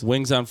tacos.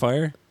 Wings on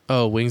fire.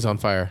 Oh, Wings on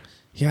Fire.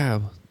 Yeah,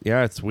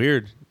 it's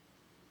weird.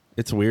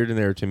 It's weird in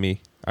there to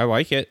me. I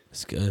like it.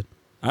 It's good.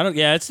 I don't.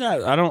 Yeah, it's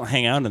not. I don't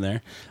hang out in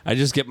there. I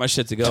just get my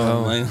shit to go.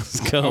 I'm like, let's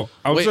go.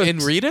 Wait, in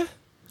Rita?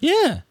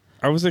 Yeah.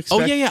 I was Oh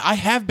expecting. yeah. I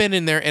have been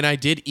in there, and I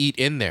did eat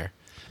in there.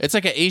 It's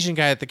like an Asian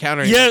guy at the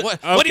counter. And Yeah. he's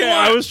like, what do you okay,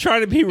 want? I was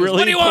trying to be What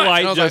really do you want? polite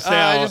And I was just like,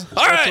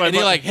 now. all right. And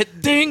he like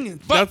hit ding.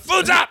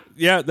 Food's up.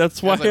 Yeah,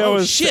 that's why I was like, I oh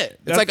was. shit!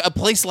 It's like a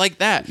place like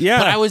that. Yeah.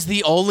 But I was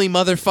the only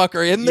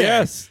motherfucker in there.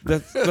 Yes,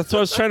 that's what I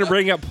was trying to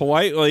bring up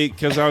politely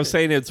because I was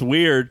saying it's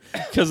weird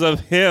because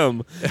of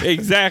him.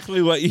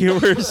 Exactly what you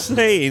were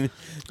saying.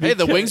 Hey,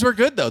 the wings were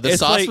good though. The It's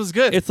sauce like- was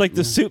good. It's like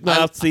the soup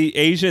Nazi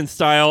Asian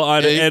style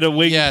at a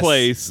wing Yes,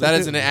 place. That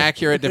is an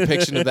accurate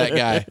depiction of that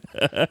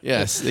guy.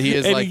 Yes, he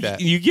is And like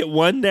that. You get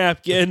one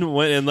napkin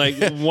and like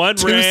one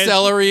 2 ranch,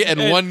 celery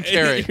and 1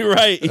 carrot.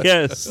 Right?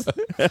 Yes.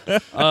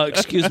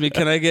 Excuse me.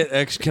 Can I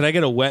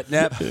get a wet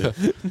nap?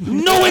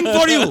 No wing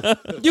for you.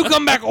 You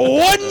come back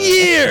 1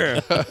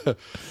 year.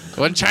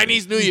 One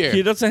Chinese New Year.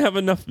 He doesn't have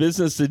enough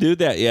business to do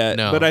that yet.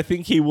 No. But I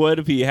think he would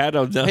if he had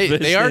enough Hey,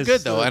 business. they are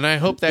good though, and I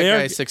hope that They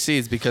guy are-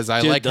 succeeds because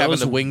I Dude, like having those-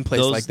 the wing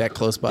place those- like that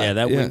close by. Yeah,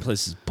 that Yeah. wing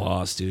place is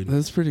boss, dude.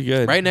 That's pretty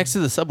good. right next to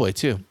the subway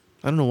too.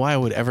 I don't know why I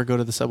would ever go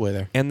to the subway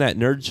there. And that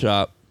nerd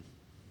shop.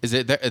 Is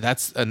it there?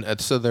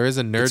 So there is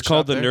a nerd. It's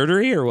called shop the there?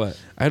 Nerdery or what?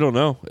 I don't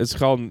know. It's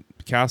called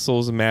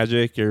Castles of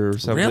Magic or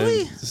something.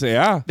 Really? So,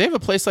 yeah. They have a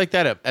place like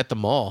that at the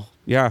mall.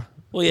 Yeah.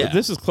 Well, yeah.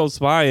 This is close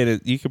by,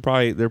 and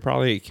they're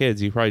probably 8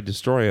 kids. You probably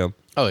destroy them.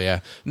 Oh yeah,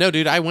 no,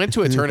 dude. I went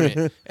to a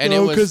tournament and it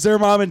was because their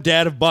mom and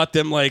dad have bought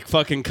them like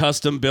fucking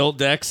custom built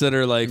decks that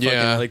are like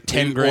Yeah. fucking like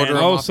 10 You grand. order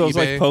 'em Oh, off so it's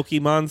like eBay.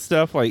 Pokemon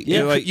stuff. Like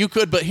yeah, like you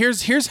could. But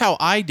here's how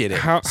I did it.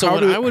 how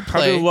when do, I would how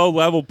play, do low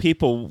level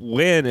people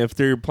win if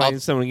they're playing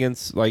someone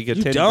against like a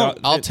You 10? don't.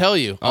 I'll tell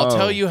you. I'll Oh,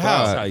 tell you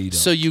how. God. How you don't.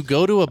 So you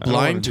go to a don't wanna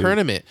blind do it.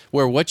 tournament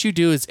where what you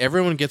do is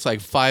everyone gets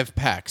like 5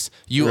 packs.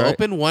 You Right.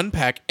 open 1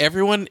 pack.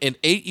 Everyone and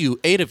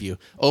 8 of you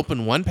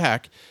open 1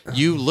 pack.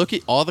 You look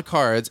at all the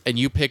cards and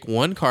you pick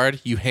 1 card.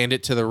 You hand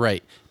it to the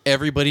right.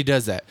 Everybody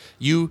does that.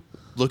 You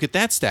look at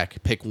that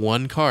stack, pick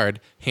 1 card,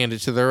 hand it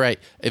to the right.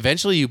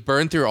 Eventually, you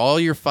burn through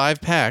all your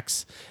 5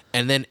 packs,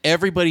 and then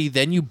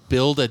you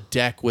build a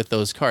deck with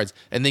those cards,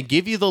 and they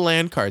give you the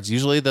land cards.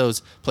 Usually,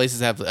 those places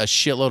have a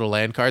shitload of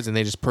land cards, and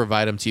they just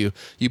provide them to you.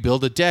 You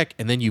build a deck,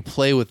 and then you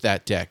play with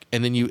that deck,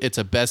 and then it's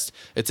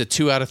a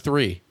 2 out of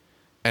 3.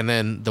 And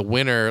then the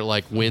winner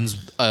like wins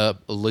a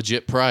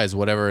legit prize,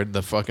 whatever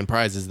the fucking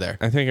prize is there.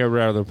 I think I'd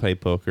rather play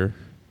poker.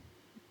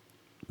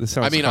 This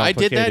sounds I mean, I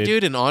did that, complicated.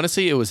 dude, and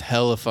honestly, it was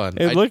hella fun. It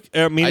did looks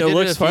a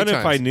few fun if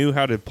I times. knew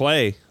how to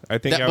play. I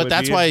think, But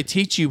that's why I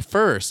teach you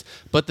first.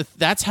 But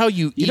that's how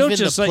you You even don't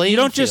just the playing you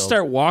don't just field.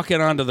 start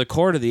walking onto the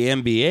court of the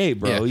NBA,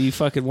 bro. Yeah. You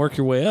fucking work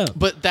your way up.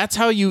 But that's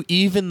how you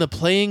even the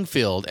playing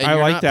field. And I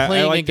you're like not that. I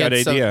playing like that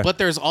against idea. But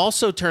there's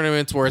also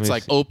tournaments where it's me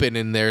like see. open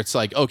and there it's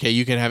like, okay,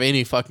 you can have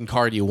any fucking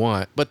card you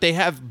want. But they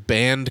have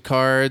banned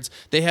cards.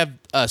 They have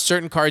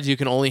certain cards you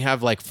can only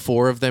have like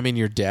 4 of them in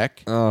your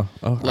deck. I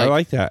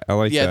like that. I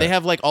like that. Yeah, they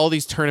have like all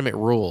these tournament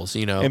rules,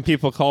 you know. And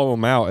people call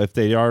them out if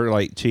they are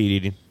like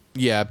cheating.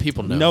 Yeah,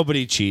 people know.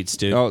 Nobody cheats,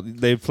 dude. Oh,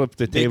 they flip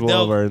the table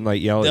over and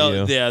like yell at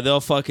you. Yeah, they'll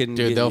fucking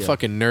dude. They'll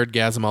fucking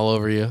nerdgasm all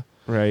over you.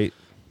 Right.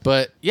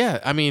 But yeah,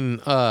 I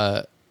mean,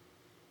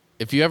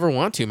 if you ever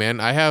want to, man,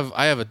 I have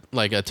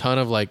a ton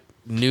of like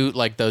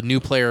the new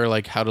player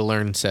like how to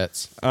learn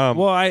sets.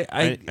 Well,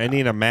 I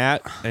need a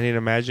mat. I need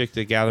a Magic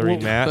the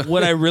Gathering mat.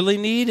 What I really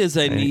need is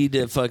I need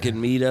to fucking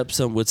meet up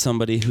with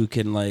somebody who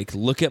can like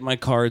look at my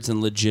cards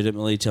and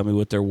legitimately tell me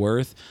what they're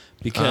worth,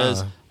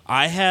 because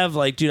I have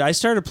like, dude, I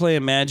started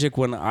playing Magic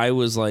when I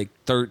was like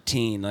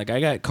 13. Like I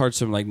got cards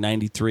from like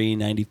 93,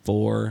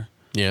 94.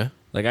 Yeah.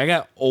 Like I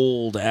got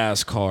old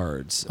ass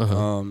cards.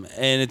 And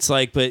it's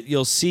like, but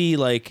you'll see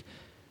like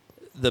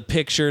the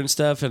picture and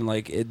stuff, and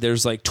like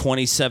there's like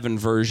 27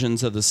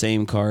 versions of the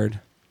same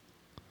card.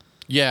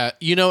 Yeah,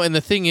 and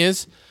the thing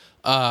is,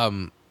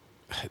 you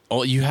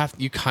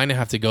kind of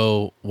have to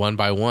go one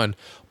by one,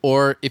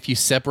 or if you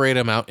separate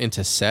them out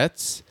into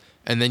sets,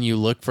 and then you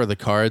look for the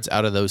cards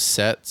out of those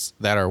sets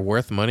that are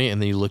worth money, and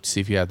then you look to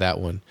see if you have that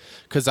one.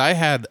 Because I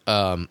had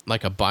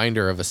like a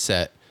binder of a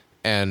set,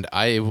 and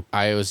I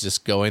was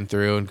just going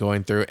through,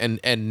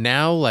 and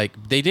now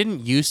like they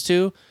didn't used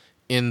to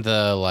in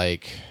the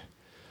like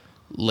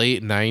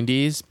late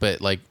 90s,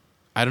 but like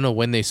I don't know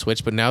when they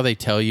switched, but now they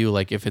tell you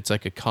like if it's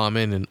like a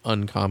common, an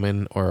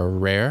uncommon, or a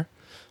rare,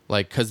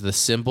 like because the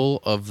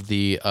symbol of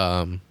the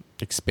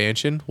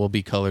expansion will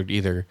be colored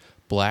either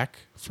black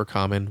for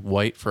common,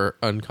 white for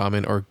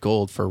uncommon, or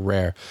gold for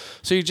rare.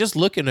 So you're just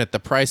looking at the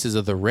prices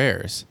of the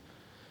rares.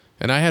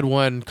 And I had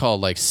one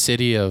called like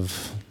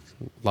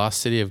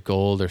Lost City of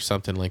Gold or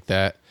something like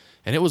that,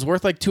 and it was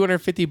worth like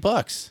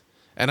 $250.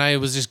 And I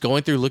was just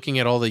going through looking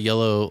at all the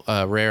yellow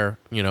rare,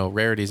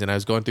 rarities, and I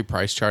was going through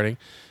price charting,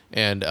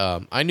 and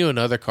I knew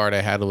another card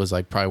I had was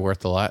like probably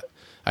worth a lot.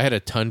 I had a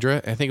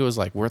Tundra. I think it was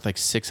like worth like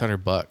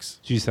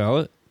 $600. Did you sell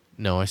it?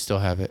 No, I still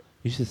have it.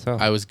 You should sell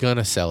it. I was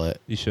gonna sell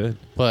it. You should.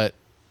 But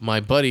my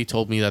buddy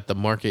told me that the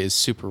market is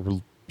super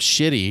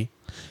shitty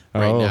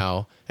right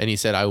now, and he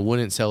said I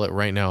wouldn't sell it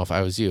right now if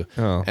I was you.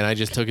 And I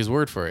just took his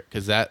word for it,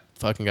 because that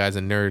fucking guy's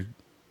a nerd.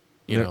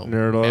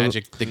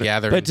 Magic the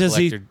Gathering. But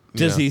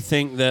does he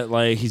think that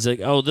like he's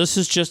like, oh, this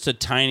is just a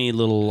tiny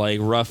little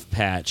like rough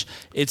patch,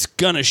 it's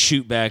gonna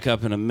shoot back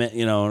up in a couple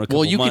months?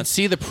 Well, you can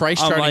see the price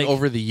charting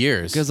over the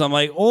years, because I'm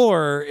like,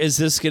 or is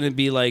this gonna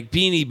be like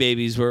Beanie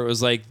Babies, where it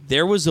was like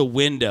there was a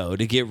window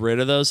to get rid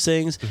of those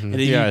things, and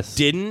if you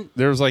didn't,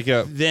 there was like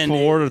a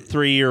 4 to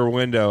 3 year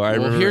window.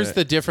 Here's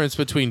the difference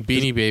between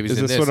Beanie Babies.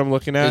 Is this what I'm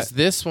looking at? Is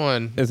this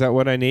one? Is that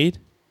what I need?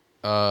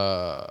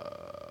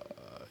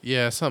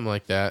 Yeah, something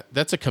like that.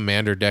 That's a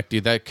commander deck,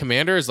 dude. That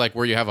commander is like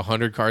where you have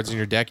 100 cards in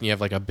your deck and you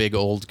have like a big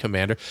old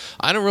commander.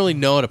 I don't really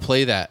know how to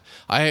play that.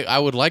 I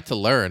would like to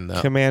learn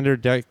though. Commander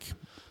deck.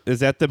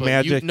 Is that the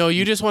Magic?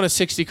 You just want a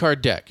 60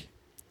 card deck.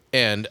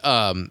 And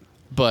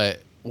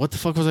but what the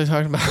fuck was I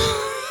talking about?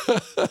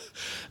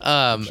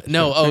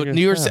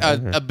 New Year's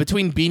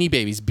between Beanie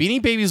Babies.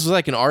 Beanie Babies was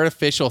like an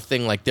artificial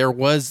thing. Like they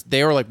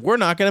were like, we're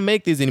not gonna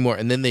make these anymore,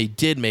 and then they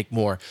did make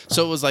more.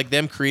 So it was like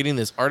them creating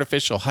this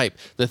artificial hype.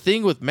 The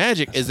thing with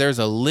Magic is there's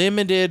a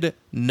limited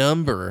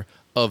number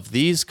of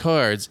these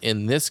cards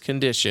in this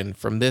condition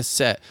from this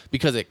set,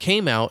 because it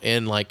came out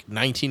in like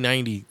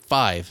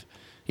 1995,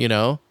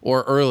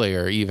 or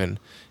earlier even.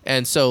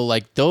 And so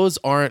like those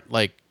aren't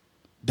like,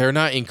 they're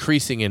not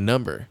increasing in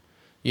number.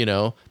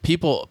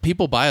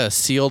 People buy a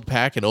sealed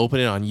pack and open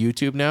it on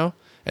YouTube now,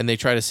 and they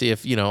try to see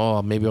if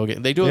maybe I'll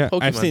get. They do it with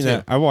Pokemon I've seen too.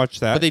 that. I watched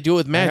that, but they do it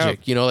with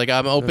Magic. Like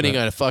I'm opening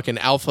a fucking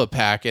alpha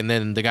pack, and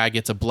then the guy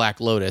gets a Black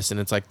Lotus,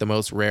 and it's like the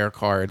most rare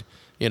card.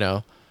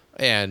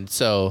 And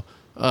so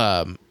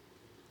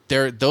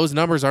those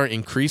numbers aren't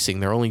increasing;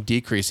 they're only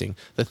decreasing.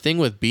 The thing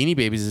with Beanie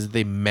Babies is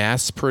they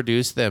mass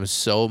produce them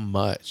so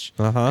much,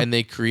 and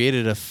they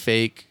created a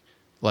fake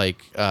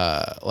like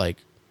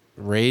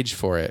rage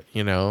for it.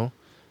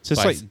 It's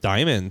just like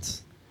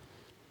diamonds.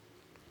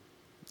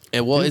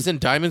 And isn't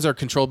diamonds are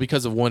controlled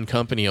because of one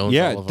company owns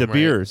all of them, De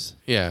Beers.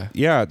 Right?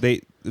 Yeah.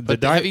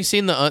 Have you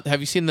seen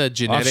the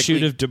genetic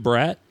offshoot of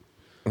Debrat?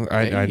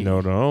 I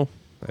don't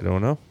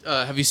know.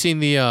 Have you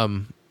seen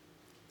the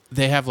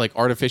they have like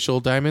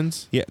artificial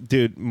diamonds? Yeah,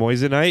 dude,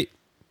 moissanite.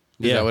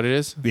 Is that what it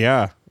is?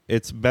 Yeah,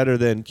 it's better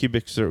than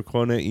cubic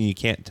zirconia, and you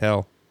can't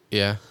tell.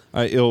 Yeah,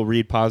 it'll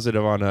read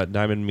positive on a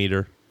diamond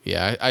meter.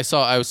 Yeah, I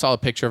saw a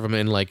picture of them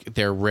in like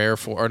their rare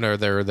what are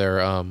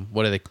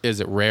they?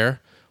 Is it rare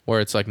where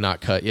it's like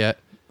not cut yet?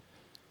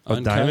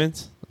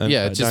 Diamonds?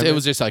 It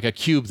was just like a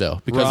cube though,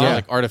 because they're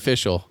like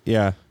artificial.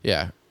 Yeah,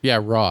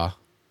 raw.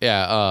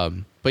 Yeah,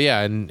 but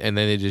yeah, and then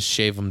they just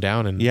shave them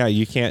down and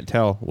you can't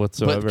tell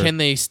whatsoever. But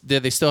do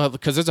they still have,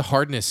 because there's a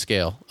hardness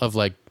scale of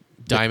like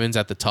diamonds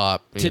at the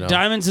top.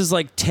 Diamonds is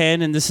like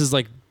 10, and this is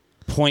like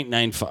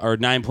 0.95 or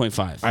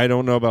 9.5. I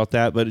don't know about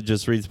that, but it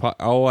just reads.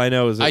 All I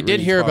know is I did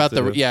hear about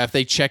if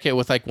they check it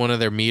with like one of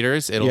their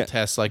meters, it'll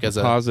test like as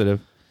a positive.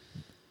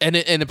 And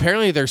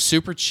apparently they're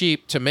super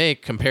cheap to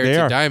make compared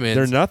to diamonds.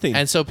 They're nothing.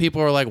 And so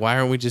people are like, why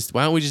don't we just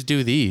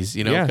do these?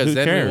 Because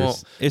then cares? we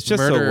won't it's just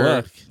murder,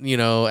 a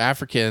look.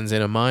 Africans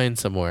in a mine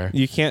somewhere.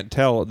 You can't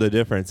tell the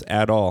difference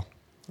at all.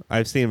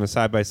 I've seen them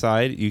side by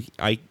side.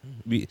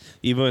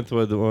 Even with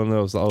one of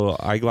those little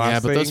eyeglass. Yeah,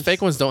 but things. those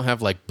fake ones don't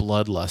have like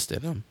bloodlust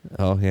in them.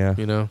 Oh yeah,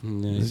 you know,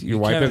 you're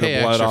wiping the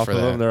blood off of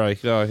them. They're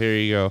like, oh, here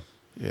you go.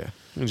 Yeah,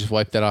 you just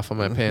wipe that off on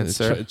my pants,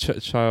 sir.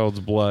 Child's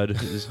blood.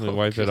 Just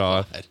wipe it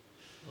off.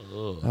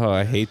 Oh,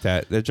 I hate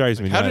that. That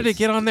drives me nuts. How did it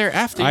get on there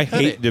after? I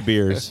hate De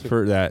Beers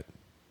for that.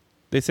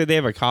 They said they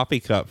have a coffee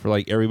cup for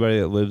like everybody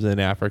that lives in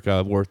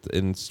Africa worth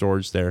in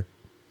storage there.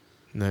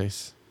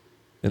 Nice.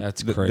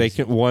 That's crazy. They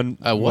can what?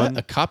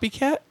 A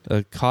copycat?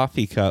 A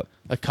coffee cup.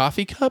 A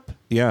coffee cup?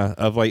 Yeah,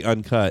 of like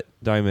uncut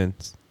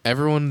diamonds.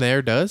 Everyone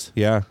there does?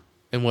 Yeah.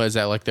 And what is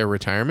that, like their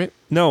retirement?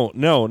 No,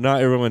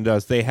 not everyone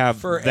does. They have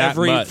for that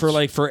every much.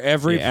 for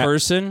every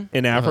person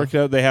in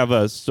Africa. They have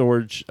a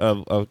storage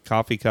of a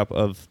coffee cup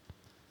of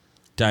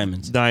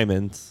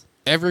diamonds.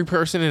 Every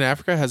person in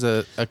Africa has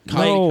a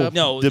coffee cup?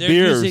 No, De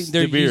Beers.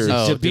 De Beers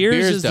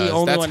is the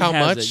only That's one how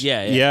has much?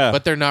 it. Yeah.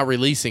 But they're not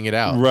releasing it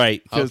out.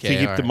 Right, to Okay,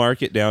 keep all the right.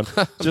 market down.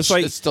 Just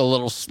like Just a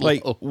little slow.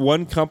 Like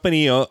one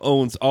company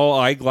owns all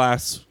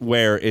eyeglass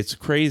wear. It's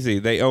crazy.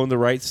 They own the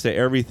rights to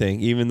everything,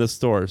 even the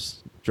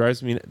stores.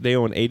 Drives me. They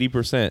own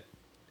 80%.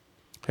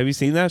 Have you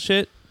seen that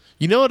shit?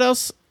 You know what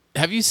else?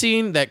 Have you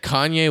seen that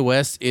Kanye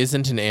West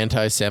isn't an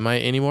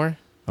anti-Semite anymore?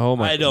 Oh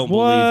my! I don't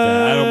believe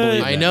that. I don't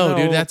believe that. I know, No,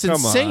 dude. That's come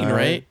insane, on.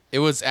 right? It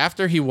was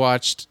after he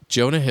watched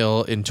Jonah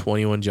Hill in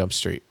 21 Jump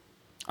Street.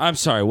 I'm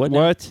sorry. What?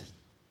 What?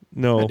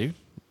 No. Yeah, dude.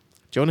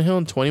 Jonah Hill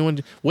in 21.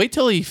 Wait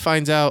till he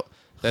finds out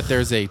that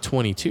there's a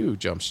 22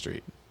 Jump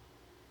Street.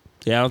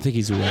 Yeah, I don't think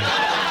he's aware.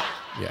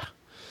 Yeah.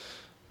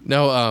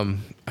 No.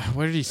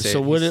 What did he say?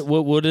 So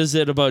what is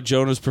it about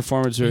Jonah's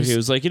performance where he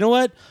was like, you know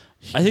what?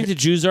 I think the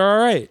Jews are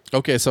all right.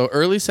 Okay, so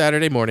early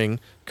Saturday morning,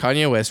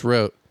 Kanye West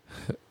wrote,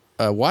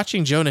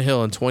 watching Jonah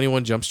Hill in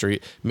 21 Jump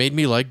Street made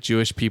me like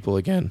Jewish people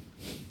again.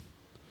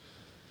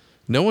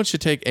 No one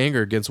should take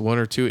anger against one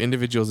or two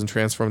individuals and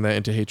transform that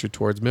into hatred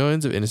towards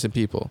millions of innocent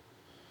people.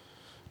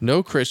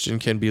 No Christian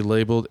can be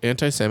labeled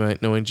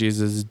anti-Semite knowing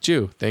Jesus is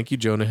Jew. Thank you,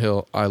 Jonah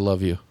Hill. I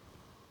love you.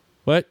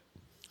 What?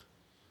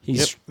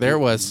 There it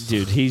was.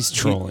 Dude, he's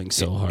trolling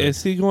so hard.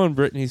 Is he going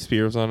Britney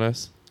Spears on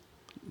us?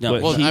 No,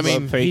 well, I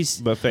mean,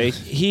 but fake.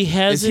 He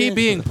has. Is he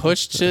being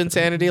pushed to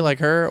insanity like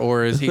her,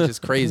 or is he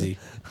just crazy?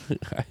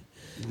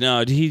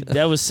 No,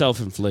 that was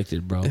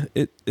self-inflicted, bro.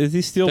 Is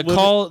he still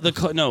No.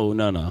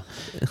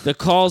 The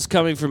call's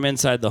coming from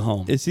inside the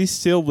home. Is he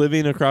still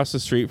living across the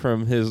street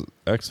from his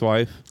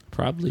ex-wife?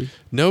 Probably.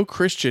 No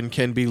Christian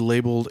can be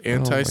labeled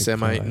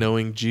anti-Semite God.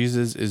 knowing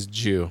Jesus is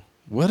Jew.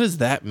 What does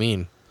that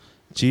mean?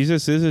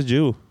 Jesus is a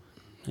Jew.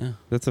 Yeah.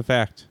 That's a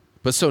fact.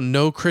 But so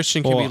no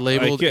Christian can be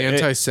labeled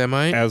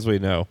anti-Semite? As we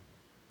know.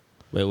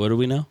 Wait, what do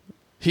we know?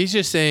 He's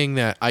just saying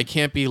that I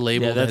can't be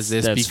labeled as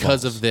this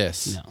because of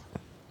this.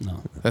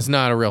 No. That's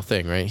not a real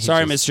thing, right? He's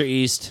Sorry, just- Mr.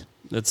 East.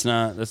 That's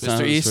not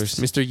Mr. East?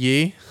 Mr.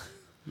 Yee?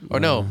 Or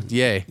no,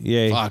 Yay.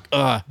 Yay. Fuck.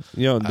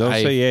 Yo, don't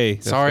say yay.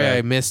 That's Sorry, bad.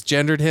 I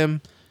misgendered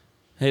him.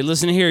 Hey,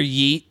 listen here,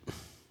 Yeet.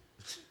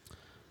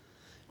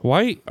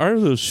 Why are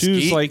those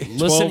shoes Skeet? like?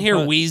 Listen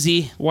here,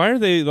 Wheezy. Why are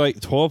they like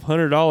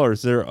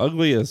 $1,200? They're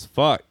ugly as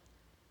fuck.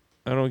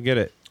 I don't get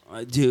it.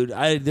 Dude,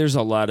 there's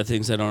a lot of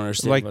things I don't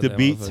understand. Like about the that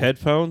Beats motherfucker.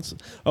 headphones.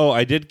 Oh,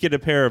 I did get a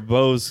pair of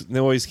Bose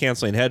noise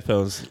canceling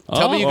headphones.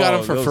 Tell me you got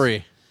them for those-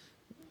 free.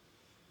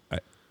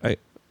 I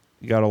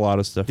got a lot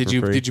of stuff. Did for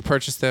you free. Did you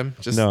purchase them?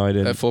 Just No, I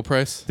didn't. At full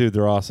price? Dude,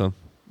 they're awesome.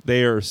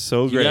 They are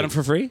so great. You got them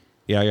for free?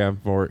 Yeah, I got them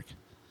for work.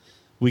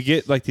 We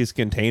get like these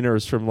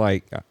containers from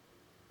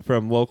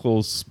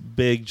local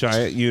big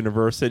giant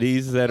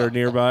universities that are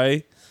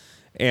nearby,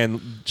 and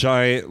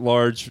giant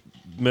large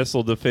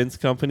missile defense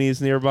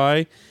companies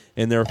nearby,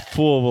 and they're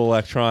full of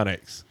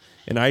electronics.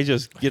 And I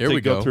just get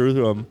to go through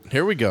them.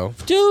 Here we go.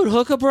 Dude,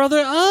 hook a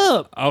brother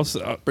up.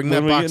 Bring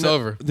that box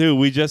over. Dude,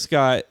 we just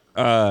got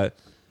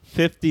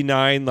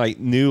 59 like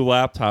new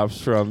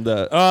laptops from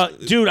the.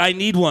 Dude, I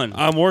need one.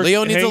 I'm working.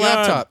 Leo needs a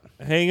laptop.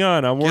 Hang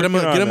on, I'm Get working.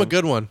 him on a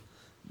good one.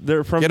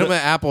 They're from. Get him an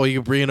Apple. You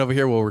can bring it over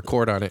here. We'll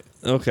record on it.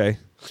 Okay.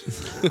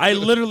 I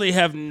literally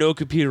have no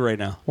computer right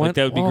now. Like,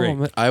 that would be great.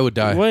 I would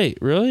die. Wait,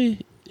 really?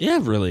 Yeah,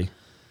 really.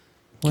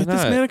 Why Get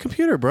this not? man a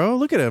computer, bro.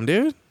 Look at him,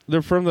 dude.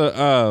 They're from the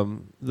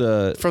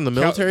From the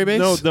military base?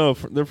 No,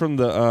 they're from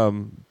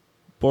the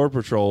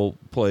Border Patrol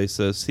place.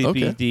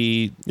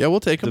 CPD. Yeah, we'll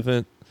take them.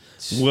 Defense.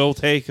 We'll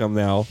take them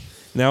now.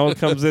 Now it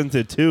comes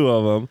into two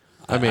of them.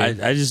 I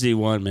mean, I just need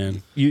one,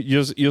 man.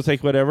 You'll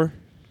take whatever.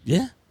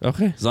 Yeah,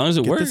 Okay. as long as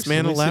it Get works. this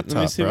man a Let me see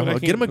laptop, what I bro.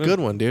 can- Get him a good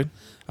one, dude.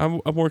 I'm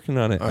working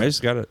on it. I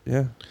just got it.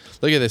 Yeah.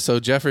 Look at this.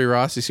 So Jeffrey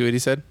Ross, you see what he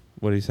said?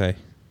 What do you say?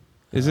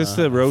 Is this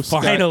the roast?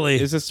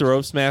 finally. Is this the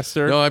roast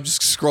master? No, I'm just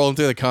scrolling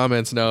through the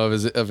comments now of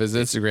his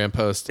Instagram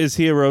post. Is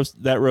he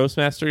that roast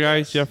master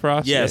guy, Jeff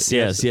Ross? Yes.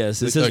 This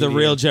is Look, the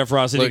real Jeff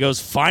Ross, and he look. goes,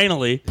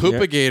 finally.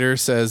 Poopagator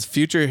says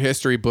future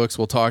history books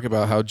will talk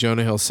about how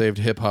Jonah Hill saved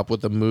hip hop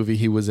with the movie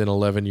he was in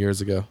 11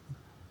 years ago.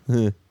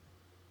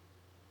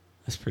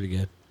 That's pretty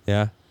good.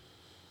 Yeah.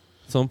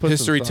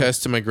 History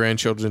test to my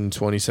grandchildren in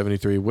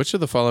 2073. Which of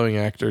the following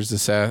actors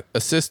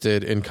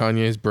assisted in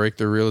Kanye's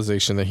breakthrough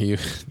realization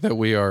that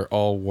we are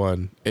all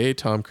one? A.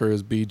 Tom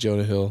Cruise. B.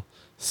 Jonah Hill.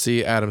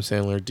 C. Adam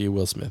Sandler. D.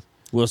 Will Smith.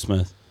 Will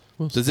Smith.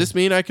 Does this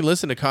mean I can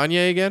listen to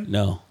Kanye again?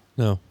 No.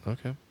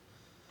 Okay.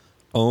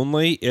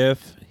 Only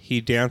if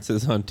he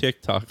dances on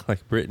TikTok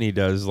like Britney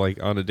does,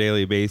 like on a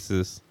daily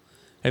basis.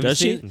 Have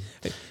Does you seen?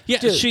 Yeah,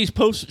 she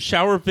posts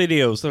shower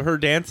videos of her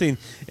dancing,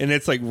 and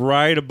it's like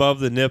right above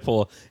the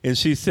nipple, and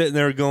she's sitting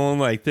there going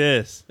like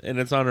this, and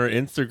it's on her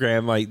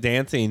Instagram, like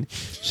dancing.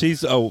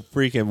 She's a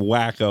freaking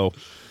wacko.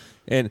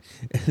 And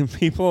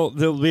people,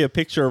 there'll be a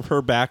picture of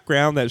her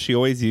background that she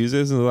always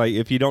uses, and like,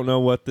 if you don't know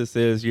what this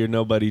is, you're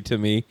nobody to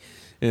me.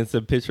 And it's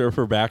a picture of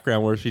her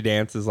background where she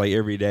dances like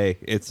every day.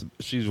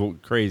 She's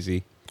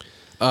crazy.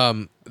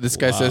 This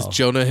guy says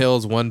Jonah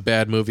Hill's one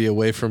bad movie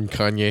away from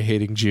Kanye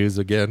hating Jews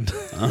again.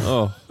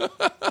 Oh.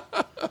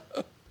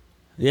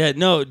 Yeah,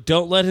 no,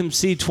 don't let him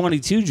see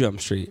 22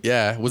 Jump Street.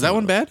 Yeah, was that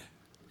one bad?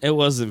 It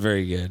wasn't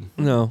very good.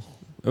 No,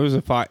 it was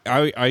a 5.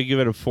 I give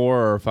it a 4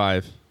 or a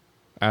 5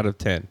 out of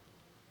 10.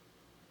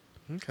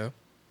 Okay.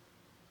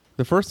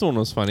 The first one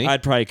was funny.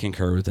 I'd probably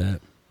concur with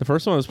that. The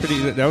first one was pretty.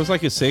 That was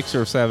like a 6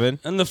 or 7.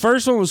 And the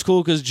first one was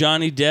cool because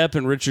Johnny Depp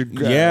and Richard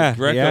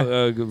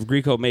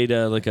Grieco made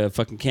like a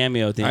fucking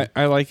cameo thing.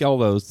 I like all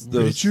those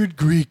Richard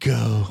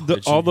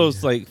Grieco. All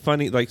those like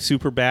funny, like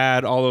Super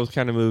Bad, all those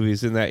kind of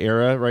movies in that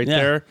era right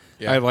there.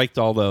 Yeah. I liked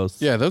all those.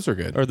 Yeah, those are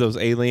good. Or those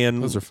alien.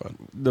 Those are fun.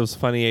 Those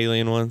funny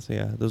alien ones.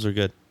 Yeah, those are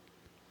good.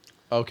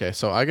 Okay,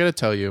 so I got to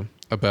tell you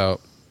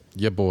about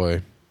your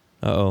boy.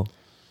 Uh-oh.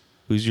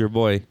 Who's your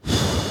boy?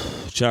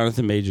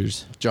 Jonathan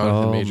Majors.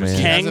 Jonathan Majors.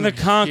 Kang the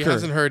Conqueror. He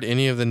hasn't heard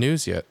any of the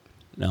news yet.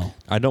 No.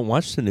 I don't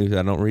watch the news.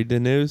 I don't read the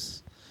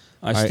news.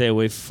 I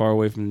stay far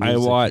away from the news.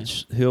 I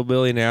watch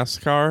Hillbilly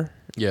NASCAR.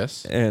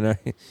 Yes. And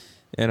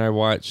I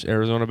watch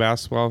Arizona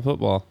basketball and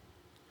football.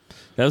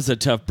 That was a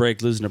tough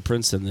break losing to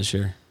Princeton this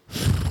year.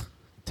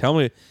 Tell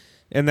me.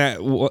 And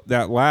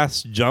that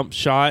last jump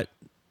shot.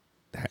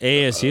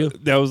 ASU.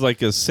 That was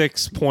like a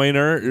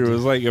 6-pointer. It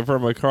was like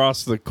from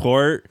across the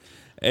court.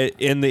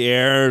 In the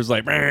air, it was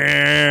like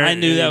I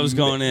knew that was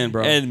going in,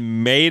 bro,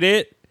 and made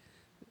it.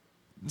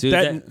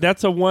 Dude,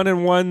 that's a 1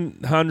 in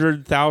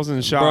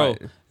 100,000 shot.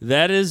 Bro,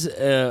 that is.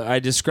 I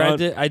described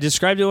it. I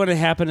described it when it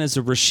happened as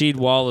a Rasheed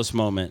Wallace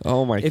moment.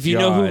 Oh my god! If you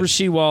know who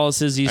Rasheed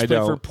Wallace is, he's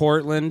played for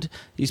Portland.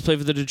 He's played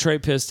for the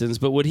Detroit Pistons.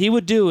 But what he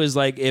would do is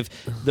like if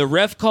the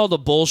ref called a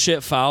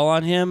bullshit foul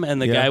on him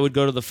and the guy would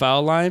go to the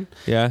foul line,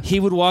 he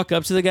would walk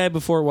up to the guy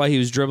while he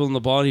was dribbling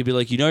the ball and he'd be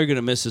like, "You know, you're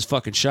gonna miss this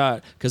fucking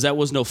shot because that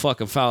was no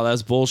fucking foul.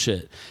 That's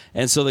bullshit."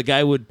 And so the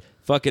guy would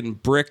fucking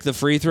brick the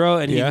free throw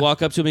and he'd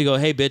walk up to him and go,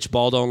 "Hey, bitch,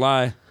 ball don't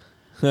lie."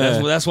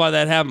 That's why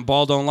that happened.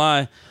 Ball don't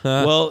lie.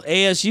 Well,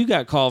 ASU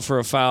got called for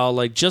a foul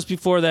like just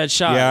before that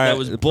shot. That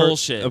was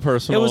bullshit.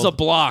 It was a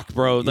block,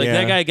 bro. Like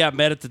that guy got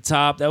met at the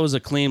top. That was a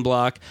clean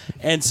block,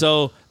 and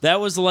so that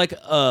was like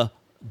a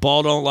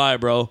ball don't lie,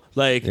 bro.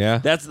 Like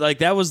that's like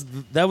that was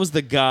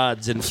the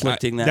gods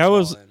inflicting that.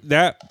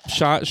 That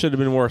shot should have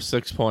been worth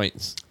 6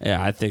 points.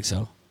 Yeah, I think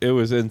so. It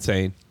was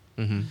insane.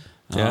 Mm-hmm.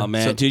 Oh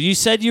man, dude, you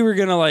said you were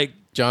gonna like.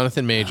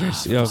 Jonathan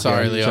Majors. Okay,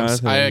 Sorry, Leo.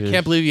 I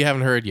can't believe you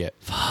haven't heard yet.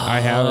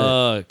 I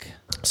haven't.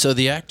 So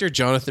the actor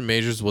Jonathan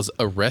Majors was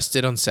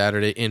arrested on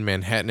Saturday in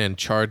Manhattan and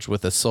charged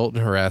with assault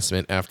and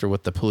harassment after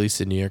what the police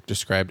in New York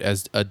described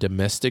as a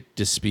domestic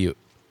dispute.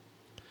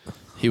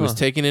 He was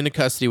taken into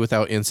custody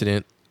without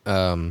incident.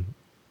 She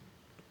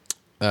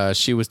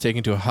was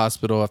taken to a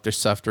hospital after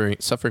suffering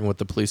what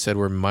the police said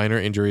were minor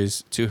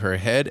injuries to her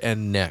head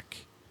and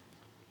neck.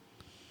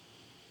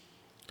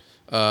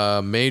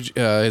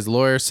 His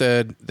lawyer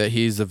said that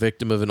he's the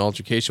victim of an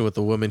altercation with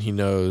a woman he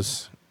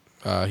knows.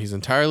 He's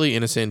entirely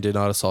innocent and did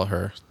not assault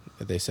her,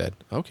 they said.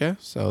 Okay,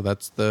 so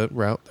that's the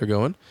route they're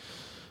going.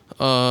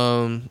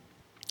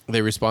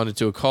 They responded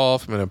to a call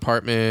from an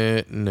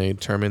apartment, and they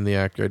determined the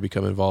actor had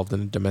become involved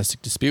in a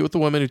domestic dispute with the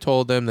woman who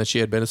told them that she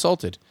had been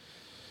assaulted.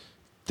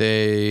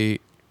 A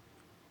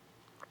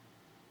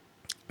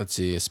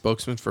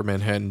spokesman for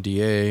Manhattan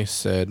DA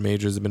said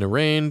Majors had been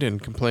arraigned and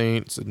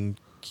complaints and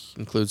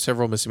includes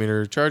several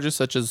misdemeanor charges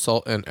such as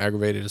assault and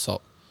aggravated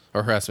assault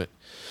or harassment.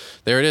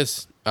 There it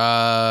is.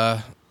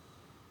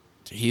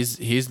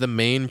 He's the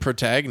main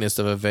protagonist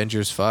of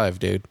Avengers 5,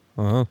 dude.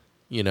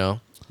 You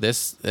know,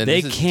 this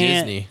is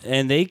Disney.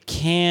 And they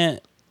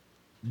can't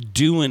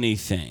do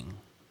anything.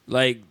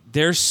 Like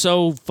they're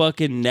so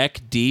fucking neck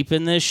deep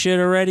in this shit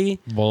already.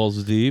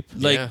 Balls deep.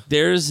 Like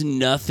there's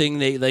nothing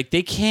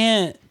they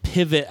can't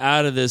pivot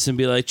out of this and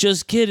be like,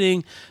 just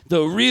kidding.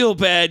 The real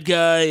bad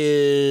guy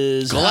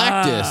is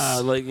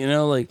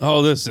Galactus.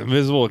 Oh, this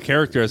invisible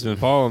character has been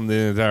following the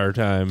entire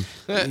time.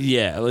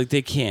 Yeah, like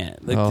they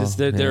can't.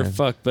 They're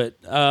fucked. But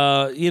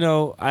I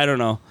don't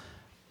know.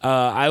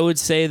 I would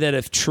say that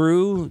if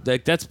true,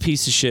 like that's a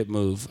piece of shit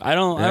move. I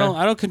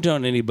don't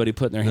condone anybody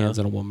putting their hands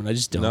on a woman. I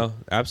just don't. No,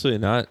 absolutely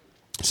not.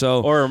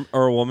 So or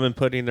a woman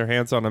putting their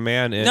hands on a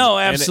man. No,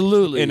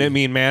 absolutely in a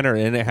mean manner,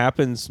 and it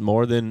happens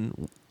more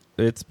than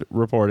it's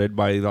reported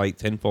by like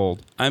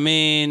tenfold. I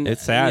mean,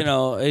 it's sad. You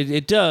know,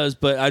 it does,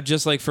 but I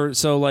just like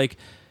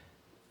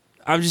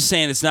I'm just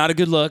saying it's not a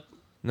good look.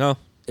 No.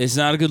 It's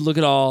not a good look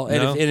at all.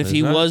 And No, if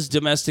he not. was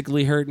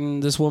domestically hurting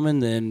this woman,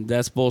 then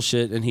that's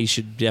bullshit, and he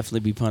should definitely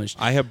be punished.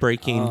 I have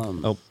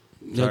breaking.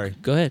 Sorry.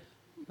 Go ahead.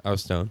 I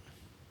was stoned.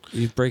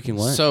 You're breaking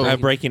what? So I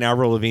have breaking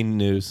Avril Lavigne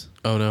news.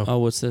 Oh no. Oh,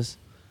 what's this?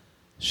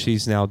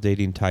 She's now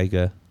dating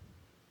Tyga.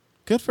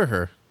 Good for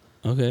her.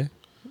 Okay.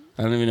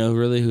 I don't even know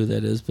really who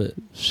that is, but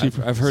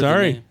I've heard.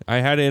 Sorry, the name. I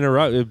had to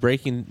interrupt with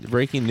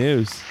breaking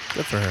news.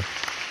 Good for her.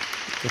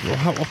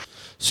 Wow.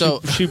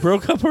 So she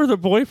broke up with her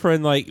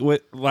boyfriend like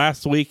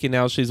last week, and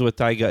now she's with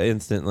Tyga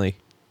instantly.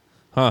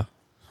 Huh?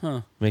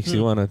 Makes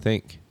you want to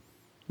think.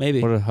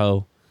 Maybe. What a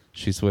hoe.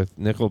 She's with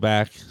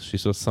Nickelback.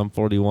 She's with Sum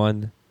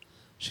 41.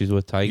 She's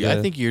with Tyga. Yeah,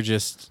 I think you're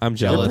just. I'm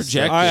jealous.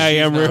 projecting. I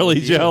am She's not really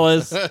with you.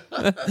 jealous.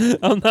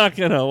 I'm not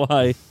gonna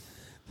lie.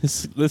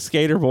 This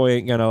skater boy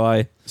ain't gonna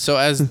lie. So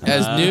as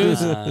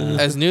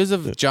news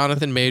of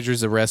Jonathan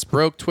Majors' arrest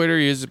broke, Twitter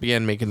users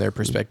began making their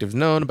perspectives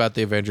known about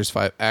the Avengers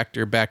 5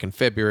 actor. Back in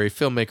February,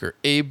 filmmaker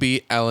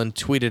A.B. Allen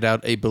tweeted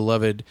out a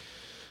beloved.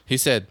 He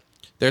said,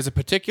 "There's a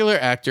particular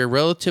actor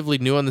relatively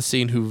new on the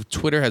scene who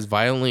Twitter has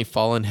violently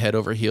fallen head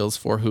over heels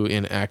for, who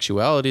in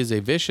actuality is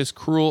a vicious,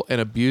 cruel, and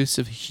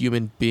abusive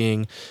human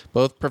being,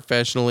 both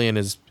professionally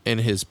and in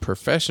his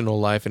professional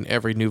life, and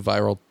every new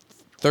viral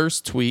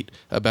thirst tweet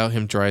about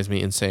him drives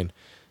me insane."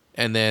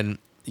 And then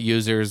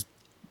users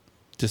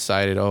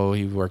decided, oh,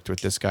 he worked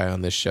with this guy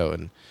on this show,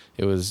 and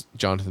it was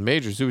Jonathan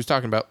Majors who was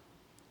talking about.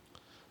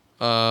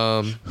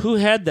 Who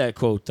had that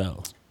quote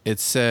though? It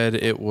said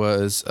it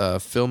was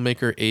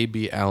filmmaker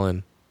A.B.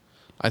 Allen.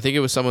 I think it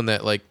was someone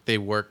that like they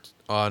worked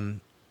on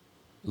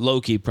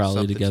Loki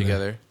probably something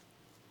together.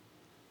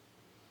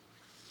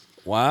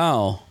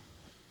 Wow.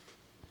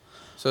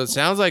 So it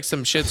sounds like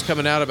some shit's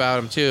coming out about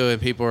him too,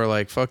 and people are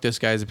like, "Fuck, this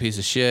guy's a piece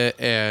of shit."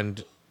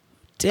 And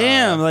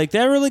Damn, like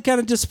that really kind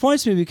of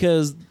disappoints me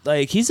because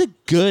like he's a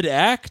good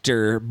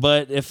actor,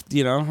 but if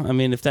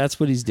if that's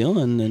what he's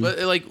doing, then but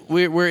like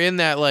we're in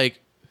that like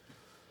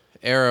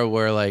era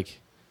where like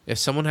if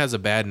someone has a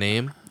bad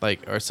name,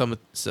 like or someone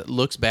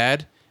looks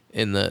bad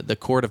in the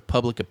court of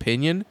public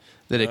opinion,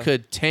 that it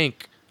could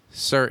tank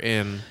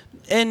certain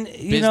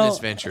business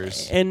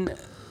ventures. And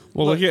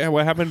look at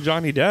what happened to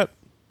Johnny Depp.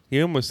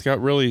 He almost got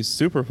really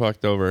super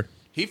fucked over.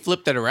 He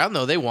flipped it around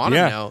though. They want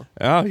him now.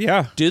 Oh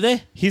yeah. Do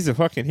they? He's a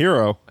fucking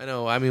hero. I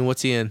know. I mean,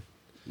 what's he in?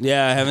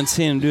 Yeah, I haven't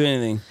seen him do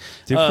anything.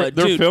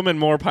 They're filming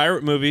more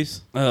pirate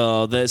movies.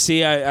 Oh,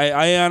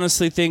 I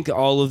honestly think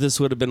all of this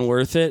would have been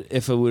worth it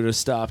if it would have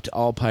stopped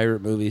all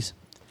pirate movies.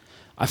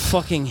 I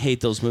fucking hate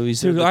those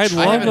movies. Dude, I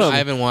love them. I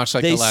haven't watched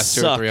like They the last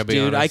two or three. I'll be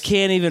dude. honest. I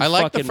can't even. I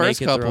like fucking the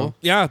first make it couple. through.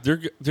 Yeah,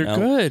 they're No.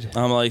 good.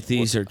 I'm like,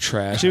 these are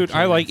trash. Dude,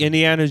 I like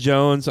Indiana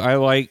Jones. I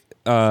like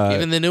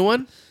even the new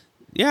one.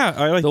 Yeah,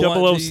 I like The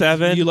one-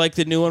 007. You like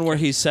the new one where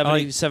he's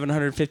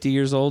 750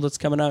 years old? That's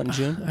coming out in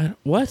June.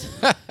 What?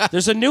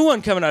 There's a new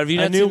one coming out. Have you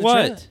I not knew seen the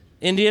what? trailer?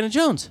 Indiana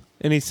Jones.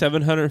 And he's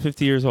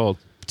 750 years old.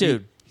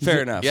 Dude,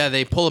 fair enough. Yeah,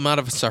 they pull him out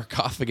of a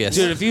sarcophagus.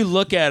 Dude, if you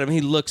look at him, he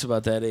looks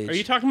about that age. Are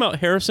you talking about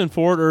Harrison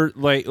Ford or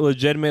like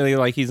legitimately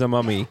like he's a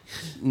mummy?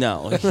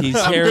 No, he's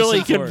I'm Harrison really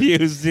Ford.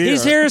 confused here.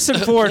 He's Harrison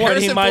Ford, but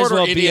he Harrison might Ford as or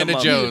well be a Indiana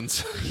mummy.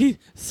 Jones.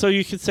 So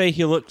you could say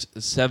he looks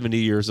 70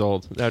 years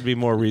old. That'd be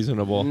more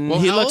reasonable. Well,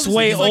 He how looks old is he?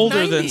 way He's like older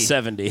 90. than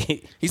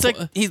 70.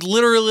 He's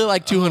literally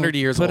like 200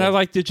 years old. But I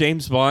like the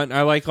James Bond.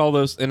 I like all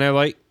those, and I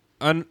like.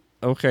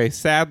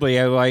 Sadly,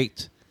 I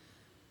liked.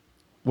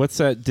 What's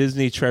that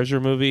Disney treasure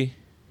movie?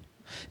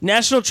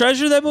 National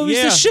Treasure? That movie's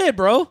Yeah. the shit,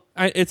 bro.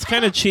 It's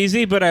kind of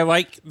cheesy, but I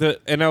like I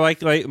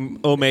like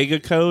Omega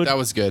Code. That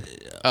was good.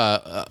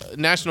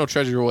 National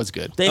Treasure was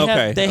good. They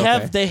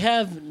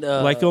have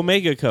like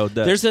Omega Code.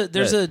 There's a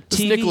It's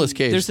TV. Nicolas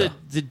Cage, There's though.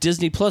 the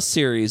Disney Plus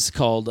series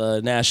called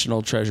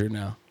National Treasure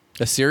now.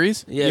 A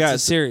series? Yeah,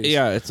 it's a series.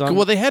 Yeah, it's on.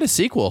 Well, they had a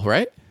sequel,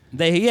 right?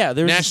 There was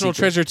a National sequel.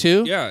 Treasure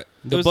 2? Yeah,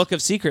 The Book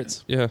of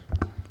Secrets. Yeah.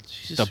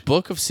 The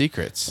Book of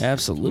Secrets.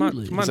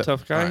 Absolutely. Come on,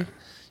 tough guy. All right.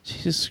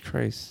 Jesus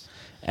Christ.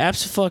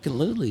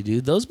 Absolutely,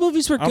 dude. Those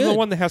movies were I'm good. the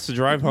one that has to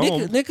drive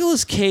home.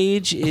 Nicolas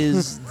Cage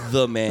is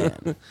the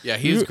man. Yeah,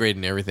 he was great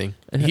in everything.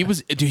 He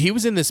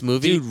was in this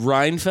movie. Dude,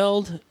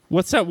 Reinfeld.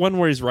 What's that one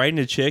where he's riding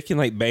a chick and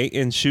like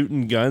and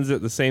shooting guns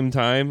at the same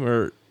time?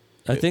 Or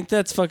I think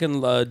that's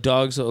fucking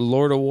Dogs.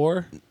 Lord of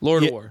War.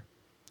 Lord of War.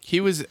 He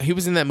was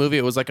in that movie.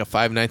 It was like a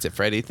Five Nights at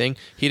Freddy thing.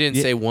 He didn't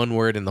say one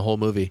word in the whole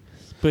movie.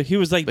 But he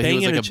was like But he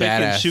banging was like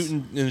a a chick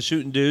badass. and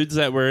shooting dudes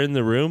that were in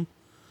the room.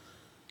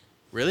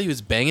 Really? He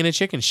was banging a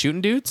chick and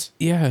shooting dudes?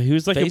 Yeah, he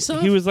was like Face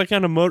Off? he was like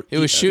on a motor. It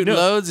was shooting no,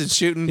 loads and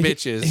shooting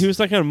bitches. He was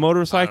like on a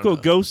motorcycle,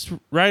 Ghost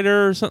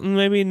Rider or something.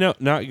 Maybe no,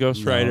 not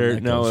Ghost No, Rider.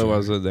 not No, Ghost it Rider.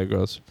 wasn't that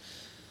Ghost.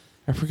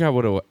 I forgot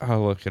what it was.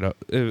 I'll look it up.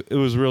 It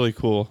was really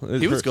cool.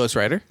 He was Ghost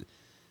Rider.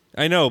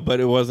 I know, but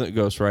it wasn't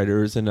Ghost Rider.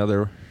 It was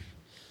another.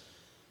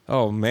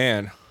 Oh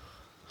man.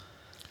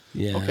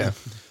 Yeah.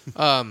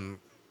 Okay.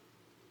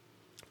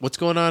 What's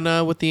going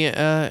on with the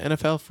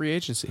NFL free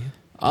agency?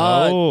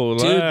 Oh,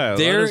 dude, let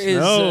there us is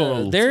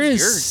know. there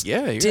is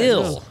You're- yeah, you're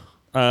still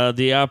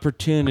the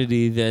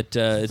opportunity that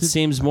it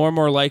seems more and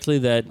more likely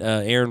that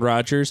Aaron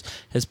Rodgers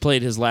has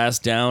played his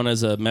last down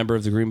as a member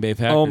of the Green Bay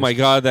Packers. Oh my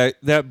God,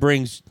 that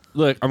brings.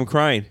 Look, I'm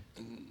crying.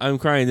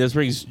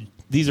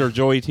 These are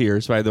joy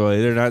tears, by the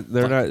way. They're not.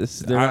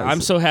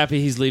 I'm so happy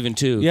he's leaving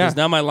too. Yeah. Because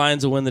now my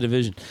Lions will win the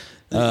division.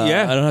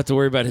 Yeah. I don't have to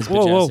worry about his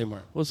bitch ass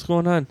anymore. What's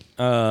going on?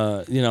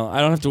 I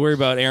don't have to worry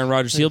about Aaron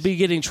Rodgers. He'll be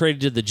getting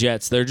traded to the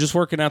Jets. They're just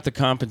working out the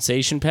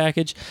compensation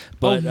package.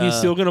 But he's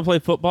still going to play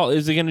football?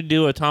 Is he going to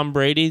do a Tom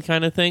Brady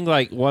kind of thing?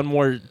 Like one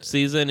more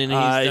season and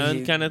he's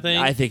done kind of thing?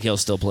 I think he'll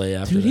still play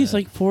after Dude, he's that.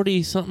 like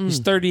 40-something. He's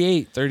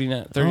 38,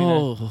 39.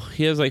 Oh,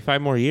 he has like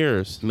 5 more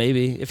years.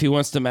 Maybe, if he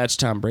wants to match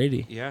Tom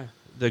Brady. Yeah.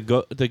 The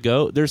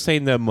GOAT. They're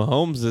saying that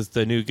Mahomes is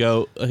the new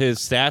GOAT. His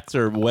stats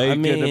are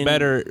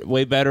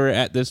way better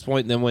at this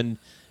point than when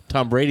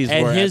Tom Brady's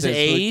at were his at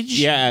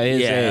age.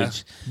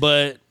 age.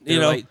 But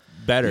They're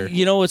better.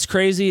 You know what's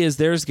crazy is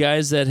there's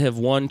guys that have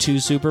won 2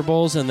 Super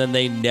Bowls and then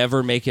they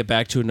never make it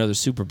back to another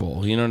Super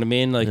Bowl. You know what I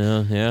mean? Like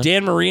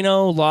Dan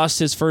Marino lost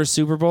his first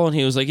Super Bowl and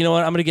he was like, you know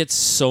what? I'm going to get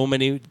so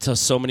many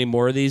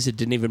more of these. It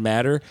didn't even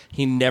matter.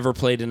 He never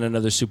played in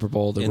another Super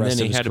Bowl the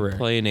rest of his career. And then he had to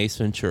play in Ace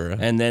Ventura.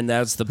 And then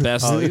that's the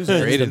best. Oh, he was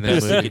great in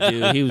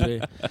that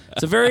movie.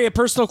 It's a very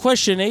personal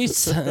question,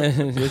 Ace.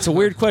 It's a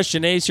weird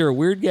question, Ace. You're a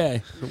weird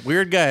guy.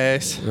 Weird guy,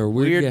 Ace. You're a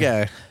weird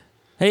guy.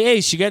 Hey,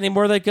 Ace, you got any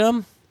more of that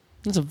gum?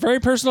 It's a very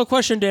personal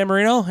question, Dan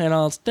Marino, and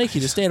I'll thank you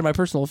to stay out of my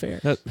personal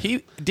affair.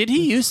 He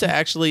used to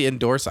actually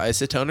endorse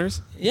isotoners?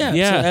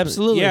 Yeah,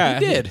 absolutely. Yeah,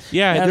 he did.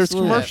 Yeah, absolutely.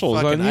 there's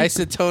commercials. Fucking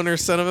isotoner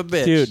son of a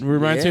bitch. Dude,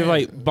 reminds me of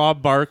like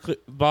Bob Barker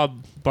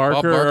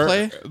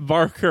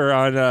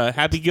on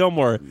Happy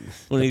Gilmore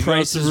when he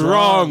price goes, is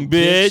wrong,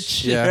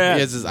 bitch. Yeah,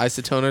 he has his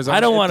isotoners on. I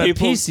don't want a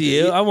piece of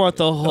you. I want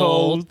the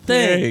whole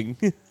thing.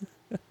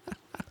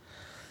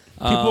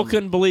 People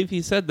couldn't believe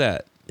he said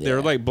that. They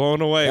were like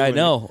blown away. I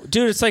know.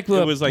 Dude, it's like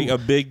it was like a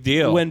big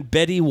deal. When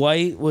Betty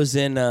White was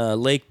in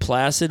Lake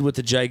Placid with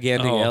the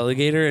gigantic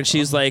alligator, and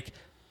she's like,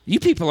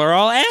 you people are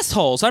all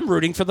assholes. I'm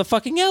rooting for the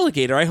fucking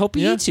alligator. I hope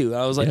he eats you.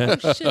 I was like,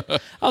 oh, shit.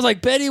 I was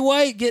like, Betty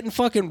White getting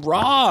fucking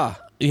raw.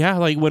 Yeah,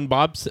 like when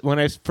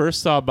I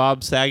first saw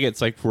Bob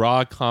Saget's like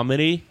raw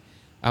comedy,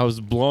 I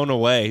was blown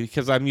away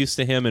because I'm used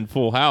to him in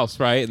Full House,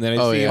 right? And then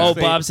I see him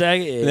Bob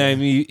Saget. Yeah.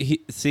 And then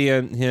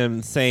seeing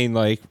him saying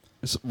like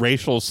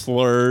racial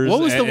slurs.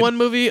 What was the one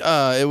movie?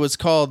 It was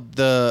called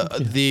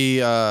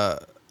the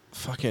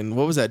fucking,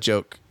 what was that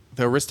joke?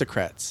 The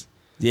Aristocrats.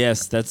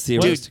 Yes, that's the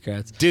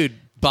Aristocrats. Dude,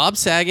 Bob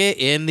Saget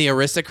in The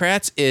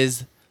Aristocrats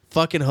is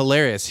fucking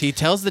hilarious. He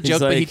tells the joke,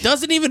 but he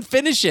doesn't even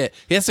finish it.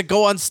 He has to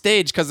go on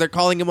stage because they're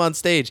calling him on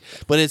stage.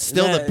 But it's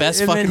still the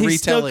best fucking retelling. He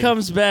still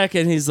comes back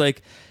and he's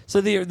like, so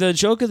the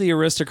joke of The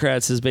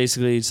Aristocrats is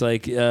basically, it's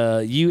like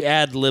you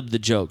ad-lib the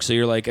joke. So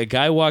you're like, a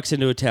family walks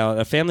into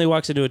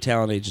a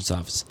talent agent's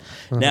office.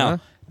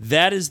 Now,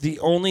 that is the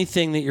only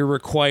thing that you're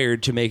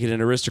required to make it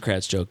an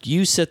Aristocrats joke.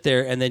 You sit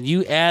there and then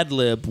you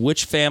ad-lib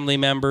which family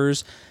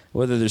members,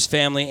 whether there's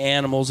family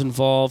animals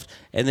involved,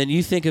 and then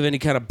you think of any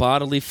kind of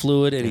bodily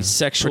fluid, any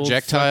sexual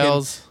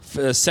projectiles.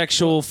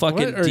 Sexual fucking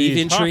What are you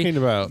deviantry. talking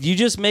about? You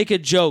just make a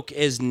joke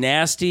as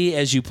nasty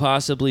as you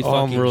possibly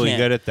fucking can. I'm really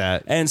good at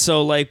that. And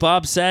so like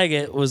Bob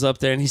Saget was up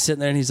there and he's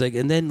sitting there and he's like,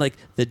 and then like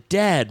the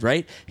dad,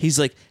 right? He's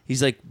like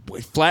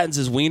flattens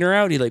his wiener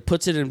out. He like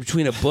puts it in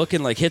between a book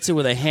and like hits it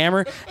with a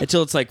hammer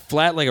until it's like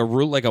flat like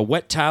a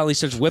wet towel. He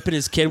starts whipping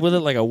his kid with it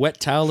like a wet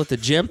towel at the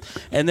gym.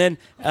 And then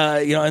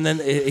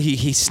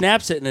he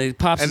snaps it and it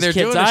pops his kid's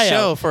eye out. And they're doing a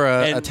show for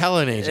a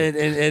talent agent.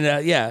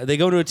 And they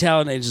go to a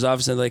talent agent's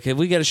office and like, hey,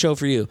 we got a show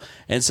for you.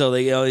 And so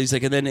they, he's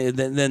like, and then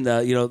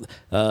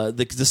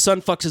the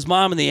son fucks his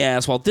mom in the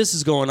ass while this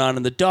is going on,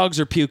 and the dogs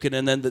are puking,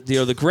 and then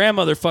the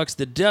grandmother fucks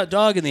the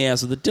dog in the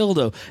ass with a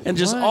dildo, and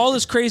just all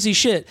this crazy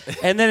shit.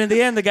 And then in the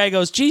end, the guy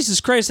goes,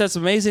 Jesus Christ, that's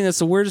amazing. That's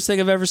the weirdest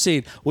thing I've ever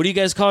seen. What do you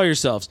guys call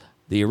yourselves?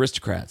 The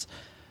Aristocrats.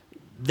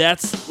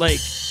 That's like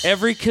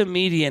every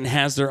comedian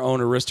has their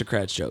own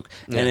Aristocrats joke,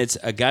 and it's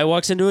a guy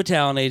walks into a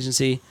talent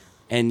agency.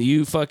 And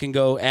you fucking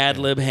go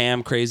ad-lib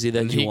ham crazy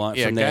that you want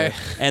from there.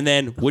 And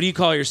then, what do you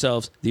call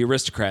yourselves? The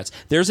Aristocrats.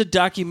 There's a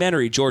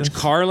documentary. George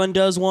Carlin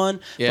does one.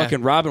 Yeah.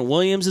 Fucking Robin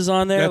Williams is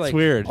on there. That's like,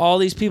 weird. All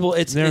these people.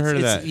 Never heard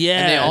of that. Yeah.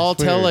 And they all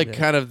tell weird. like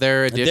kind of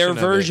their edition their of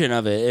version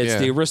of it. It's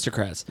the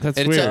Aristocrats. That's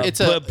and weird.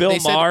 But Bill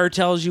Maher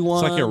tells you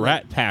one. It's like a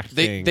Rat Pack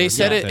thing. They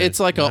said it's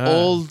like an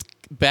old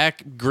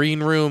back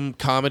green room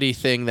comedy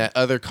thing that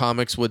other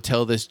comics would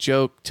tell this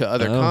joke to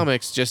other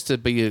comics just to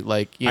be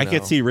like, I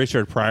could see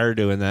Richard Pryor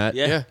doing that.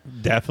 Yeah.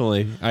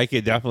 Definitely. I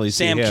could definitely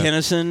see Sam him.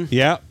 Kinison.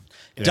 Yeah.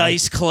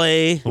 Dice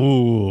Clay.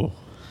 Ooh.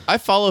 I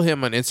follow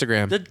him on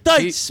Instagram. The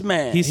Dice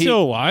Man. He's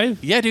still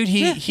alive? Yeah, dude.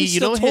 He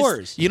still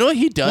tours. You know what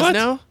he does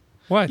now?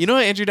 What? You know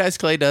what Andrew Dice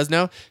Clay does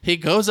now? He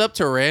goes up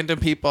to random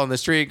people on the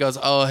street and goes,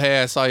 "Oh,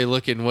 hey, I saw you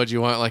looking. What'd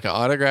you want? Like an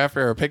autograph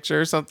or a picture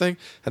or something?"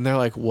 And they're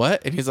like,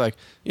 "What?" And he's like,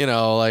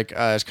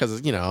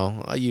 because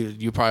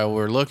you probably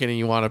were looking and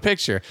you want a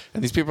picture.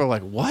 And these people are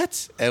like,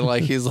 "What?" And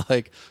like he's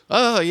like,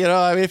 "Oh,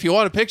 I mean, if you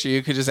want a picture,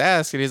 you could just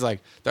ask." And he's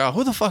like,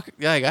 "Who the fuck?"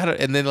 Yeah, I got it.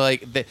 And then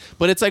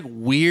but it's like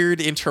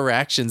weird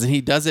interactions, and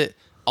he does it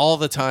all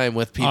the time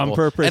with people on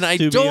purpose, and I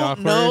to be don't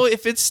awkward. know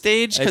if it's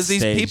staged because It's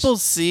these staged. people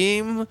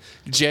seem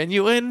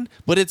genuine,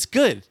 but it's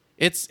good.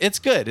 It's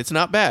good. It's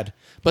not bad.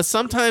 But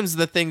sometimes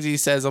the things he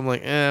says, I'm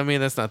like, I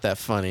mean, that's not that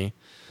funny.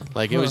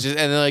 Like it was just,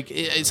 and like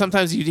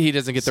sometimes he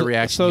doesn't get the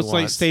reaction. So he it's like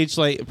wants. stage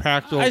like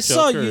practical. I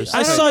saw you.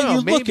 I saw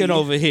you maybe. looking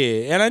over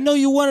here, and I know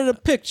you wanted a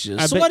picture.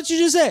 So why don't you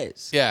just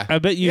ask? Yeah, I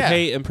bet you Yeah.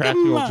 hate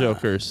Impractical Come on.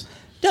 Jokers.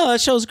 No,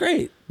 that show's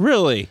great.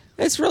 Really?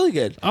 It's really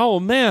good. Oh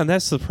man,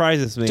 that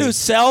surprises me. Dude,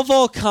 Sal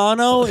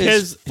Volcano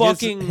is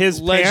fucking his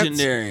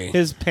legendary.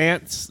 His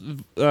pants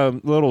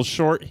little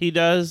short he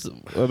does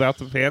about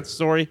the pants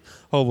story,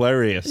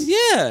 hilarious.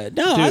 Yeah,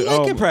 no, I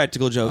like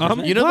Impractical Jokers.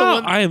 man. you know the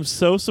one- I am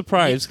so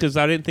surprised because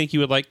I didn't think you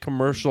would like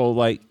commercial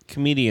like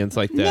comedians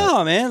like that.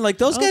 No, man, like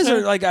those guys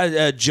are like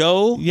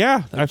Joe.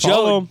 Yeah, I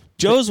follow him.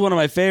 Joe's one of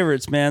my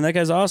favorites, man. That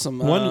guy's awesome.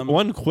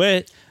 One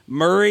quit.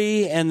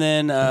 Murray, and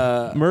then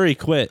Murray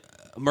quit.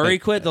 Murray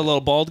quit, the little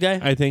bald guy.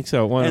 I think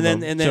so. One and of then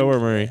them. and then Joe or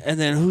Murray. And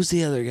then who's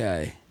the other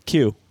guy?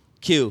 Q.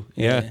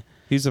 Yeah.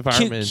 He's a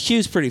fireman.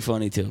 Q's pretty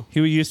funny too.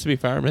 He used to be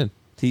fireman.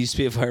 He used to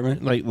be a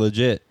fireman. Like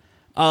legit.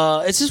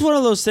 It's just one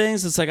of those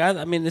things. It's like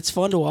I mean, it's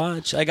fun to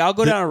watch. Like I'll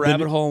go down a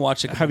rabbit hole and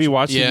watch it. Have you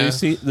watched Yeah.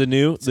 the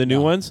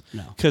new ones?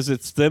 No. Because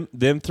it's them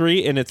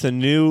three, and it's a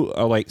new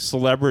like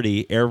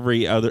celebrity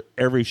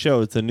every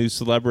show. It's a new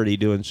celebrity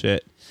doing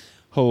shit.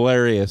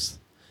 Hilarious.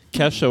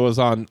 Kesha was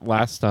on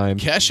last time.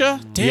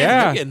 Kesha? Damn,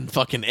 Yeah. they're getting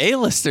fucking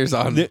A-listers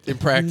on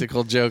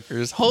Impractical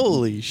Jokers.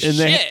 Holy And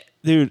shit.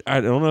 dude,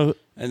 I don't know.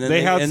 And then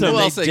they had and some.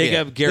 then else they they dig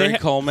get? up Gary They ha-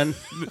 Coleman.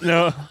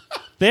 No,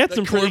 they had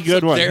some pretty corpse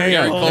good of ones. Gary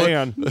Hang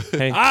Coleman. on.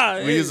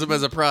 Hey. We use them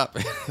as a prop.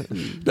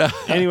 No.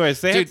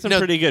 Anyways, they had some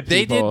pretty good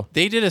people.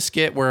 They did a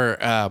skit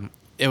where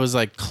it was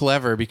like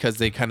clever because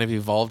they kind of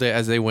evolved it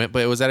as they went,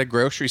 but it was at a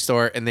grocery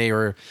store and they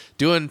were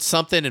doing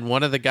something, and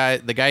one of the guy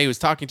he was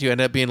talking to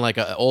ended up being like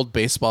an old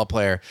baseball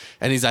player,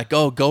 and he's like,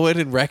 "Oh, go in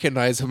and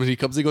recognize him." And he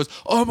comes and goes,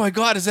 "Oh my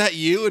God, is that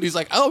you?" And he's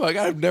like, "Oh my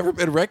God, I've never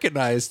been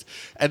recognized."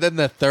 And then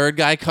the third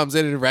guy comes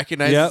in and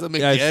recognizes him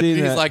yeah, I've again, seen and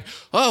he's that. like,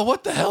 "Oh,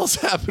 what the hell's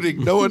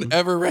happening? No one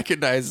ever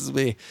recognizes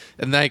me."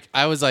 And like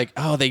I was like,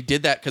 "Oh, they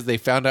did that because they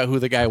found out who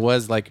the guy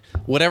was. Like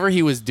whatever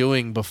he was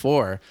doing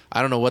before,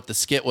 I don't know what the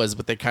skit was,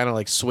 but they kind of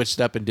like switched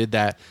up and did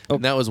that,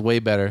 and that was way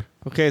better."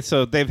 Okay,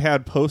 so they've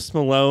had Post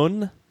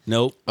Malone,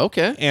 Nope.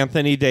 Okay,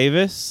 Anthony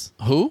Davis,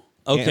 who?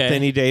 Okay.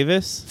 Anthony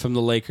Davis, From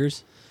the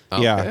Lakers.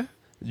 yeah,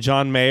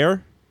 John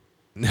Mayer.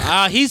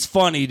 He's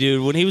funny,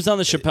 dude. When he was on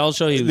the Chappelle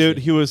show, he was Dude,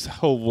 good. he was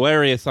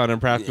hilarious on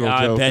Impractical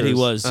I Jokers. bet he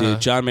was,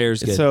 dude. John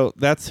Mayer's good. So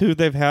that's who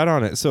they've had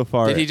on it so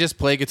far. Did he just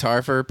play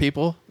guitar for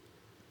people?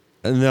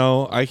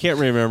 No, I can't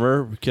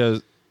remember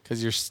because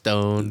Because you're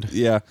stoned.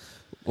 yeah.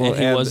 And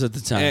he was at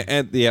the time.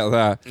 And yeah,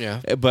 that.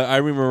 Yeah. But I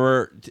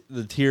remember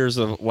the tears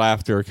of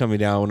laughter coming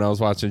down when I was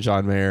watching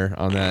John Mayer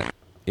on that.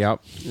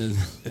 Yep.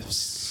 It's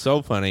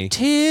so funny.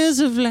 Tears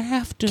of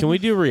laughter. Can we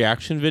do a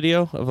reaction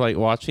video of like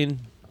watching?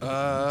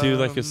 Do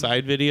like a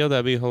side video?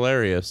 That'd be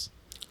hilarious.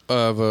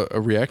 Of a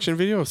reaction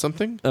video of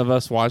something? Of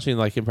us watching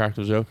like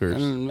Impractical Jokers. I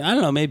don't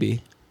know.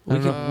 Maybe we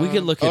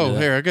could look into Oh,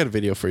 that. here, I got a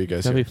video for you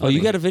guys. That'd Here. be funny. Oh,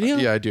 you got a video?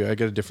 Yeah, I do. I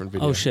got a different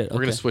video. Oh, shit, We're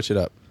going okay. to switch it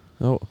up.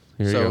 Oh,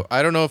 here you So go.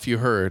 I don't know if you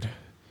heard.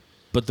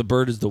 But the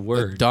bird is the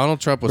word. Donald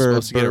Trump was Bird,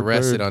 supposed to get bird,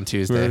 arrested bird, on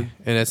Tuesday, bird.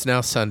 and it's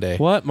now Sunday.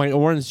 What? My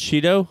orange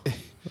Cheeto?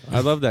 I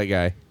love that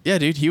guy. Yeah,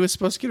 dude, he was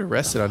supposed to get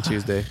arrested on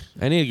Tuesday.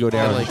 I need to go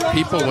down. And, like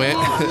people went,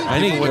 need to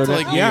people went go to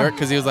like down- New yeah. York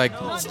because he was like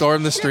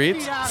storm the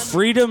streets.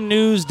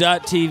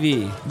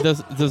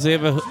 Freedomnews.tv. Does he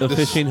have a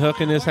fishing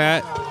hook in his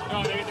hat?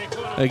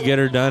 A get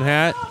her done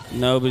hat?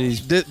 No, but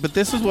he's But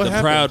this is what the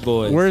happened. Proud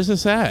Boys. Where is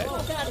this at?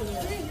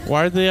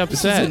 Why are they This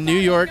is upset? in New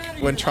York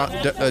when Trump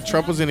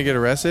was going to get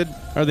arrested.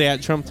 Are they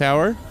at Trump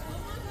Tower?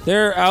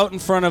 They're out in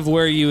front of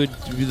where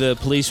the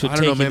police would I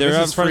don't take know, you. man. They're This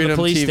out is in front of the Freedom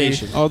police TV.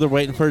 station. Oh, they're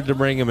waiting for it to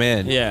bring him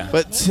in. Yeah.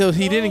 But still,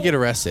 he didn't get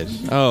arrested.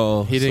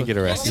 Oh, He didn't get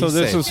arrested. So He's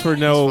this safe. was for He's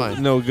no fine.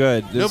 good. No,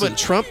 This but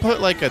is- Trump put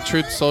like a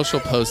Truth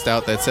Social post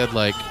out that said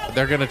like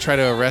they're gonna try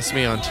to arrest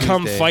me on Tuesday.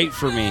 Come fight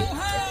for me.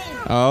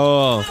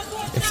 oh,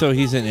 so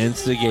he's an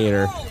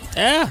instigator.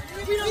 Yeah.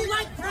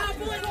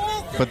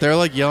 But they're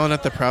like yelling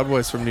at the Proud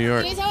Boys from New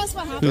York. Can you tell us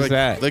what happened? Who's Like,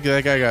 that? Look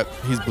at that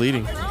guy he's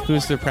bleeding.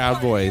 Who's the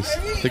Proud Boys?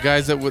 The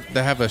guys that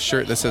have a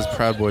shirt that says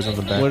Proud Boys on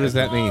the back. What does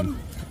that mean?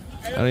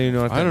 I don't even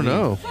know what that I don't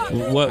know.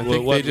 What? I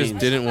think what they just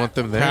means? didn't want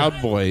them there.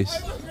 Proud Boys.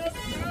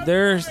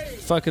 They're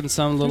fucking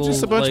some little.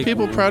 Just a bunch like, of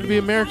people proud to be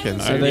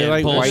Americans. Are they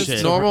like white?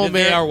 bullshit. normal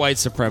They Ameri- are white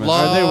supremacists.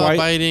 Are they white?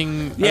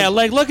 Law-abiding. Yeah,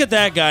 like look at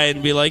that guy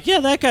and be like,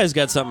 yeah, that guy's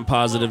got something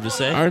positive to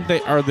say. Aren't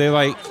they? Are they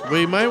like?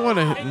 We might want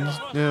to.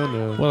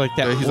 No. Well, like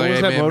that. He's what like, was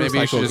hey that man, maybe you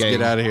motorcycle should just gang?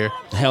 get out of here.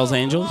 Hell's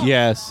Angels?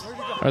 Yes.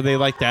 Are they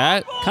like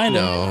that? Kind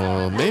of.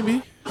 No,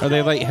 maybe. Are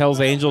they like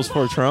Hell's Angels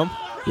for Trump?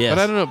 Yes. But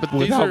I don't know. But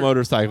Without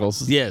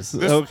motorcycles. Yes.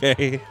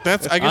 Okay. I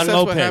guess On that's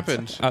mopeds. what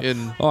happened.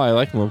 I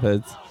like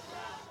mopeds.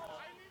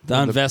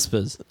 On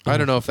Vespas. I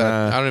don't know if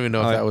that. I don't even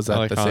know if that was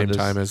at the same Hondas.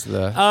 time as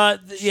the.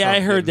 I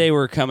heard they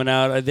were coming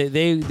out.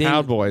 They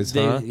Proud Boys,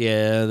 huh?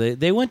 Yeah,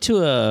 they went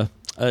to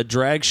a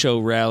drag show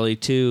rally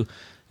too.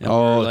 And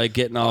were like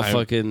getting all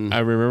fucking. I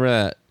remember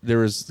that there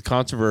was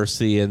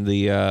controversy in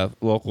the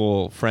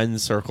local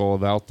friends circle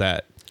about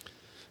that.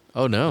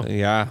 Oh no!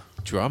 Yeah,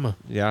 drama.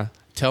 Yeah,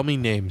 tell me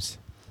names.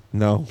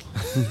 No,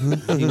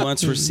 he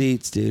wants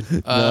receipts,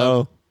 dude.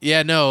 No.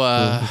 Yeah, no.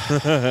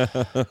 I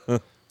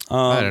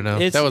don't know.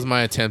 It's- That was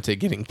my attempt at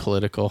getting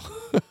political.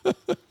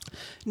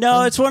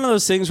 No, it's one of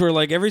those things where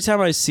like every time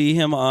I see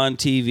him on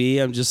TV,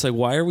 I'm just like,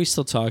 why are we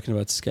still talking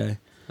about this guy?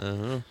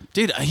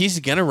 Dude, he's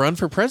gonna run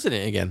for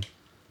president again.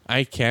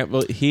 I can't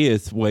believe he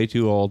is way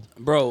too old,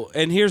 bro.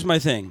 And here's my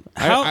thing: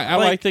 I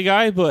like the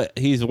guy, but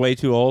he's way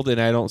too old,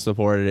 and I don't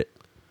support it.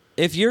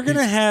 If you're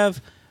gonna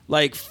have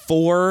like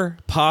 4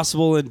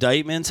 possible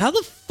indictments, how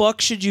the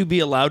fuck should you be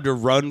allowed to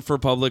run for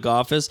public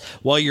office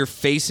while you're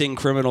facing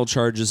criminal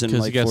charges in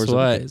like guess 4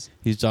 what? days?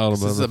 He's Donald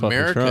This is motherfucking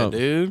America, Trump.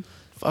 dude.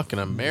 Fucking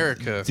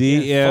America.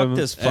 Fuck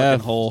this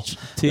fucking hole.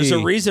 DMFT. There's a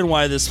reason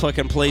why this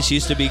fucking place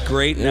used to be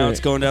great. Now it's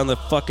going down the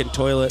fucking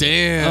toilet.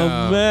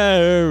 Damn.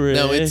 America.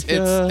 No,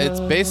 it's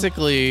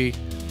basically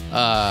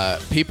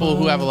people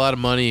who have a lot of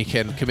money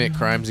can commit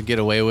crimes and get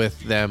away with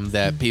them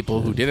that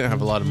people who didn't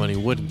have a lot of money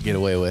wouldn't get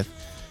away with.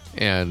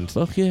 And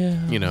fuck yeah,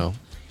 you know,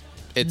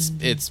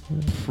 it's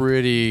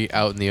pretty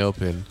out in the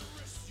open.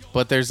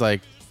 But there's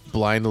like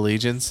blind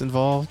allegiance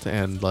involved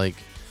and like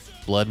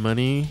blood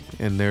money,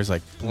 and there's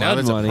like now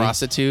there's money? a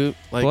prostitute.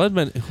 Like Blood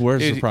money.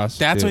 Where's dude, the prostitute?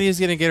 That's what he was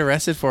gonna get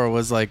arrested for.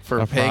 Was like for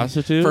A paying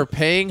prostitute? for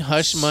paying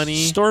hush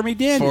money. Stormy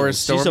Daniels. For She's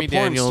Stormy a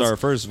porn Daniels. star,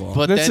 first of all.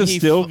 But This then is he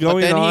still going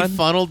but then on? he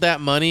funneled that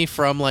money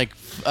from like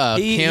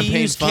He campaign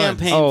used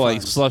funds. campaign Oh, like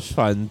funds. slush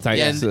fund type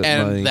and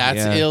money. that's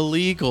yeah.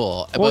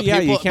 illegal. Well, but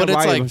yeah, people, you can't but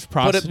it's lie like, to a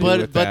prostitute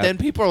with but that. then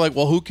people are like,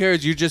 well, who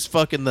cares? You just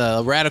fucking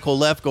the radical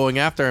left going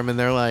after him, and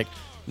they're like,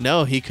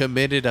 no, he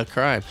committed a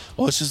crime.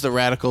 Well, it's just the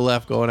radical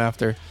left going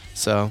after.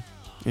 So,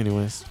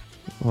 anyways,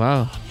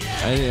 Wow,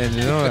 I didn't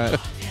know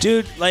that.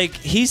 Dude, like,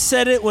 he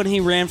said it when he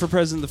ran for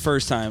president the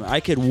first time.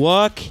 I could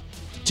walk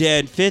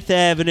down 5th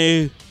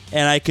Avenue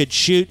and I could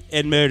shoot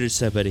and murder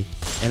somebody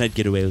and I'd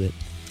get away with it.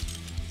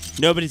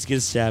 Nobody's gonna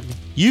stop me.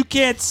 You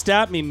can't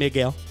stop me,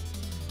 Miguel.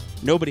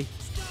 Nobody.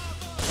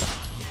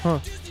 Huh?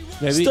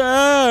 Maybe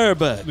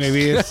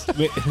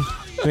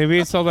Starbucks. maybe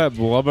it's all that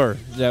blubber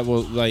that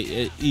will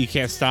you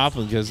can't stop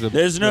them because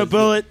There's no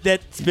bullet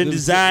that's been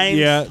designed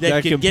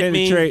that can get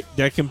penetrate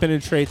that can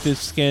penetrate the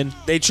skin.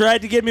 They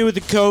tried to get me with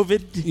the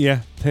COVID.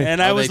 Yeah,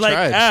 And I was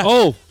like,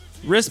 oh,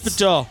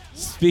 Rispitol.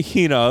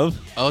 Speaking of,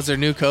 is there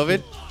new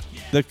COVID?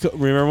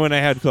 Remember when I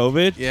had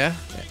COVID? Yeah,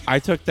 I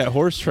took that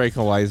horse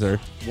tranquilizer.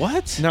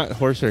 What? Not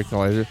horse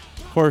tranquilizer.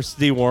 Horse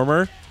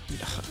dewormer.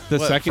 The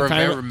What, second for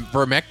time,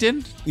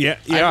 vermectin? yeah.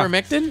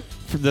 Ivermectin?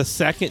 For the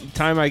second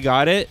time I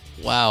got it,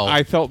 Wow.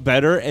 I felt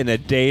better in a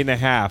day and a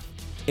half,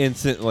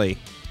 instantly.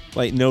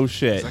 Like no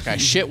shit. Like I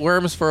shit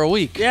worms for a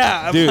week.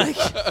 Yeah, I'm Dude,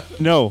 like,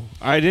 no,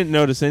 I didn't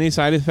notice any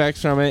side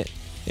effects from it,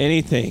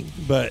 anything.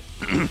 But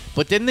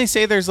But didn't they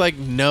say there's like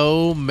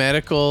no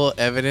medical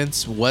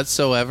evidence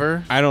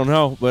whatsoever? I don't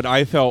know. But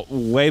I felt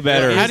way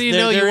better. How do you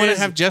know there you wouldn't is-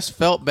 have just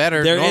felt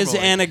better? there is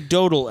normally?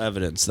 anecdotal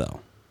evidence, though.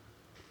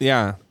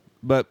 Yeah,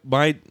 but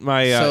my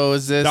So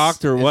is this-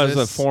 doctor is was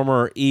this- a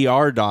former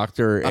ER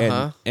doctor,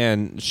 Uh-huh.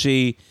 and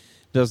she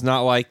does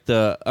not like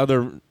the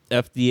other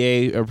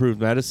FDA approved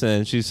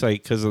medicine. She's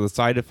like, because of the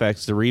side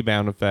effects, the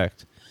rebound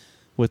effect.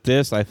 With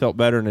this, I felt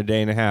better in a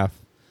day and a half.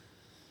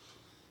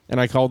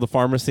 And I called the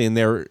pharmacy, and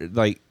they're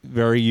like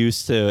very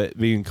used to it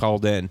being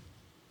called in.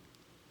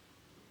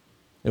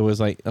 It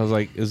was like, I was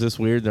like, is this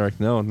weird? They're like,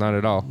 no, not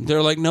at all.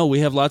 They're like, no, we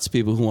have lots of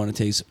people who want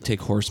to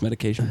take horse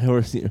medication.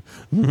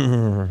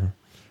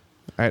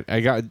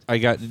 I got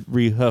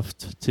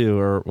rehoofed too,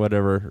 or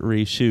whatever,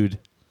 reshoed.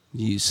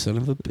 You son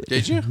of a bitch.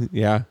 Did you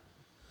Yeah,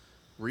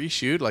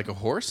 reshoot like a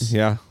horse?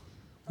 yeah.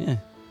 Yeah.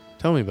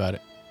 Tell me about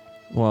it.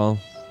 Well,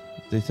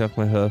 they took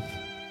my hoof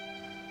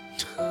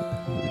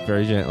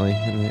very gently,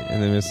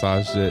 and they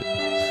massaged it.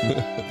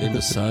 They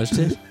massaged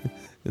it?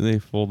 And they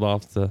pulled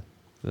off the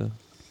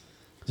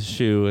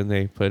shoe, and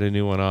they put a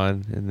new one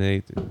on, and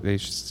they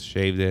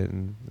shaved it,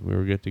 and we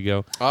were good to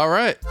go. All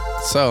right.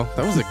 So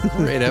that was a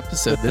great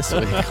episode this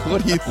week.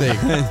 What do you think?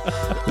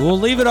 We'll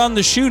leave it on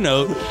the shoe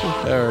note.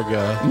 There we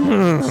go.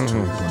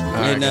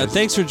 And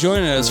thanks for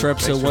joining us for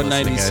episode Thanks for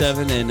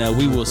listening, 197, and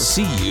we will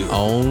see you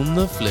on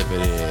the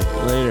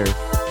flippity. Later.